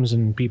games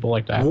and people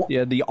like that.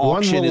 Yeah, the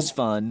auction is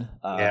fun.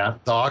 The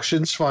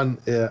auction's fun.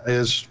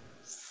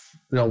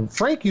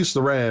 Frank used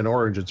to run in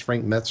Origins.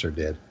 Frank Metzer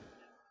did.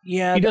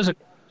 Yeah, he does it.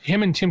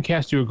 Him and Tim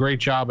Cass do a great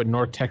job at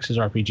North Texas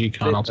RPG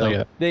Con. I'll tell you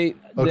that.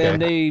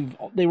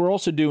 They were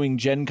also doing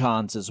Gen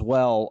Cons as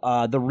well.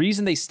 The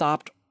reason they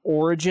stopped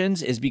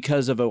Origins is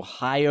because of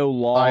Ohio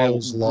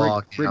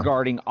law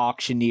regarding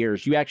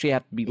auctioneers. You actually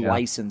have to be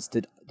licensed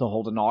to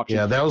hold an auction.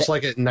 Yeah, that was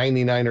like at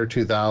 99 or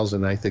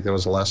 2000. I think that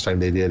was the last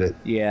time they did it.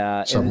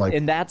 Yeah,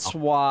 and that's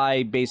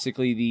why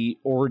basically the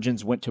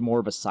Origins went to more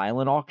of a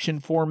silent auction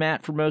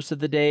format for most of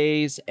the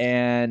days,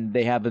 and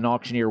they have an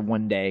auctioneer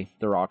one day.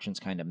 Their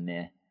auction's kind of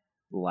meh.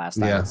 The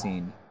last I've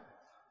seen.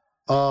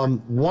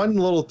 One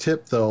little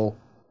tip though,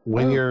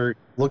 when you're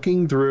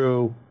looking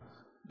through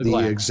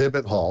the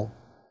exhibit hall,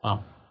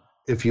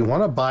 if you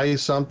want to buy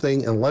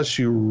something, unless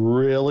you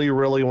really,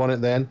 really want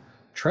it, then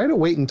try to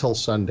wait until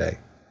Sunday.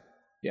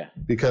 Yeah,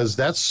 because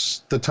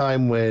that's the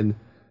time when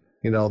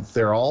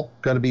they're all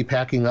going to be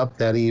packing up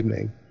that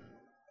evening,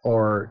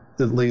 or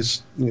at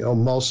least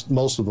most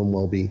of them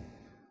will be,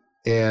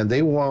 and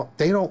they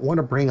don't want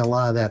to bring a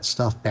lot of that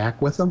stuff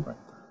back with them.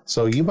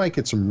 So you might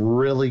get some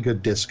really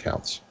good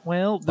discounts.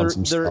 Well,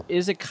 there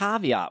is a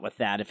caveat with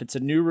that. If it's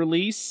a new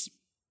release,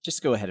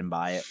 just go ahead and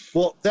buy it.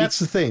 Well, that's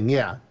the thing,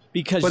 yeah.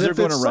 Because they're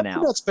going to run out.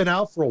 But if it's something that's been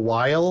out for a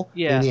while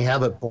and you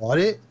haven't bought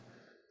it,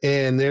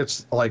 and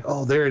it's like,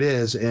 oh, there it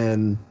is,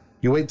 and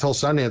you wait until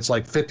Sunday, it's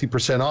like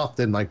 50% off,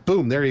 then like,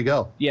 boom, there you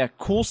go. Yeah,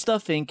 Cool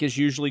Stuff Inc. is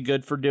usually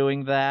good for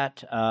doing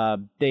that.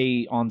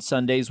 They, on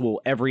Sundays, will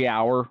every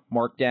hour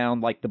mark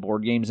down like the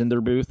board games in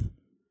their booth.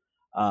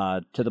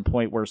 To the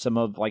point where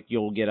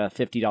you'll get a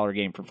 $50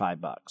 game for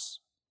 $5.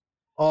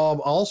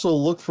 Also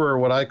look for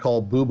what I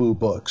call boo-boo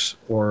books,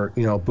 or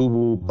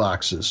boo-boo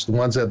boxes, the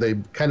ones that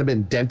they've kind of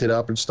been dented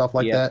up and stuff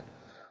like that.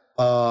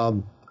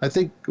 I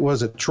think,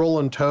 was it Troll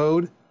and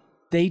Toad?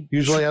 They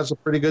usually has a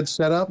pretty good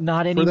setup.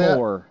 Not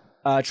anymore.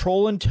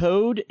 Troll and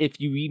Toad, if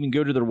you even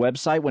go to their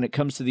website, when it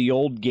comes to the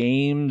old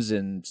games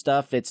and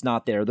stuff, it's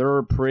not there.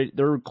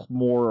 They're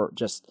more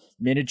just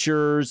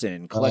miniatures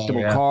and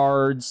collectible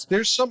cards.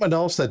 There's someone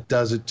else that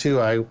does it too.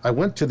 I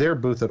went to their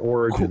booth at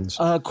Origins.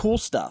 Cool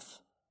Stuff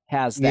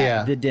has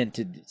that, the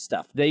dented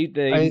stuff.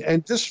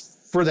 And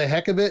just for the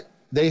heck of it,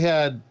 they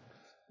had,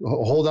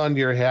 hold on to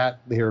your hat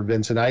here,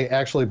 Vincent. I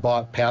actually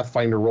bought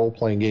Pathfinder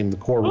role-playing game, the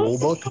core rule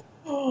book.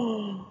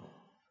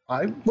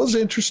 I was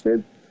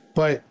interested,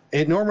 but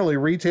it normally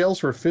retails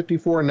for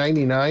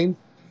 $54.99.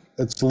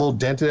 It's a little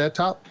dented at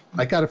top.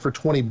 I got it for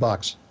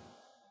 $20.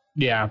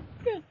 Yeah,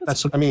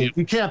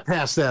 you can't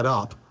pass that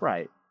up.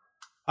 Right.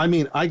 I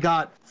mean, I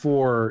got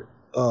for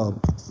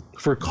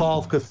Call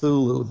of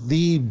Cthulhu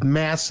the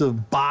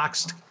massive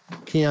boxed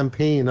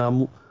campaign.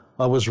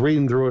 I was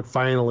reading through it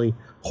finally.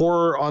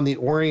 Horror on the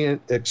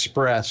Orient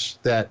Express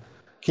that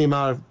came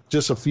out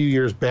just a few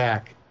years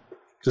back.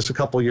 Just a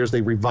couple of years,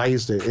 they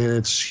revised it, and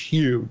it's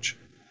huge.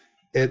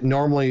 It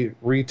normally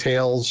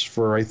retails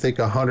for, I think,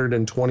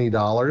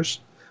 $120.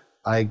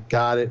 I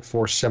got it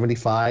for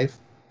 $75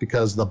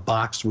 because the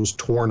box was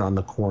torn on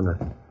the corner.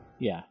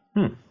 Yeah.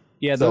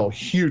 Yeah. So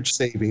huge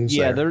savings.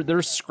 Yeah, there.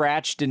 their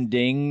scratched and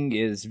ding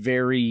is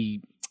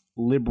very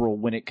liberal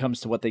when it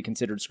comes to what they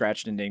considered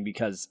scratched and ding,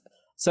 because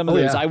some of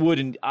those I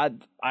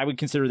would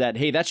consider that,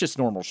 hey, that's just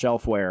normal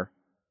shelfware.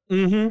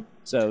 Mm-hmm.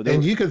 So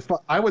and you could,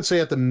 I would say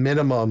at the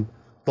minimum,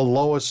 the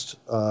lowest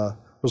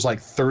was like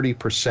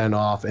 30%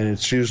 off, and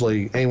it's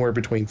usually anywhere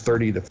between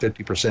 30 to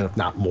 50%, if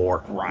not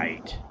more.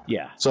 Right.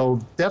 Yeah. So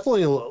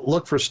definitely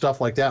look for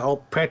stuff like that.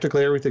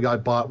 Practically everything I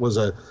bought was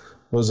a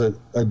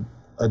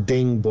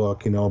ding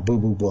book, a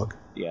boo-boo book.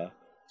 Yeah.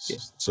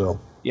 So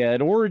yeah,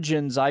 at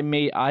Origins, I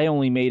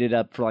only made it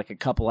up for like a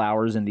couple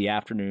hours in the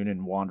afternoon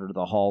and wandered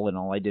the hall, and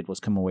all I did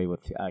was come away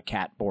with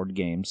cat board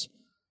games,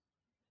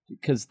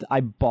 because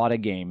I bought a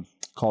game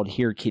called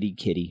Here Kitty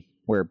Kitty,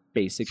 where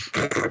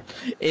basically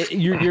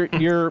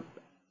you're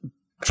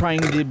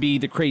trying to be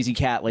the crazy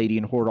cat lady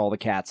and hoard all the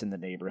cats in the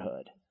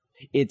neighborhood.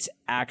 It's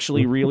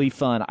actually really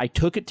fun. I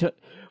took it to.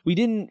 We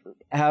didn't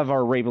have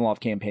our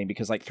Ravenloft campaign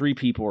because like 3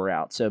 people were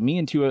out, so me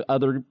and 2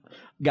 other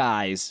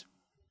guys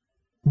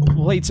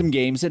played some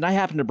games, and I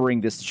happened to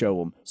bring this to show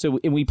them.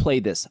 And we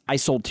played this. I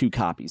sold 2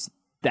 copies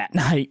that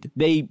night.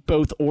 They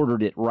both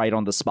ordered it right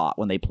on the spot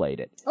when they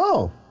played it.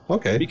 Oh,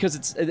 okay.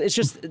 Because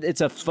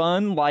it's a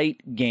fun,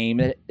 light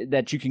game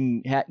that you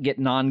can get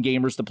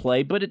non-gamers to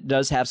play, but it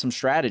does have some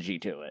strategy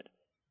to it.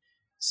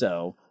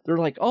 So they're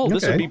like, oh,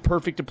 this would be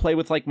perfect to play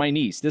with like my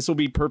niece. This will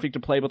be perfect to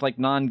play with like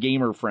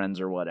non-gamer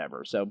friends or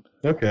whatever. So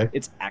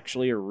it's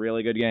actually a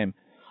really good game.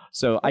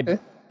 So I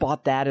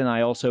bought that, and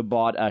I also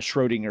bought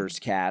Schrodinger's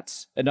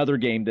Cats, another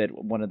game that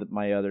one of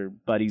my other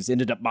buddies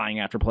ended up buying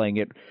after playing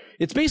it.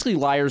 It's basically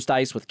Liar's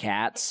Dice with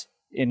cats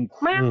and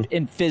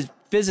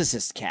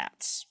physicist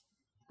cats.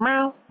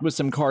 With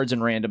some cards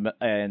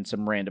and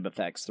some random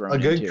effects thrown in.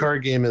 A good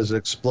card game is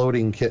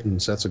Exploding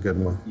Kittens. That's a good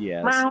one.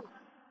 Yes.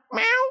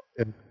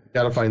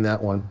 Got to find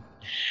that one.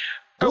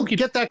 Okay.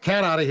 Get that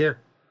cat out of here.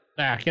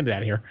 Get it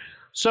out of here.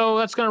 So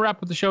that's going to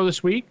wrap up the show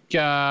this week.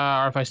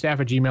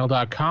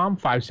 rfistaff@gmail.com,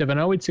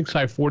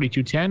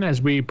 570-865-4210,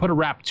 as we put a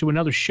wrap to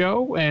another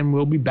show, and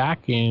we'll be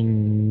back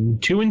in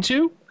 2 and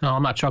 2. No,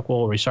 I'm not Chuck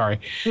Woolery, sorry.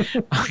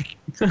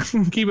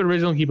 Keep it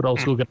original, keep it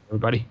old school. Good night,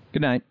 everybody.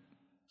 Good night.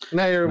 Good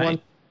night,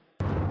 everyone.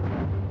 Good night.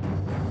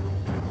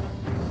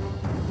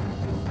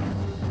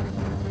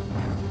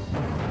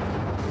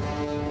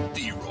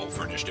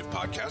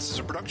 Podcast is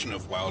a production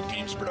of Wild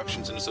Games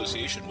Productions in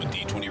association with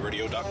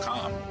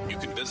D20Radio.com. You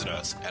can visit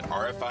us at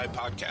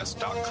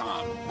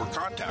RFIPodcast.com or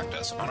contact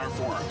us on our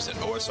forums at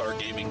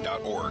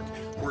OSRGaming.org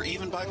or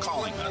even by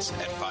calling us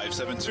at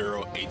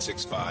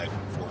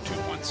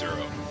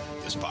 570-865-4210.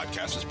 This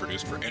podcast is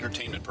produced for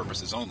entertainment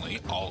purposes only.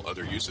 All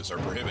other uses are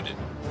prohibited.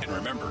 And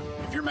remember,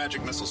 if your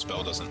magic missile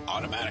spell doesn't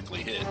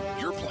automatically hit,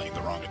 you're playing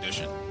the wrong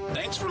edition.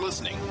 Thanks for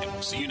listening, and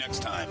we'll see you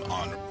next time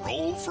on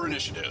Roll for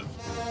Initiative.